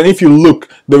further. But then if you look,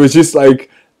 there is just like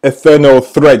eternal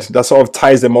thread that sort of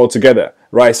ties them all together,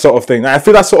 right? Sort of thing. And I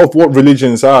feel that's sort of what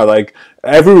religions are. Like,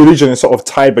 every religion is sort of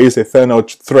tied by this eternal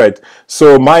thread.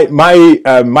 So my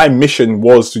mission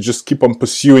was to just keep on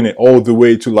pursuing it all the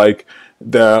way to like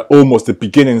almost the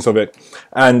beginnings of it.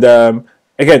 And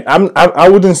again, I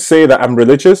wouldn't say that I'm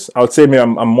religious. I would say maybe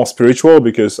I'm more spiritual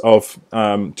because of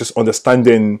just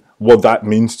understanding what that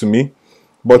means to me.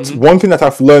 But one thing that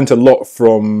I've learned a lot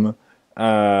from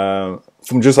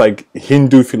just like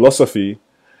Hindu philosophy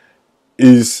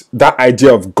is that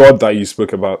idea of God that you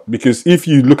spoke about. Because if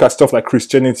you look at stuff like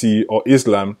Christianity or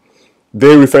Islam,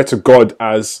 they refer to God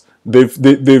as they've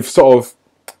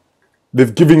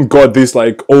given God these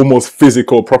like almost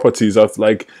physical properties of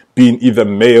like being either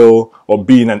male or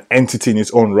being an entity in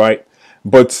its own right.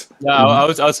 But I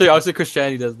would say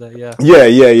Christianity does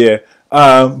that.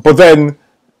 But then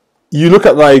you look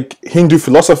at like Hindu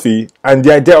philosophy and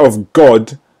the idea of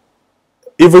God,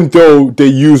 even though they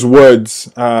use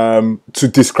words to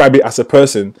describe it as a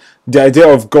person, the idea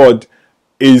of God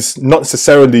is not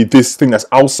necessarily this thing that's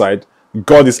outside.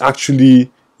 God is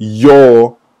actually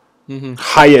your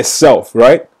highest self,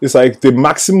 right? It's like the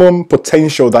maximum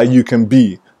potential that you can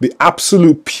be, the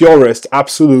absolute purest,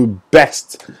 absolute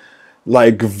best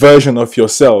like version of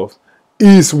yourself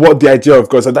is what the idea of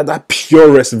God is. That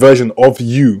purest version of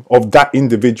you, of that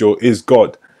individual, is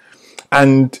God.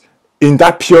 And in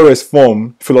that purest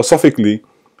form, philosophically,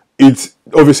 it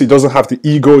obviously doesn't have the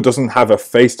ego, doesn't have a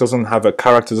face, doesn't have a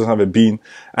character, doesn't have a being.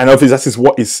 And obviously that is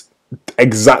what is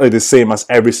exactly the same as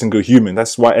every single human.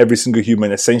 That's why every single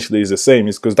human essentially is the same,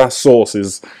 is because that source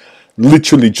is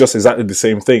literally just exactly the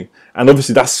same thing. And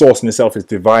obviously that source in itself is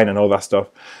divine and all that stuff.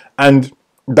 And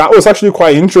that was actually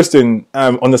quite interesting,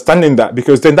 understanding that,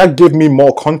 because then that gave me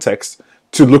more context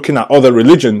to looking at other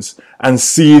religions and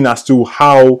seeing as to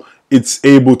how it's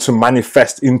able to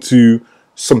manifest into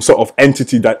some sort of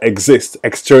entity that exists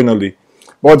externally.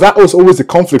 But that was always the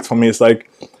conflict for me. It's like,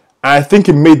 I think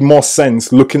it made more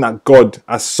sense looking at God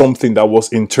as something that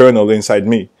was internal inside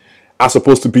me, as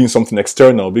opposed to being something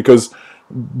external, because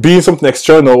being something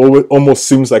external almost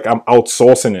seems like I'm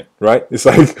outsourcing it, right? It's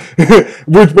like,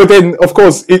 but then of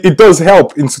course it does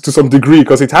help to some degree,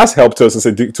 because it has helped us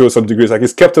to some degree. It's like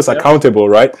it's kept us accountable,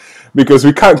 right? Because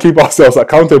we can't keep ourselves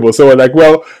accountable. So we're like,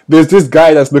 well, there's this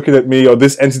guy that's looking at me, or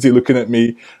this entity looking at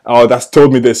me, or that's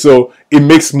told me this. So it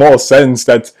makes more sense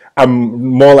that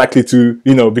I'm more likely to,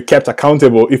 be kept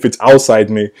accountable if it's outside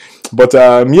me. But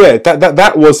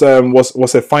that was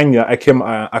a finding I came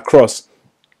across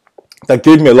that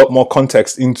gave me a lot more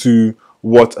context into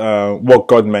what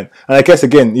God meant. And I guess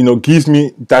again, gives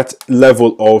me that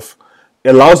level of,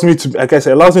 allows me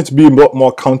to be a lot more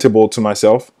accountable to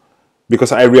myself,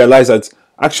 because I realize that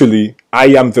actually I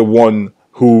am the one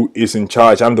who is in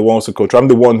charge. I'm the one who's the coach. I'm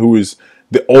the one who is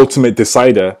the ultimate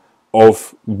decider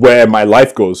of where my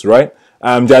life goes, right?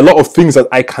 There are a lot of things that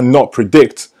I cannot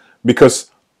predict,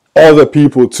 because other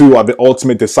people too are the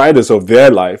ultimate deciders of their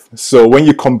life. So when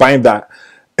you combine that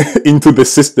into the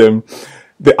system,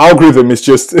 the algorithm is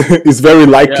just is very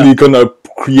likely gonna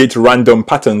create random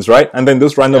patterns, right? And then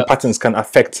those random patterns can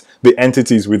affect the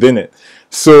entities within it.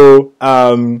 So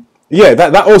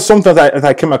that was something that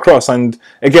I came across. And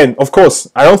again, of course,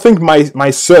 I don't think my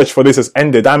search for this has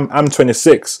ended. I'm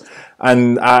 26,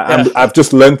 and I've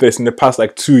just learned this in the past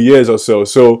like 2 years or so.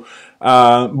 So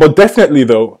but definitely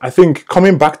though, I think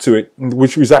coming back to it,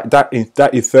 which is that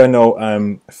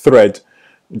eternal thread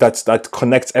that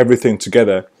connects everything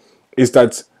together, is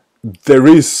that there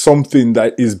is something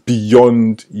that is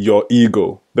beyond your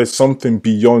ego. There's something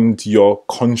beyond your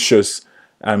conscious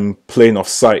plane of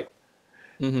sight.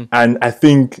 And I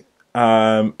think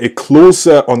a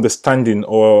closer understanding,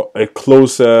 or a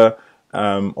closer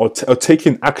or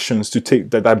taking actions to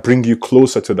take that bring you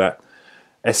closer to that,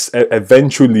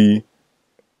 eventually,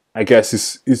 I guess,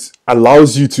 is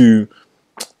allows you to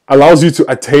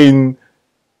attain.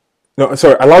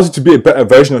 Allows you to be a better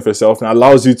version of yourself, and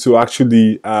allows you to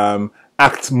actually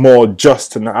act more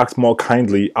just and act more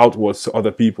kindly outwards to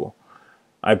other people.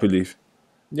 I believe.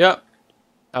 Yeah,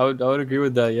 I would agree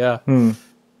with that. Yeah. Hmm.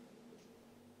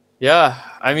 Yeah,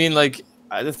 I mean, like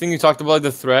the thing you talked about, like,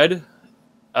 the thread.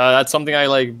 That's something I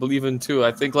like believe in too.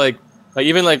 I think like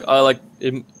even like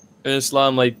in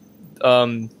Islam, like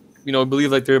um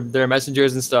believe like they're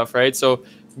messengers and stuff, right? So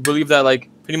believe that like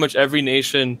pretty much every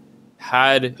nation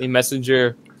had a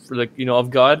messenger for like of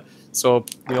God. So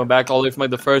back all the way from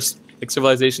like the first like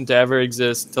civilization to ever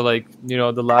exist to like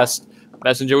the last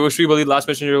messenger, which we believe last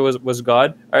messenger was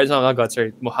God. Or it's not God,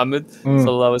 sorry, Muhammad Hmm.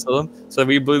 sallallahu alaihi wasallam. So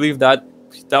we believe that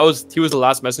he was the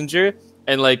last messenger,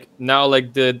 and like now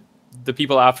like the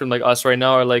people after him, like us right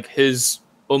now, are like his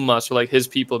ummah, so like his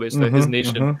people, basically, like his Mm-hmm.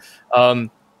 nation. Mm-hmm.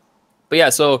 Um, but yeah,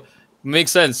 so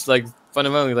makes sense. Like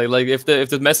fundamentally, like if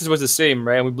the message was the same,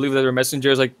 right, and we believe that there were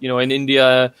messengers, like in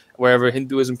India, wherever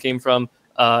Hinduism came from,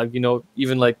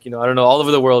 even like I don't know, all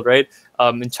over the world, right?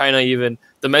 In China, even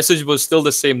the message was still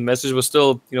the same. The message was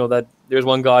still that there's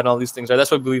one God and all these things, right?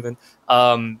 That's what we believe in.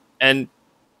 And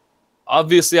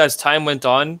obviously as time went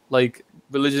on, like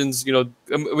religions,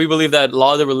 we believe that a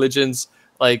lot of the religions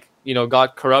like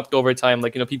got corrupt over time.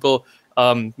 Like people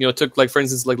took, like, for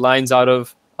instance, like lines out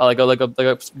of like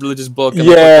a religious book and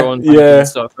put their Yeah. own lines in and Yeah.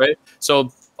 stuff, right?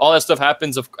 So all that stuff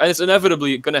happens, and it's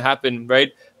inevitably going to happen,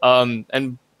 right?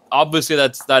 And obviously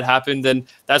that happened, and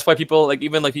that's why people, like,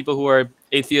 even like people who are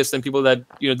atheists and people that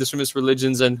dismiss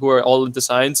religions and who are all into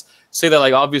science, say that,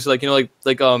 like, obviously,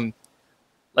 like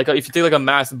like if you take like a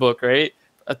math book, right,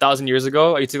 1,000 years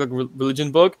ago, or you take like a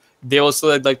religion book, they will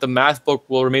say like the math book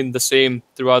will remain the same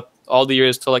throughout all the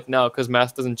years till like now, because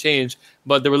math doesn't change.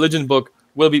 But the religion book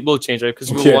will change, right?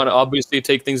 Because we'll Yeah. want to obviously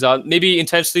take things out, maybe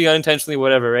intentionally, unintentionally,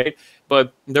 whatever, right?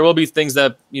 But there will be things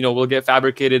that will get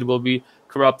fabricated, will be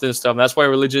corrupt and stuff. And that's why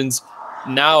religions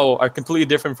now are completely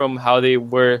different from how they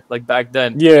were like back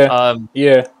then. Yeah. Um,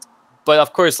 Yeah. but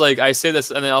of course, like I say this,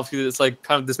 and then obviously it's like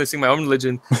kind of dismissing my own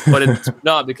religion, but it's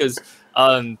not, because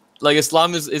like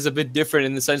Islam is a bit different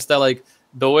in the sense that like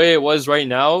the way it was right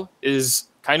now is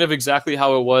kind of exactly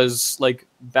how it was like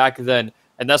back then,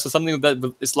 and that's something that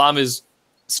Islam is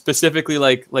specifically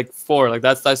like for, like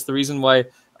that's the reason why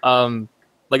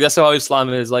like that's how Islam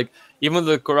is. Like even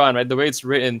the Quran, right, the way it's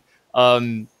written,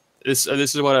 this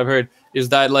is what I've heard, is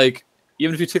that like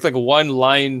even if you take like one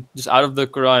line just out of the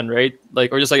Quran, right?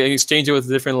 Like, or just like exchange it with a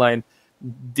different line,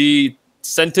 the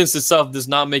sentence itself does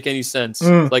not make any sense.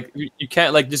 Mm. Like you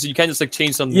can't like just you can't just like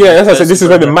change something Yeah, like as I said, this this is or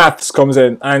where the that. maths comes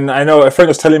in, and I know a friend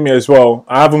was telling me as well.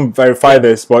 I haven't Yeah. verified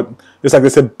this, but it's like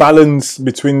there's a balance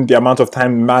between the amount of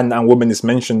time man and woman is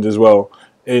mentioned as well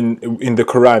in the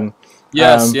Quran.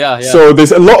 Yes. Yeah. Yeah. So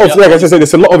there's a lot of, Yeah. like I said,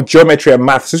 there's a lot of geometry and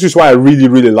maths. This is why I really,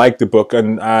 really like the book,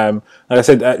 and like I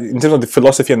said, in terms of the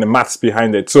philosophy and the maths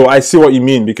behind it. So I see what you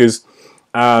mean, because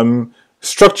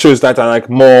structures that are like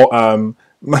more,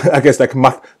 I guess, like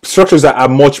math structures that are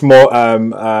much more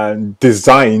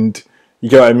designed. You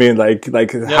get what I mean? Like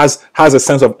it Yeah. has a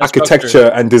sense of A structure. architecture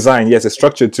and design. Yes, a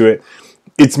structure to it.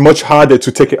 It's much harder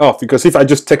to take it off, because if I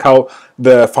just take out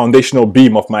the foundational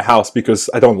beam of my house because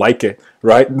I don't like it,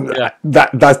 right? Yeah.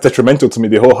 That's detrimental to me.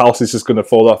 The whole house is just going to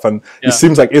fall off, and it Yeah.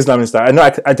 seems like Islam is that. I know.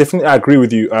 I definitely agree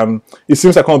with you. It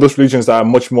seems like one of those religions that are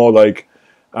much more like,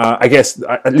 I guess,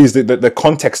 at least the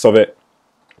context of it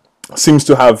seems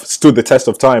to have stood the test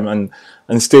of time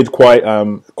and stayed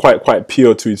quite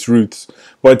pure to its roots.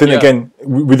 But then Yeah. again,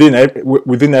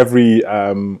 within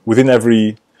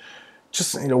every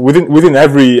just within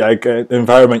every like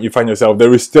environment you find yourself,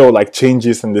 there is still like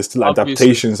changes and there's still Obviously.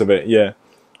 adaptations of it. Yeah,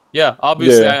 Yeah.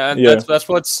 Obviously, yeah, and yeah. that's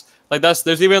what's like.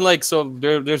 There's even like, so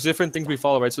there's different things we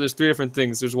follow, right? So there's three different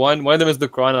things. There's one of them is the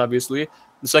Quran, obviously.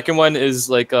 The second one is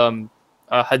like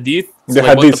hadith. The So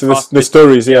like what the hadiths, the prophet.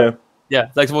 stories. Yeah. Yeah. Yeah,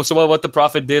 like so what the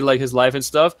prophet did, like his life and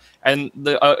stuff, and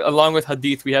along with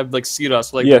hadith, we have like seerah,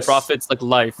 so like the Yes. prophet's like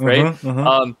life, right? Mm-hmm.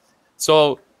 Mm-hmm.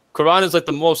 So Quran is like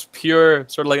the most pure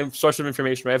sort of like source of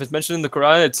information, right? If it's mentioned in the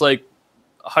Quran, it's like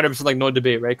 100% like no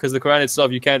debate, right? Because the Quran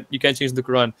itself, you can't change the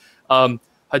Quran.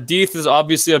 Hadith is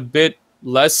obviously a bit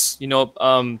less,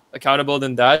 accountable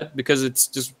than that, because it's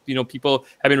just people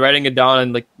have been writing it down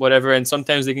and like whatever, and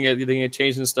sometimes they can get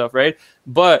changed and stuff, right?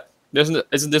 But there's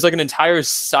like an entire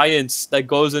science that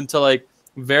goes into like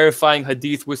verifying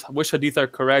hadith, with which hadith are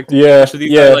correct, Yeah. which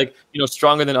hadith are Yeah. like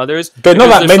stronger than others, There are not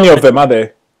because that there's many some. of them, are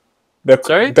there?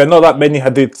 Sorry. There are not that many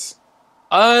hadiths.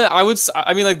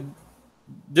 I mean, like,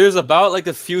 there's about like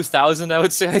a few thousand, I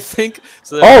would say. I think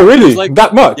so. Oh, There's really? like,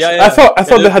 That much? yeah, I yeah, thought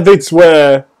yeah, the hadiths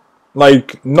were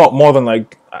like not more than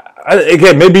like.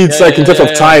 Again, maybe it's yeah, like in yeah, terms of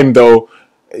yeah, yeah. time though.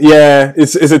 Yeah,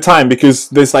 it's a time, because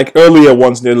there's like earlier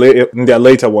ones and there are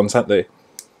later ones, aren't they?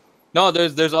 No,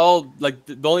 there's all like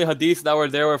the only hadiths that were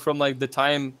there were from like the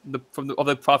time of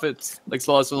the Prophet like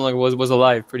Sallallahu Alaihi Wasallam was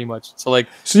alive pretty much. So like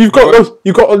So you've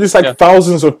got all these like yeah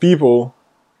thousands of people.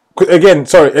 Again,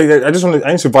 sorry,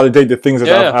 I need to validate the things that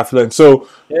yeah I've learned. So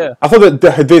yeah I thought that the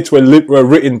hadiths were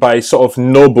written by sort of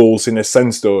nobles in a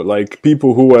sense, though, like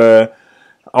people who were,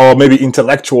 or maybe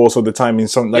intellectuals of the time in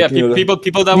some yeah like you know,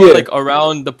 people that were yeah, like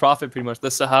around the Prophet pretty much, the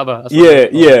Sahaba. That's what yeah, they're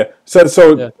called. yeah.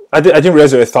 So Yeah. I didn't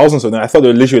realize there were thousands of them. I thought they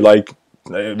were literally like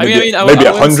maybe I a wouldn't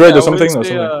say hundred or something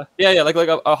yeah, yeah, like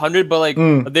a hundred, but like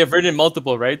Mm, they've written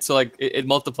multiple, right? So like it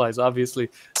multiplies obviously.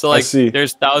 So I like see,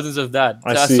 there's thousands of that.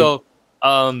 I see.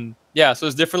 Yeah, so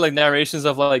it's different like narrations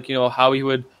of like how he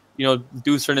would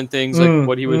do certain things, like Mm,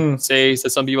 what he would mm. say to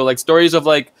some people, like stories of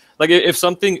like if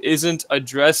something isn't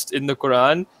addressed in the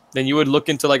Quran, then you would look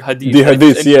into like The hadith, and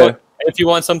hadiths, yeah. if you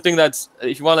want something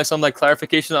if you want like some like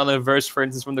clarification on a verse, for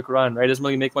instance, from the Quran, right, it doesn't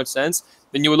really make much sense,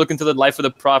 then you would look into the life of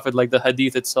the Prophet, like the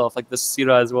hadith itself, like the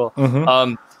seerah as well.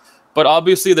 Mm-hmm. But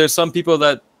obviously there's some people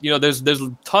that there's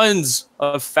tons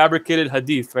of fabricated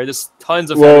hadith, right? There's tons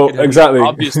of Well, fabricated hadith, exactly.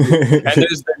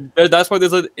 obviously, and that's why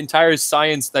there's an entire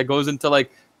science that goes into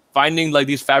like finding like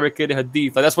these fabricated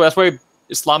hadith. Like that's why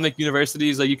Islamic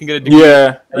universities, like you can get a degree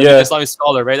Yeah, as an yeah. Islamic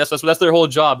scholar, right? That's their whole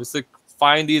job, is to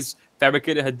find these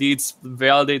fabricated hadiths,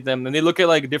 validate them, and they look at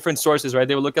like different sources, right?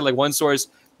 They will look at like one source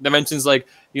that mentions like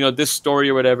this story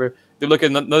or whatever. They look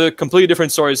at another completely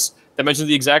different source that mentions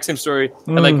the exact same story,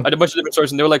 and like Mm, a bunch of different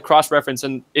sources, and they were like cross-reference,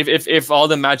 and if all of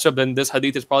them match up, then this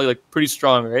hadith is probably like pretty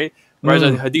strong, right? Whereas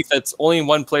a mm. hadith that's only in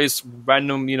one place,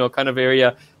 random, kind of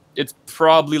area, it's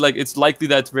probably like it's likely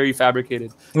that it's very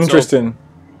fabricated. So Interesting.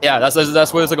 yeah, that's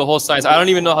where it's like a whole science. I don't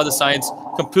even know how the science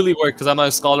completely works because I'm not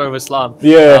a scholar of Islam.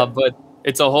 Yeah. But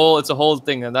it's a whole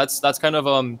thing, and that's kind of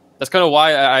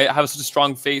why I have such a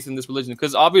strong faith in this religion,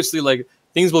 because obviously like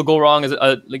things will go wrong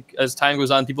as time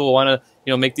goes on. People will want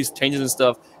to make these changes and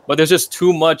stuff, but there's just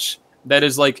too much that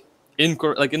is like in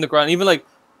the Quran, even like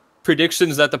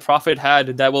predictions that the Prophet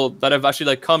had that have actually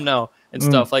like come now and Mm.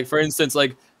 stuff. Like for instance,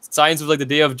 like signs of like the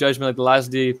day of judgment, like the last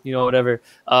day, whatever.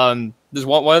 There's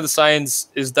one of the signs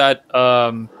is that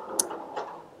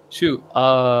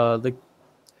like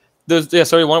there's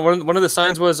sorry, one of the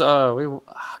signs was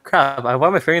crap, why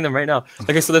am I forgetting them right now?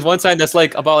 Okay, so there's one sign that's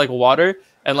like about like water,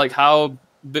 and like how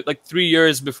like 3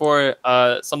 years before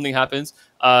something happens,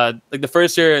 like the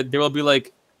first year there will be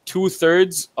like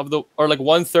 2/3 of the, or like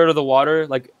 1/3 of the water,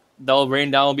 like that'll rain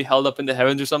down, will be held up in the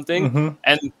heavens or something. Mm-hmm.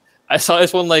 And I saw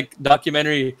this one like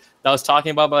documentary that was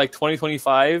talking about by like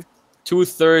 2025,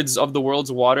 2/3 of the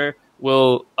world's water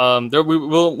will we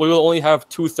will only have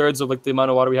 2/3 of like the amount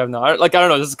of water we have now. I don't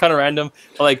know, this is kind of random,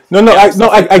 but like No, no, yeah, no.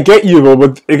 I get you, bro,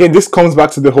 but again, this comes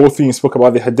back to the whole thing you spoke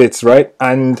about the hadiths, right?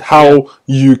 And yeah, how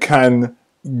you can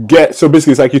get. So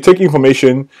basically, it's like you take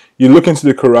information, you look into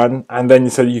the Quran, and then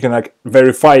you said you can like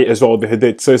verify it as well the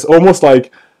hadith. So it's almost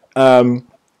like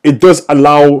it does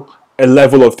allow a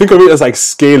level of, think of it as like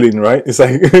scaling, right? It's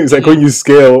like it's like when you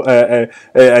scale an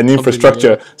completely,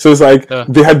 infrastructure. So it's like yeah,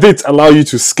 the hadiths allow you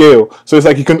to scale. So it's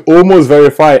like you can almost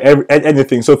verify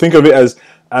anything. So think of it as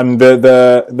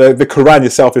the Quran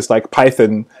itself is like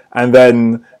Python, and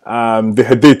then the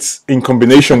hadiths in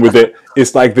combination with it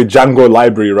is like the Django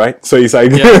library, right? So it's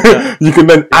like yeah, yeah, you can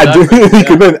then add exactly, you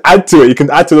can yeah, then add to it. You can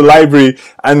add to the library,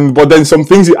 and but then some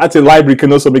things you add to the library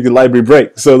can also make the library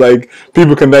break. So like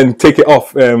people can then take it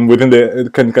off within the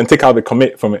can take out the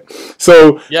commit from it.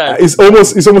 So yeah, it's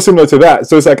almost similar to that.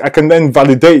 So it's like I can then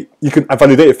validate. You can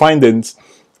validate findings,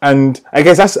 and I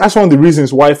guess that's one of the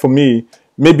reasons why for me,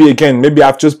 maybe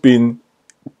I've just been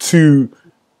too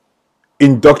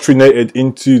indoctrinated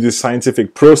into the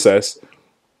scientific process.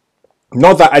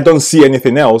 Not that I don't see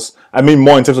anything else. I mean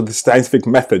more in terms of the scientific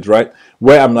method, right?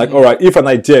 Where I'm like, all right, if an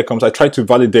idea comes, I try to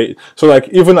validate. So like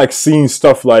even like seeing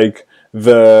stuff like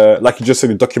like you just said,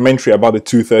 the documentary about the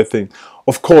 2/3 thing.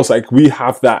 Of course, like we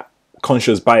have that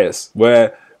conscious bias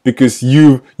where, because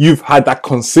you've had that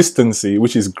consistency,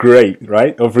 which is great,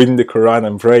 right? Of reading the Quran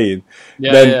and praying,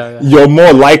 yeah, then yeah, yeah. you're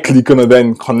more likely gonna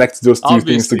then connect those two things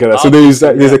Obviously, together. So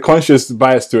obviously, there's yeah. a conscious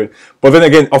bias to it. But then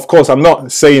again, of course, I'm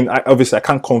not saying obviously I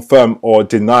can't confirm or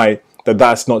deny that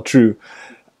that's not true.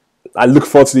 I look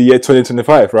forward to the year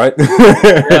 2025, right?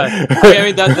 Yeah, I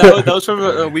mean that was from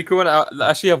a weaker one. I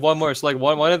actually have one more. So like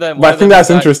one of them, But I think is that's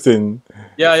that, interesting.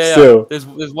 yeah, yeah, yeah. Still,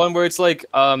 There's one where it's like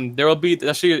there will be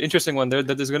actually an interesting one there,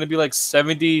 that there's gonna be like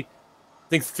 70, I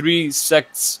think 3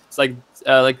 sects. It's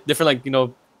like different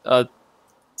like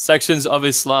sections of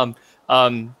Islam,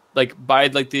 like by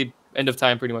like the end of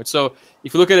time pretty much. So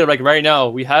if you look at it like right now,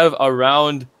 we have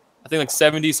around, I think like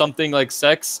 70 something like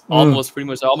sects, almost pretty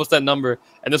much almost that number.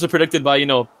 And this was predicted by in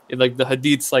like the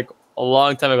hadiths like a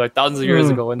long time ago, like thousands of years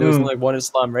ago, when there was only like one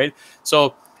Islam, right?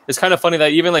 So it's kind of funny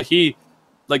that even like he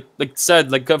like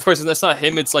said, like, of course that's not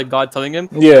him, it's like God telling him.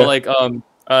 Yeah. But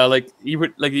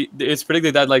it's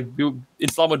predicted that like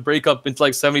Islam would break up into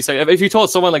like 70 sects. If you told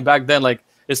someone like back then like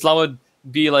Islam would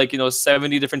be like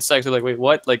 70 different sects, they're like, wait,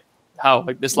 what? Like how?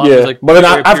 Like Islam is like, but then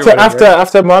after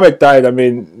after Muhammad died, I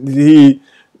mean,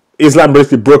 Islam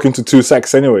basically broke into two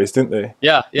sects anyways, didn't they?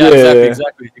 Yeah,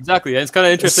 exactly. And it's kind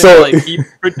of interesting So, that, like, he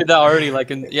printed that already, like,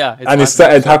 and it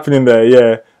started happening there.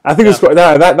 Yeah, I think it's quite,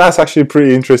 that's actually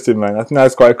pretty interesting, man. I think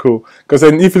that's quite cool, because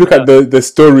then if you look at the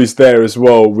stories there as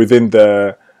well within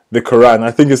the Quran, I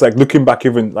think it's like looking back,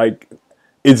 even like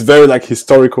it's very like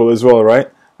historical as well, right?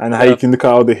 And how you can look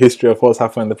at all the history of what's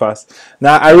happened in the past.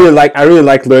 Now, I really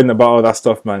like learning about all that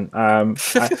stuff, man. I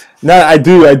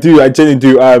genuinely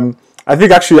do. I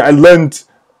think actually I learned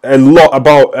a lot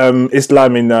about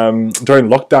Islam in during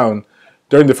lockdown.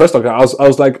 During the first lockdown, I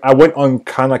was like, I went on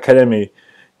Khan Academy,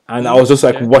 and I was just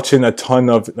like watching a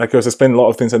ton of, like, I was explaining a lot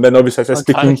of things, and then obviously I started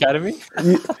speaking. Khan Academy?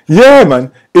 Yeah,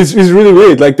 man, it's really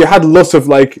weird. Like, they had lots of,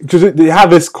 like, because they have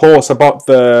this course about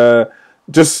the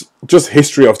just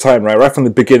history of time, right from the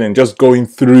beginning, just going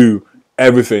through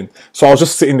everything. So I was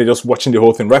just sitting there just watching the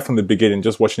whole thing right from the beginning,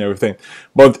 just watching everything.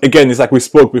 But again, it's like we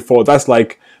spoke before, that's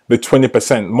like the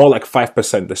 20%, more like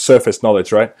 5%, the surface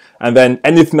knowledge, right? And then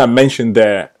anything I mentioned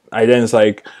there, I then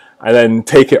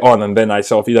take it on, and then I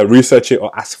sort of either research it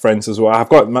or ask friends as well. I've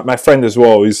got my friend as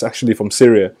well, who's actually from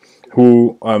Syria,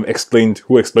 who explained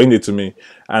it to me,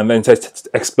 and then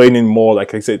explaining more,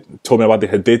 like I said, told me about the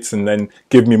hadiths, and then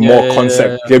gave me more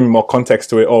gave me more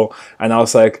context to it all. And I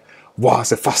was like, wow,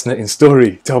 it's a fascinating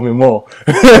story. Tell me more.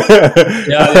 And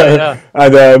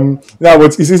now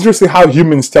it's interesting how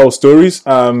humans tell stories.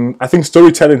 I think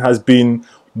storytelling has been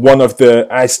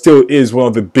still is one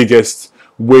of the biggest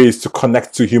ways to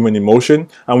connect to human emotion,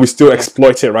 and we still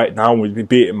exploit it right now,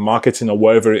 be it in marketing or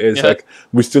whatever it is. Like,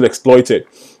 we still exploit it.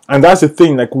 And that's the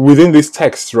thing, like, within this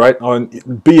text, right, I'll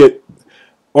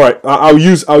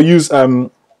use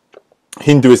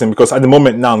Hinduism, because at the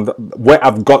moment now, where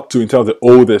I've got to in terms of the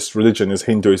oldest religion is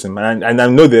Hinduism, and I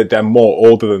know that they're more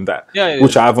older than that,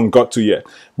 which I haven't got to yet.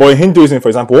 But in Hinduism, for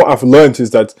example, what I've learned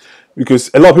is that, because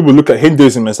a lot of people look at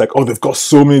Hinduism and it's like, oh, they've got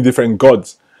so many different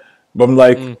gods. But I'm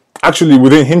like, actually,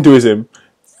 within Hinduism,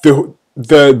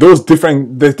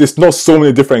 there's not so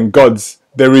many different gods.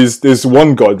 There's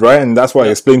one God, right? And that's why I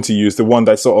explained to you, is the one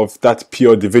that's sort of that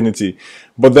pure divinity.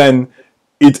 But then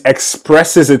it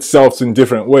expresses itself in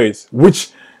different ways,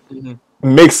 which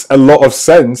makes a lot of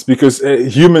sense, because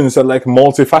humans are like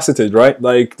multifaceted, right?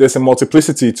 Like, there's a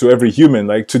multiplicity to every human.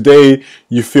 Like, today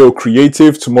you feel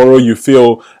creative, tomorrow you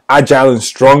feel agile and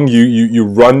strong, you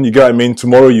run, you get what I mean?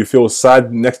 Tomorrow you feel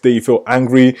sad, next day you feel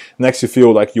angry, next you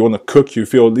feel like you want to cook, you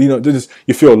feel,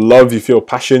 you feel love, you feel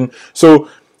passion. So,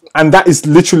 and that is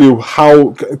literally how,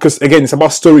 because again, it's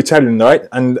about storytelling, right?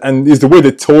 And it's the way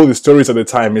they told the stories at the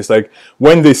time. It's like,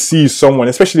 when they see someone,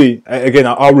 especially, again,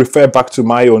 I'll refer back to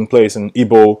my own place in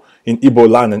Igbo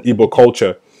land and Igbo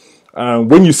culture.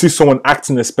 When you see someone act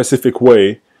in a specific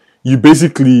way, you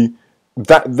basically,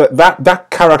 that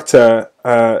character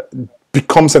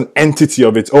becomes an entity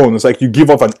of its own. It's like you give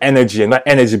off an energy, and that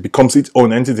energy becomes its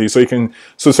own entity. So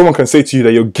someone can say to you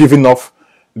that you're giving off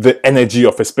the energy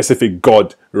of a specific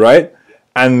god, right?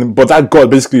 But that god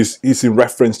basically is in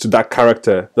reference to that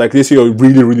character. Like, they say you're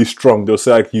really, really strong. They'll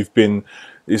say like you've been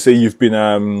what's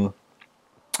the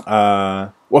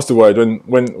word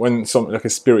when some, like, a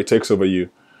spirit takes over you?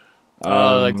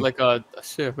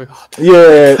 Shit.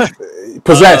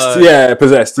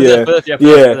 Possessed.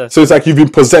 So it's like you've been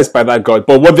possessed by that god.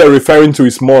 But what they're referring to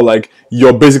is more like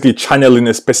you're basically channeling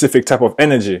a specific type of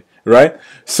energy, right?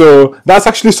 So that's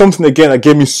actually something, again, that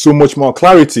gave me so much more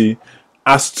clarity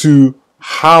as to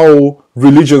how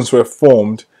religions were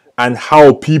formed and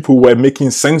how people were making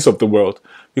sense of the world.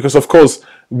 Because, of course,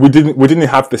 we didn't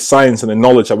have the science and the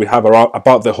knowledge that we have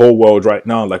about the whole world right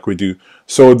now like we do.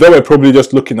 So they were probably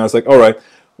just looking at, like, all right,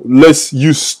 let's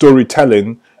use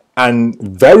storytelling, and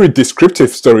very descriptive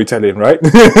storytelling, right?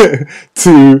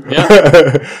 to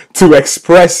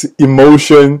express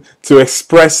emotion, to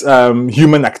express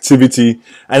human activity,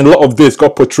 and a lot of this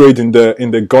got portrayed in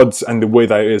the gods and the way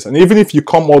that it is. And even if you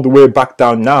come all the way back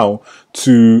down now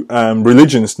to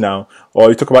religions now, or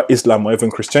you talk about Islam or even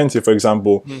Christianity, for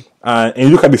example, and you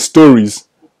look at the stories,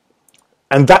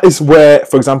 and that is where,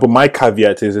 for example, my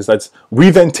caveat is that we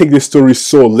then take the story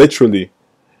so literally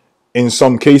in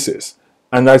some cases.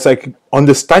 And that's like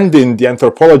understanding the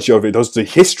anthropology of it, the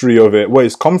history of it, where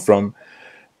it's come from.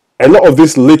 A lot of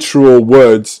these literal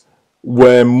words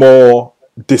were more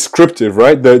descriptive,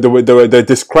 right? They're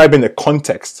describing a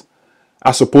context.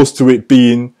 as opposed to it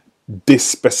being this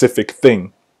specific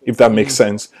thing, if that makes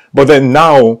sense. But then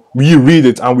now we read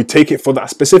it and we take it for that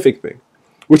specific thing,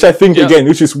 which I think again,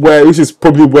 which is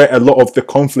probably where a lot of the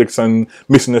conflicts and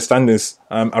misunderstandings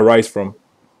arise from.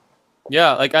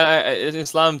 Yeah, like in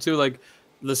Islam too, like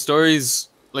the stories,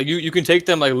 like you can take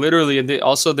them like literally, and they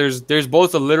also there's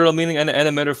both a literal meaning and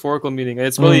a metaphorical meaning, and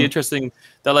it's really interesting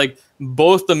that like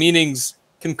both the meanings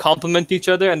can complement each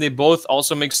other, and they both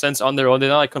also make sense on their own. They're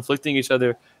not like conflicting each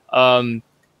other.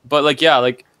 But like yeah,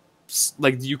 like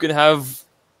you can have.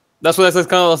 That's kind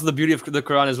of also the beauty of the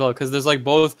Quran as well, because there's like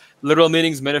both literal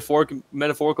meanings,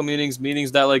 metaphorical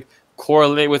meanings that like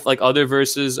correlate with like other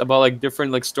verses about like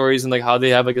different like stories and like how they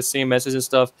have like the same message and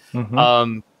stuff.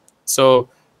 So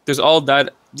there's all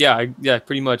that. Yeah,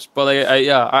 pretty much. But like,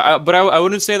 I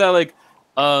wouldn't say that like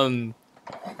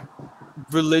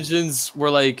religions were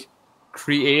like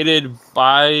created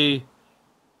by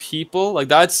people. Like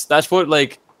that's what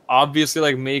like obviously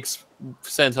like makes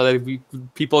sense, how like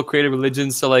people created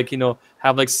religions to like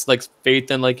have like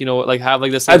faith and like like have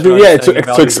like this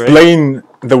to explain right?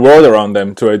 The world around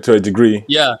them to a degree.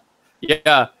 The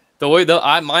way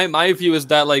my view is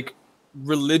that like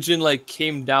religion like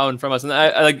came down from us, and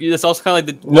I like it's also kind of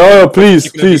like the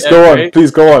please go on, right?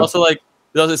 Please go on. Also like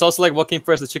it's also like what came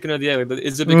first, the chicken or the egg? Like,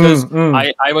 is it because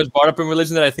I was brought up in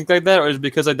religion that I think like that, or is it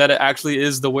because like that it actually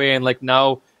is the way, and like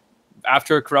now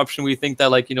after corruption we think that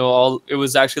like it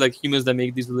was actually like humans that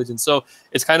make these religions? So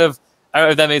it's kind of, I don't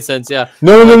know if that made sense. No.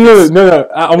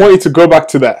 I want you to go back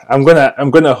to that. I'm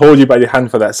gonna hold you by the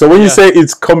hand for that. So when you say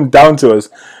it's come down to us,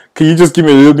 can you just give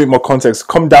me a little bit more context?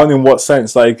 Come down in what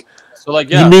sense? Like, so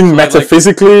like you mean so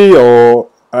metaphysically, or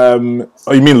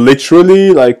you mean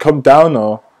literally, like come down,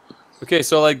 or? Okay,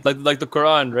 so like the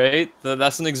Quran, right?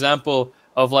 That's an example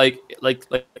of like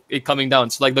it coming down.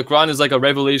 So like the Quran is like a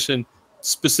revelation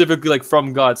specifically like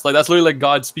from God. So like that's literally like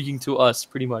God speaking to us,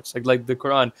 pretty much. Like the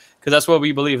Quran, because that's what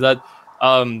we believe, that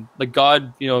like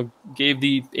God gave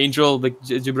the angel like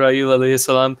Jibraan alayhi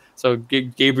salam, so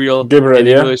Gabriel in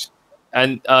English,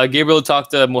 and Gabriel talked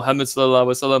to Muhammad sallallahu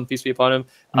alaihi wasallam, peace be upon him.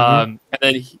 And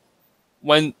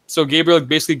then Gabriel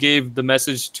basically gave the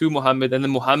message to Muhammad, and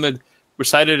then Muhammad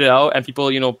recited it out, and people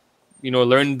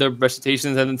learned the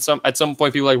recitations, and then at some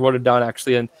point people like wrote it down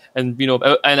actually, and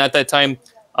at that time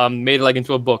made it like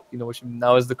into a book, which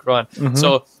now is the Quran.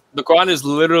 So the Quran is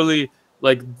literally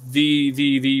like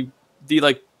the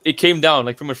like it came down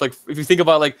like pretty much, like if you think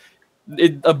about like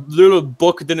a little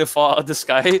book didn't fall out of the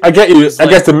sky. I get you. I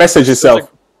guess the message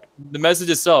itself. The message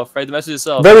itself, right? The message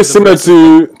itself. Very similar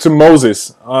to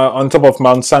Moses on top of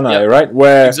Mount Sinai, right?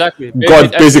 Where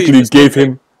God basically gave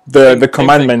him the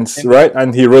commandments, right?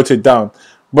 And he wrote it down.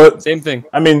 But same thing.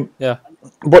 I mean,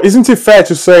 but isn't it fair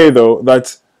to say though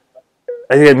that,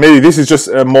 again, maybe this is just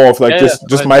more of like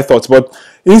just my thoughts, but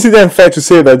isn't it then fair to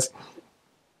say that,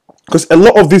 because a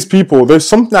lot of these people, there's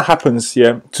something that happens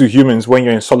here to humans when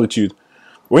you're in solitude.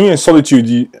 When you're in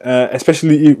solitude,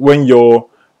 especially when you're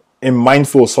in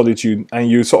mindful solitude and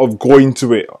you sort of go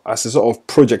into it as a sort of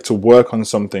project to work on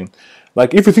something.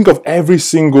 Like if you think of every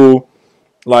single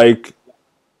like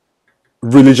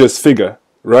religious figure,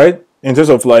 right? In terms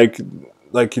of like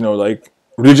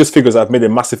religious figures that have made a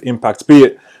massive impact, be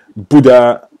it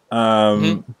Buddha,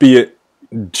 be it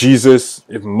Jesus,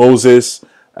 if Moses,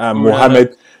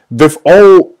 Muhammad, they've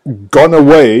all gone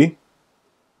away.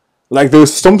 Like there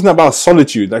was something about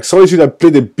solitude, like solitude that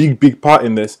played a big part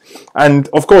in this. And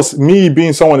of course, me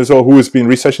being someone as well who has been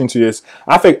researching into this,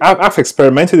 I've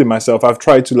experimented in myself. I've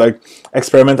tried to like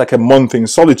experiment like a month in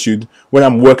solitude when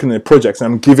I'm working on a project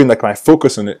and I'm giving like my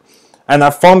focus on it. And I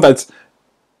found that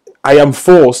I am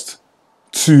forced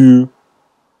to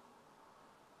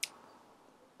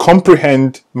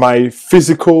comprehend my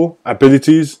physical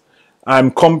abilities.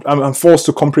 I'm forced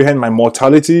to comprehend my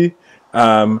mortality.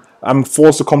 I'm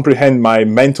forced to comprehend my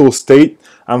mental state.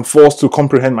 I'm forced to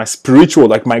comprehend my spiritual,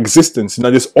 like my existence.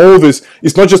 There's all this.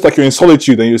 It's not just like you're in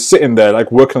solitude and you're sitting there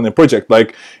like working on a project.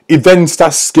 Like it then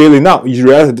starts scaling out. You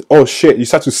realize, oh shit, you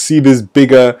start to see this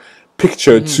bigger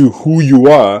picture to who you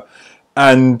are.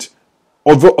 And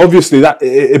although obviously that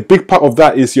a big part of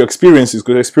that is your experiences,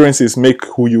 because experiences make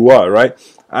who you are, right?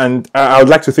 And I would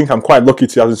like to think I'm quite lucky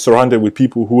to have been surrounded with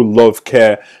people who love,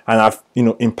 care, and have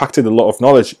impacted a lot of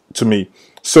knowledge to me.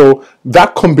 So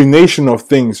that combination of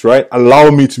things, right, allow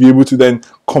me to be able to then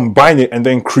combine it and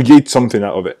then create something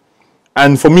out of it.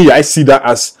 And for me, I see that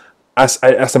as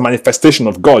a manifestation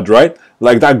of God, right?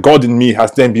 Like that God in me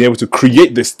has then been able to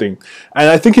create this thing. And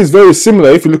I think it's very similar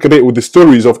if you look at it with the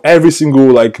stories of every single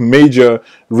like major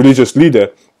religious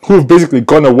leader who've basically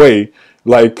gone away.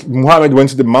 Like Muhammad went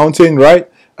to the mountain, right?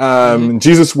 Mm-hmm.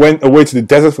 Jesus went away to the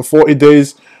desert for 40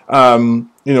 days. Same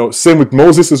with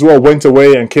Moses as well, went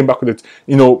away and came back with it.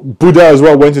 Buddha as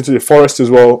well went into the forest as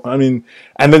well. I mean,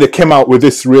 and then they came out with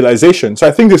this realization. So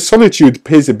I think the solitude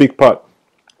plays a big part.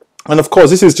 And of course,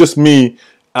 this is just me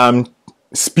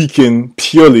speaking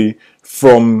purely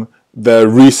from the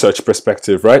research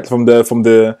perspective, right? From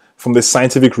the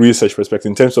scientific research perspective,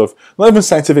 in terms of not even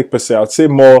scientific per se, I'd say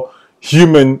more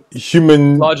human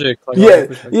Logic, yeah,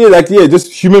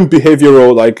 just human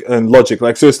behavioral and logic.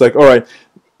 So it's all right,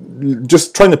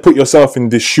 just trying to put yourself in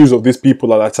the shoes of these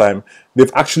people at that time.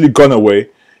 They've actually gone away,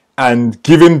 and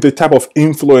given the type of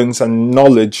influence and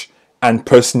knowledge and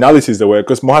personalities there were,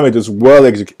 because Muhammad was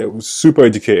was super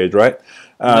educated, right?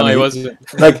 No, he wasn't.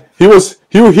 He was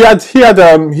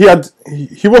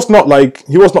not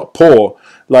poor.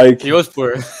 He was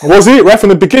poor. Was he right from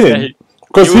the beginning?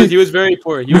 Because he was very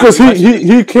poor.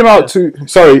 He came out to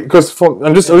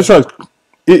I'm just trying to,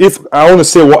 if I want to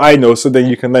say what I know, so then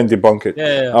you can then debunk it,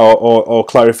 or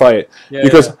clarify it,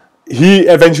 because he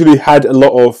eventually had a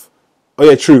lot of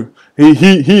true.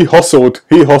 He hustled,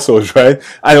 right,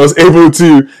 and was able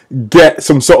to get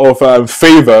some sort of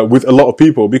favor with a lot of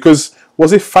people, because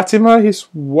was it Fatima, his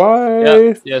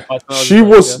wife? Yeah, Fatima. She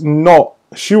was not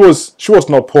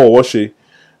poor, was she?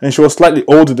 And she was slightly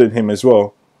older than him as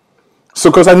well. So,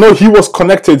 because I know he was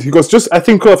connected, because just I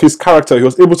think of his character, he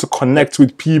was able to connect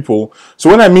with people. So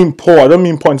when I mean poor, I don't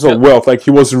mean poor in terms of wealth.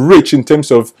 He was rich in terms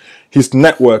of his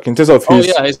network, in terms of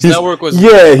his network was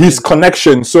his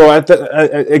connection. So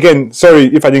again, sorry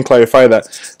if I didn't clarify that.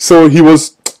 So he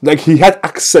was he had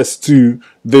access to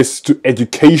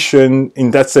education,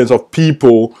 in that sense, of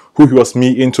people who he was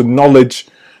meeting, to knowledge.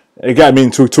 Again, I mean,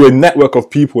 to a network of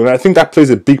people, and I think that plays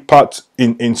a big part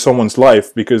in someone's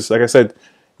life, because, like I said,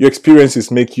 your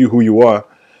experiences make you who you are.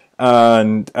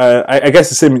 And I guess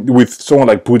the same with someone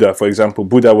like Buddha, for example.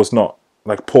 Buddha was not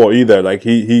poor either.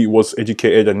 He was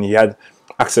educated and he had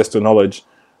access to knowledge.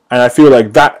 And I feel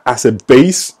like that as a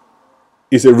base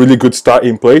is a really good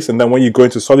starting place. And then when you go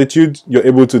into solitude, you're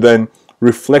able to then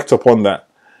reflect upon that.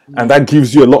 And that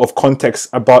gives you a lot of context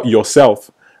about yourself.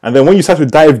 And then when you start to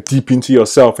dive deep into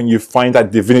yourself and you find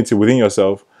that divinity within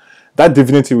yourself, that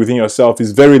divinity within yourself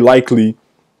is very likely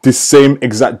the same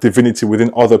exact divinity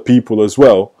within other people as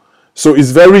well. So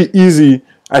it's very easy,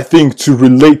 I think, to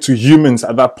relate to humans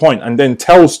at that point, and then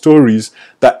tell stories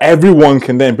that everyone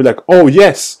can then be like, oh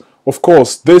yes, of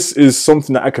course, this is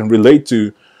something that I can relate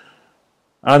to.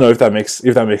 I don't know if that makes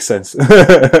sense.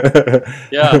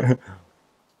 Yeah.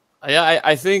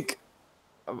 I think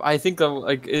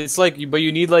it's but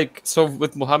you need so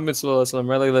with Muhammad Sallallahu Alaihi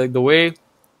Wasallam, right?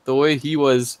 The way he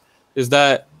was is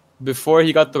that before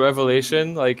he got the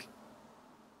revelation,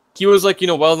 he was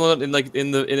well known in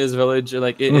his village,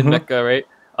 in Mecca, right?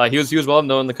 He was well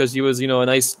known because he was a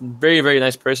nice, very very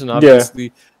nice person,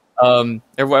 obviously.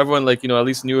 Everyone at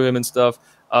least knew him and stuff.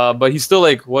 But he still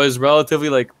was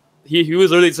relatively he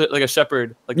was literally a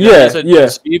shepherd.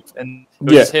 Sheep, and it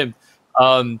was just him.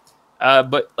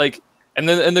 But and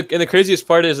then the craziest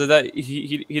part is that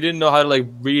he didn't know how to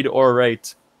read or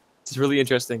write. It's really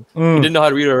interesting. He didn't know how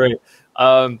to read or write.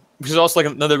 Which is also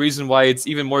another reason why it's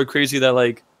even more crazy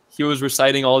that he was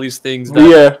reciting all these things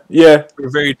that were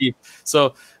very deep.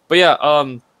 So, but yeah,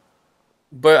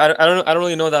 but I don't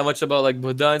really know that much about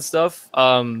Buddha and stuff.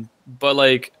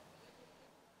 But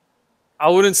I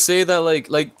wouldn't say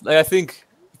that I think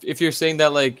if you're saying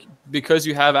that because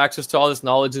you have access to all this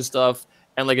knowledge and stuff,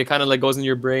 and it kind of goes in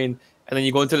your brain, and then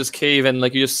you go into this cave and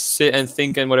you just sit and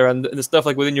think and whatever, and the stuff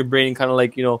within your brain kind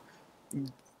of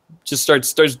just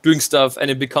starts doing stuff,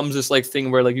 and it becomes this thing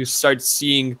where you start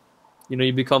seeing,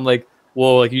 you become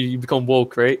whoa, you become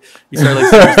woke, right? You start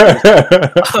seeing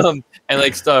stuff,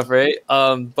 and stuff, right?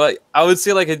 But I would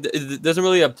say it doesn't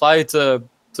really apply to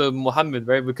Muhammad,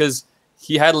 right? Because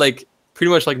he had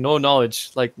pretty much no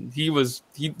knowledge. He was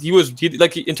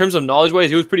in terms of knowledge wise,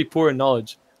 he was pretty poor in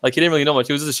knowledge. He didn't really know much.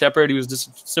 He was just a shepherd. He was just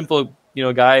a simple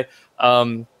guy.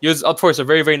 He was, of course, a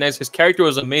very very nice. His character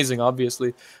was amazing,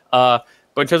 obviously.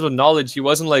 But in terms of knowledge, he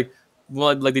wasn't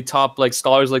one of the top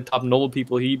scholars, top noble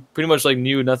people. He pretty much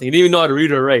knew nothing. He didn't even know how to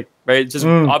read or write, right? Just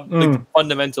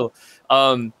fundamental.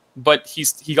 But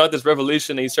he got this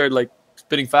revelation and he started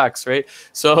spitting facts, right?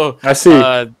 So I see.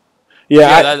 I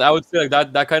would say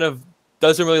that kind of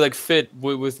doesn't really fit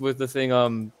with the thing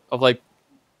of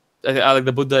I like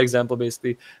the Buddha example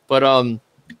basically. But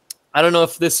I don't know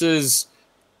if this is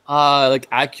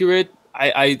accurate.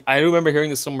 I remember hearing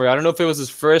this somewhere. I don't know if it was his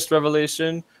first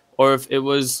revelation or if it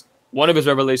was one of his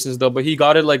revelations though, but he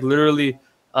got it literally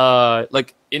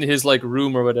like in his like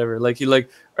room or whatever, like he like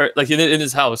or like in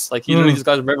his house, like he literally just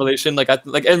got a revelation, like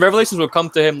like and revelations would come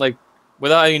to him like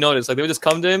without any notice, like they would just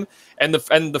come to him, and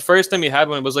the first time he had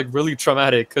one was like really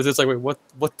traumatic because it's like, wait,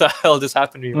 what the hell just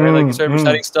happened to me, right? Like he started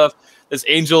reciting stuff, this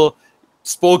angel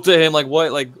spoke to him, like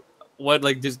what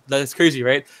like this, that's crazy,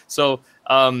 right? So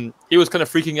he was kind of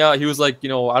freaking out. He was like, you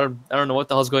know, I don't know what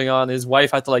the hell's going on. His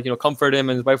wife had to like, you know, comfort him,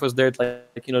 and his wife was there to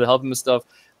like you know, to help him and stuff.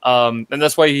 And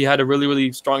that's why he had a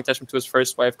really strong attachment to his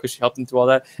first wife, because she helped him through all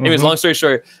that. Anyways, long story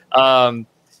short,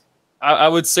 I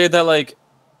would say that like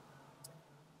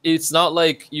it's not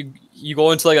like you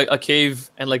go into like a cave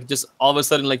and like just all of a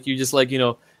sudden like you just like, you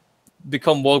know,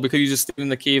 become woke because you just stayed in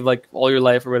the cave like all your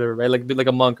life or whatever, right? Like be like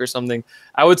a monk or something.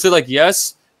 I would say like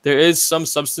yes, there is some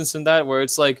substance in that where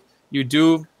it's like you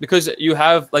do, because you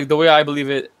have like, the way I believe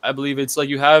it's like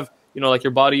you have, you know, like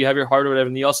your body, you have your heart or whatever,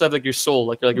 and you also have like your soul,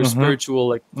 like your spiritual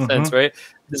like sense, right?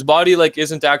 This body like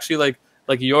isn't actually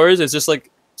like yours. It's just like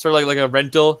sort of like a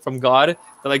rental from God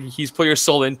that like he's put your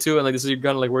soul into, and like this is, you're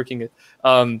gonna like working it.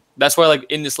 That's why like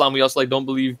in Islam we also like don't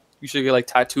believe you should get like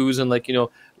tattoos and like, you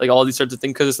know, like all these sorts of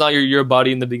things, because it's not your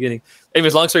body in the beginning.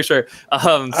 Anyways, long story short,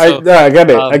 I get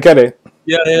it. I get it.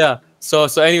 Yeah. So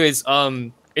anyways,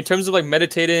 in terms of like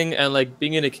meditating and like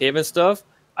being in a cave and stuff,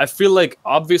 I feel like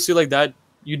obviously like that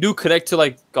you do connect to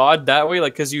like God that way,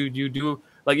 like because you do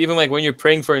like, even like when you're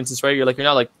praying, for instance, right? You're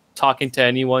not like talking to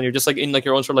anyone. You're just like in like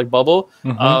your own sort of like bubble.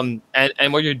 And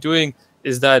what you're doing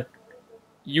is that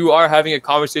you are having a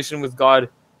conversation with God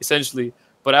essentially.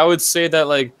 But I would say that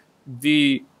like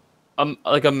the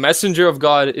like a messenger of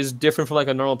God is different from like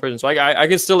a normal person. So I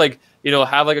can still like, you know,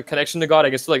 have like a connection to God. I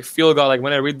can still like feel God. Like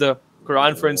when I read the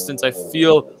Quran, for instance, I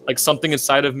feel like something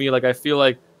inside of me. Like I feel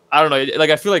like, I don't know, like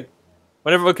I feel like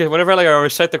whenever like I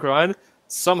recite the Quran,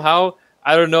 somehow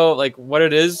I don't know like what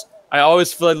it is. I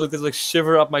always feel like there's like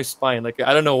shiver up my spine. Like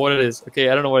I don't know what it is. Okay,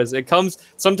 I don't know what it is. It comes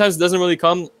sometimes. It doesn't really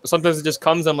come. Sometimes it just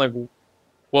comes. I'm like,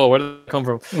 whoa, where did it come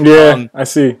from? Yeah, I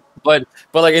see. But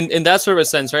like in that sort of a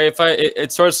sense, right?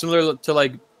 It's sort of similar to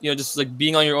like, you know, just like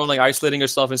being on your own, like isolating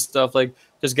yourself and stuff, like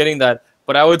just getting that.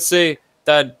 But I would say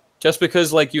that just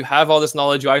because like you have all this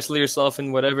knowledge, you isolate yourself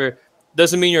and whatever,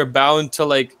 doesn't mean you're bound to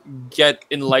like get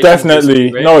enlightened.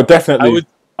 Definitely, right? no, definitely. I would,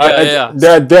 yeah.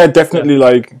 There are definitely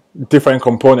like different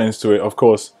components to it, of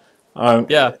course.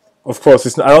 Yeah. Of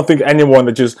course, I don't think anyone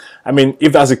that just. I mean,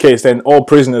 if that's the case, then all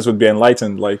prisoners would be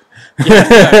enlightened. Like,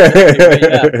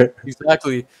 Yeah,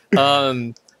 exactly.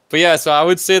 But yeah, so I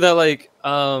would say that like,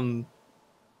 when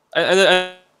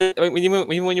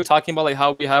you're talking about like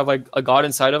how we have like a God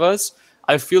inside of us,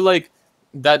 I feel like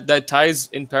that ties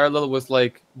in parallel with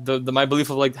like the my belief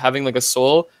of like having like a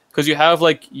soul, because you have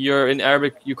like your, in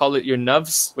Arabic you call it your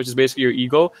nafs, which is basically your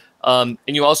ego, and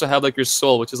you also have like your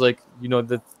soul, which is like, you know,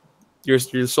 your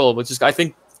soul, which is I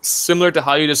think similar to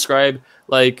how you describe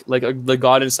like the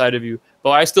God inside of you. But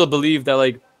I still believe that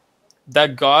like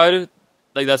that God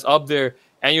like that's up there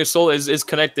and your soul is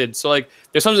connected. So like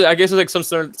there's some, I guess there's like some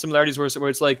similarities where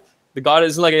it's like the God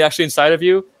isn't like actually inside of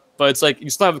you, but it's like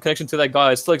you still have a connection to that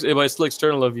God. It's still like, but it's still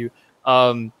external of you.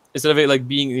 Instead of it like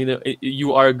being, you know,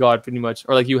 you are God pretty much,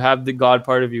 or like you have the God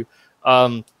part of you.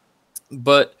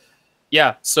 But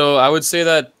yeah, so I would say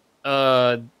that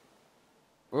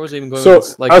where was I even going so with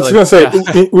this? Like, I was gonna say,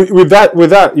 yeah. with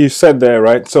that you said there,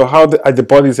 right? So how the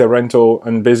body's a rental,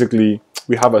 and basically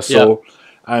we have a soul.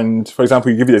 And for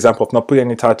example, you give the example of not putting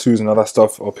any tattoos and other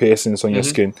stuff or piercings on your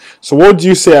skin. So what do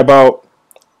you say about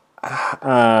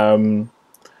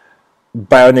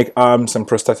bionic arms and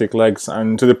prosthetic legs,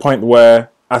 and to the point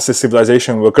where, as a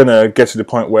civilization, we're gonna get to the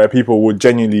point where people would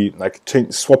genuinely like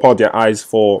swap out their eyes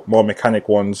for more mechanic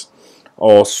ones,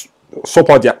 or swap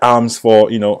out their arms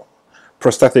for, you know,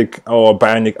 prosthetic or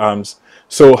bionic arms.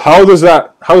 So how does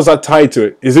that tie to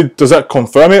it? Does that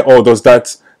confirm it, or does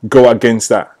that go against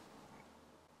that?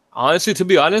 Honestly, to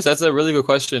be honest, that's a really good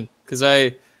question, because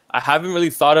I haven't really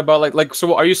thought about like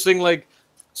so are you saying like,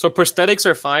 so prosthetics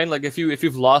are fine, like if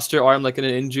you've lost your arm like in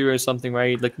an injury or something,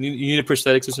 right? Like you need a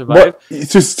prosthetics to survive. But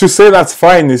just to say that's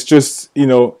fine is just, you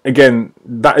know, again,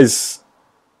 that is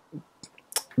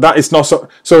not so.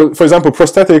 So for example,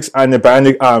 prosthetics and a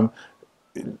bionic arm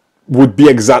would be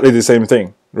exactly the same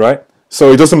thing, right?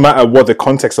 So it doesn't matter what the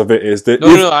context of it is.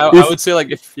 No. I would say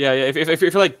like if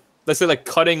you're like, let's say like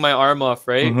cutting my arm off,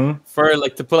 right? For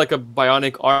like to put like a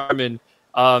bionic arm in.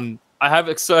 I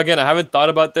haven't thought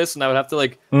about this, and I would have to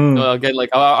like again like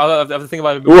I'll have to think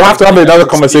about it. We'll have to have another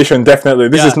conversation, definitely.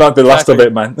 This is not the last of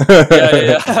it, man.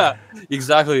 yeah,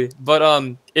 exactly. But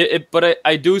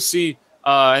I do see,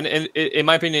 and in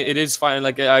my opinion, it is fine.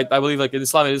 Like I believe like in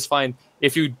Islam, it is fine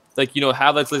if you like, you know,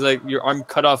 have let's say like your arm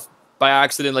cut off by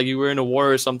accident, like you were in a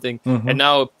war or something, and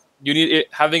now you need it,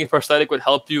 having a prosthetic would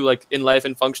help you like in life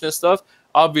and function and stuff,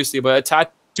 obviously. But a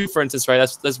tattoo, for instance, right?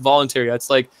 That's voluntary. That's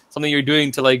like something you're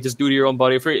doing to like just do to your own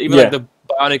body. For even like the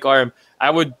bionic arm, I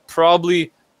would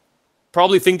probably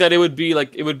think that it would be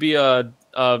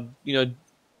you know,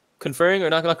 conferring, or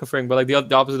not conferring, but like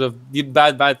the opposite of the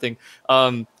bad thing.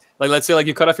 Like let's say like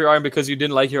you cut off your arm because you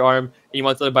didn't like your arm and you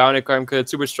wanted a bionic arm because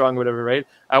it's super strong or whatever, right?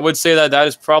 I would say that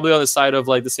is probably on the side of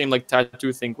like the same like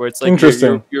tattoo thing where it's like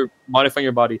you're modifying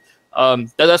your body.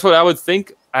 That's what I would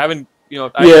think. I haven't, you know,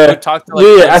 I would talk to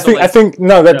like I think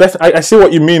no, that I see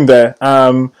what you mean there.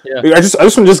 I just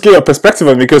want to just get your perspective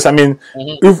on it, because I mean,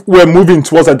 if we're moving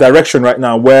towards a direction right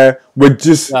now where we're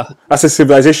just as a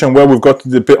civilization where we've got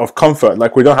the bit of comfort,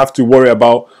 like we don't have to worry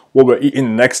about what we're eating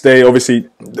the next day. Obviously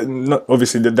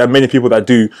there are many people that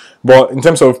do, but in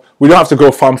terms of, we don't have to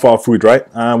go farm for our food, right?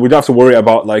 We don't have to worry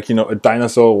about like, you know, a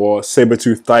dinosaur or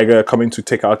saber-toothed tiger coming to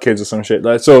take our kids or some shit,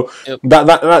 right? So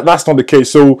that's not the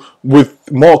case. So with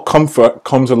more comfort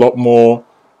comes a lot more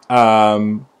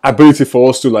ability for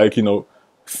us to, like, you know,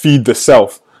 feed the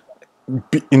self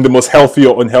in the most healthy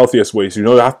or unhealthiest ways. You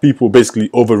know, you have people basically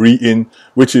overeating,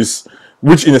 which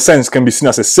in a sense can be seen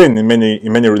as a sin in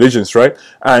many religions, right?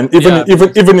 And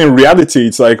even in reality,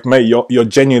 it's like, mate, you're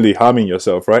genuinely harming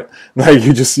yourself, right? Like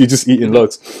you just eating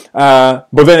loads. But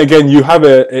then again, you have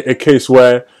a case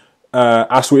where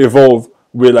as we evolve,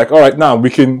 we're like, all right, now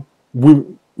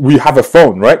we have a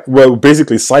phone, right? We're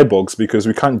basically cyborgs because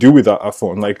we can't do without our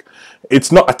phone. Like,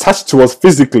 it's not attached to us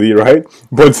physically, right?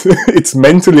 But it's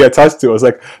mentally attached to us.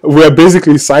 Like, we're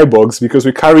basically cyborgs because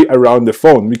we carry around the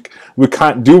phone. We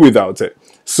can't do without it.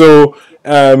 So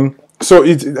and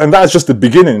that's just the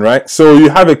beginning, right? So you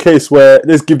have a case where,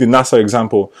 let's give the NASA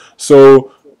example.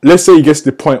 So let's say it gets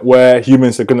to the point where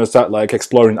humans are going to start like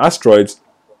exploring asteroids.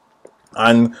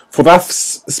 And for that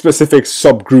specific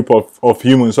subgroup of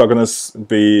humans who are going to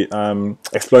be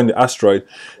exploring the asteroid,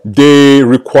 they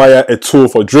require a tool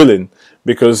for drilling,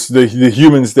 because the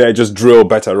humans there just drill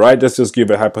better, right? Let's just give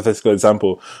a hypothetical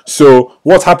example. So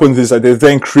what happens is that they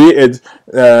then created,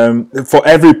 for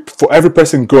every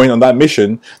person going on that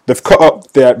mission, they've cut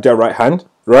up their right hand,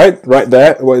 right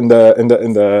there in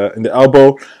the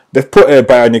elbow. They've put a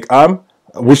bionic arm,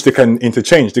 which they can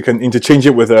interchange. They can interchange it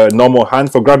with a normal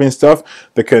hand for grabbing stuff.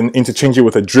 They can interchange it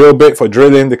with a drill bit for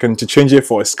drilling. They can interchange it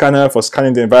for a scanner for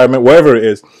scanning the environment, wherever it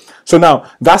is. So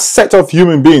now, that set of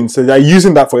human beings, so they're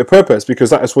using that for a purpose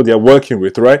because that is what they're working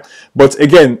with, right? But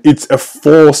again, it's a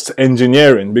forced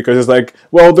engineering, because it's like,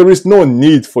 well, there is no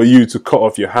need for you to cut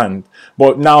off your hand.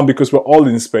 But now, because we're all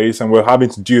in space and we're having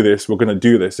to do this, we're going to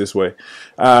do this way.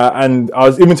 And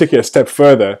I'll even take it a step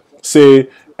further. Say,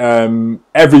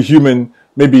 every human,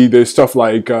 maybe there's stuff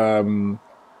like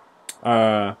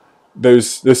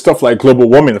there's stuff like global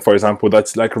warming, for example,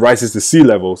 that's like rises the sea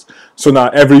levels. So now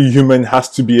every human has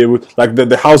to be able, like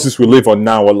the houses we live on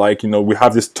now are like, you know, we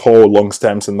have this tall long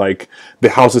stems, and like the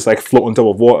houses like float on top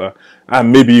of water,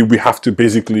 and maybe we have to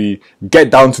basically get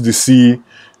down to the sea,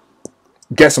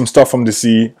 get some stuff from the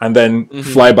sea, and then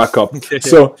fly back up.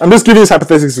 So I'm just giving this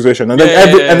hypothetical situation, and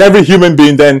then every human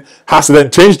being then has to then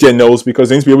change their nose because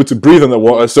they need to be able to breathe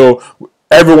underwater. So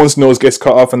everyone's nose gets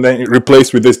cut off and then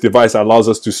replaced with this device that allows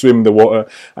us to swim in the water.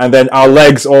 And then our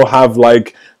legs all have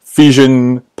like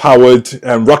fission powered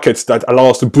rockets that allow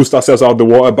us to boost ourselves out of the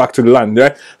water back to the land,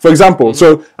 right? For example,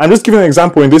 so I'm just giving an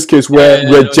example in this case where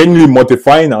we're genuinely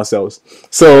modifying ourselves.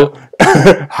 So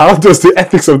how does the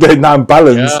ethics of that now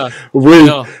balance with?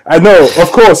 I know, of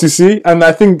course, you see, and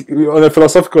I think on a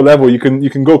philosophical level, you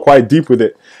can go quite deep with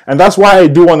it, and that's why I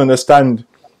do want to understand.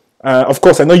 Of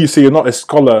course, I know you say you're not a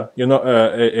scholar, you're not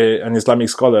an Islamic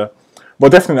scholar,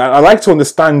 but definitely I like to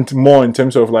understand more in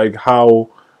terms of like how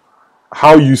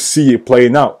you see it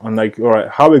playing out, and like, all right,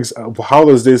 how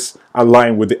does this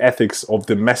align with the ethics of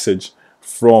the message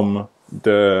from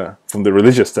the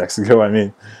religious text? You know what I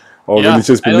mean? Or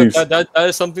religious beliefs. That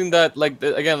is something that, like,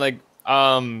 again, like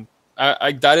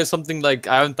that is something like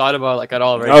I haven't thought about like at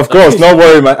all, right? Of course, no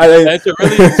worry, man. It's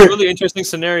a really interesting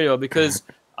scenario because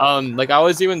like I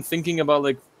was even thinking about,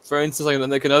 like, for instance,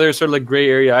 like another sort of like gray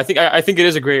area. I think it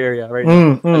is a gray area right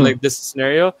now, and, like, this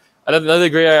scenario. Another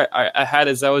gray area I had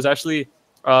is I was actually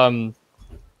you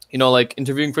know, like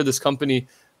interviewing for this company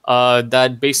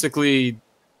that basically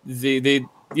they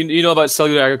you know about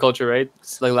cellular agriculture, right?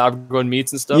 It's like lab grown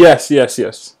meats and stuff. Yes.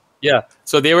 Yeah,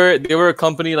 so they were a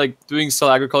company like doing cell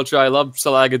agriculture. I love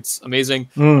cell ag; it's amazing.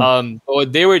 But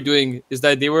what they were doing is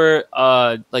that they were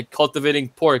like cultivating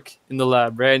pork in the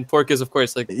lab, right? And pork is, of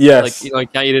course, like, like, you know, you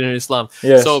can't eat it in Islam.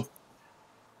 Yes. So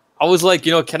I was like,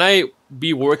 you know, can I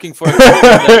be working for a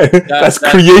company That's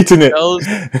creating it. sells,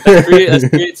 that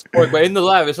creates pork. But in the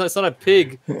lab, it's not a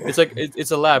pig. It's like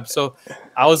it's a lab. So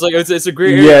I was like, it's a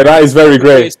great area. Yeah, that is very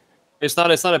great. It's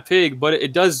not a pig, but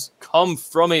it does come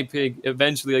from a pig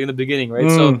eventually, like in the beginning, right?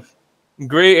 So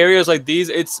gray areas like these,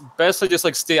 it's best to just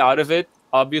like stay out of it.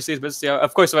 Obviously, it's best to stay out.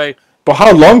 Of course, if I But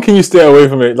how long can you stay away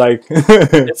from it? Like,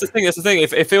 it's the thing. It's the thing.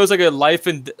 If it was like a life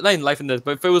and not life and death,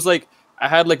 but if it was like I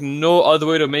had like no other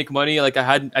way to make money, like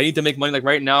I need to make money like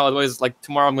right now, otherwise like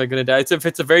tomorrow I'm like gonna die. If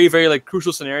it's a very very like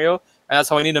crucial scenario and that's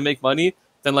how I need to make money,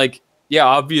 then like yeah,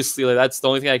 obviously like that's the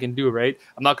only thing I can do, right?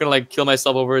 I'm not gonna like kill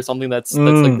myself over something that's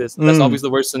like this. That's obviously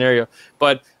the worst scenario.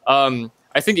 But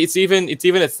I think it's even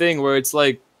a thing where it's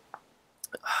like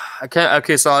I can't.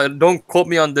 Okay, so don't quote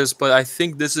me on this, but I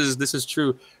think this is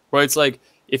true. Where it's like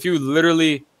if you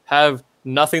literally have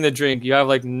nothing to drink, you have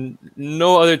like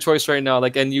no other choice right now.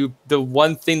 Like, and the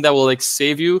one thing that will like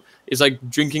save you is like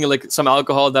drinking like some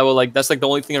alcohol that will like that's like the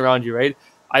only thing around you, right?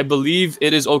 I believe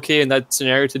it is okay in that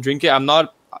scenario to drink it. I'm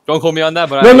not. Don't quote me on that,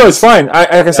 but no, it's fine. Like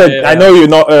I said, I know you're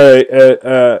not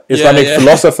a Islamic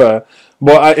philosopher,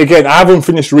 but again, I haven't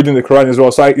finished reading the Quran as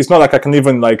well, so it's not like I can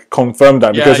even like confirm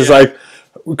that because it's like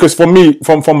because for me,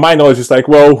 from my knowledge, it's like,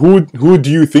 well, who do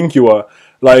you think you are?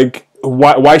 Like,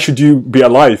 why should you be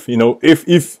alive? You know, if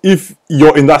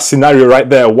you're in that scenario right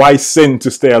there, why sin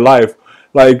to stay alive?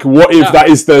 Like, what if that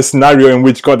is the scenario in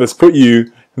which God has put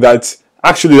you? That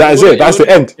actually that is it. That's the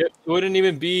end. It wouldn't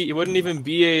even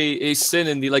be a sin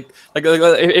in the like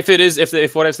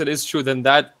if what I said is true, then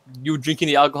that you drinking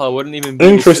the alcohol wouldn't even be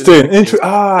interesting.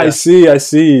 I see. Yeah.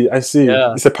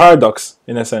 It's a paradox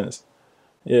in a sense.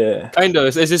 Yeah, kind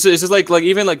of. It's just like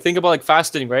even like think about like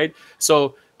fasting, right?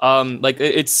 So like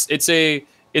it's a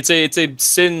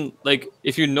sin, like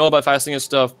if you know about fasting and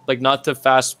stuff, like not to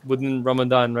fast within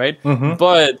Ramadan, right?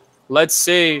 But let's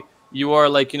say you are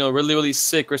like, you know, really really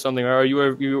sick or something, or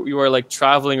you are like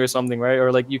traveling or something, right?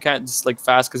 Or like you can't just like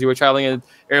fast because you were traveling in an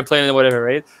airplane and whatever,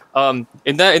 right?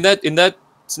 In that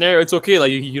scenario, it's okay.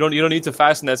 Like you don't need to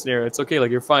fast in that scenario. It's okay.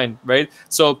 Like you're fine, right?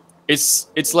 So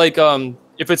it's like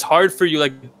if it's hard for you,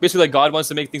 like basically like God wants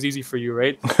to make things easy for you,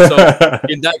 right? So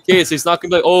in that case, it's not gonna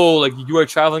be like, oh, like you are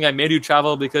traveling, I made you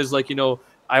travel because like, you know,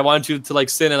 I want you to like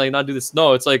sin and like not do this.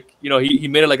 No, it's like, you know, he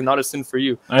made it like not a sin for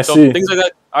you. I so see. Things like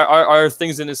that are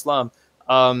things in Islam.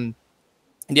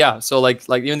 Yeah, so like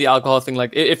even the alcohol thing,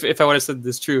 like if I would have said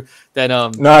this true, then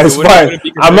no, it's fine.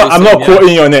 I'm not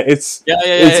quoting you on it. It's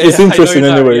interesting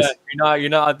anyways. You're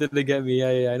not out there to get me.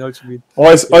 I know what you mean.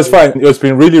 Oh, it's fine. It's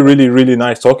been really, really, really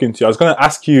nice talking to you. I was gonna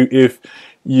ask you if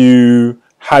you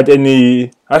had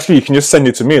any. Actually, you can just send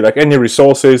it to me, like any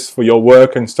resources for your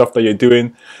work and stuff that you're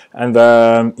doing, and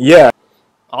yeah.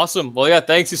 Awesome. Well, yeah,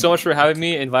 thanks you so much for having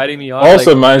me, inviting me on.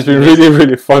 Awesome, man. It's been really,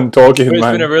 really fun talking, man. It's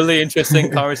been a really interesting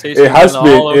conversation. It has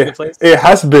been. It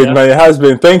has been, man. It has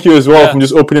been. Thank you as well for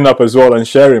just opening up as well and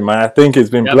sharing, man. I think it's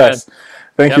been blessed. Man.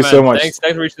 Thank you so much. Thanks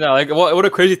for reaching out. Like, what a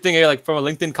crazy thing, like from a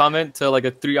LinkedIn comment to like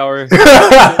a 3-hour,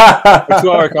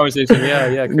 2-hour conversation.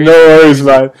 Yeah. Crazy. No worries,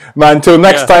 man. Man, till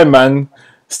next time, man.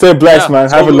 Stay blessed, man.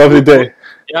 Have a lovely day.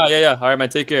 Yeah. All right, man.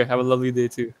 Take care. Have a lovely day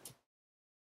too.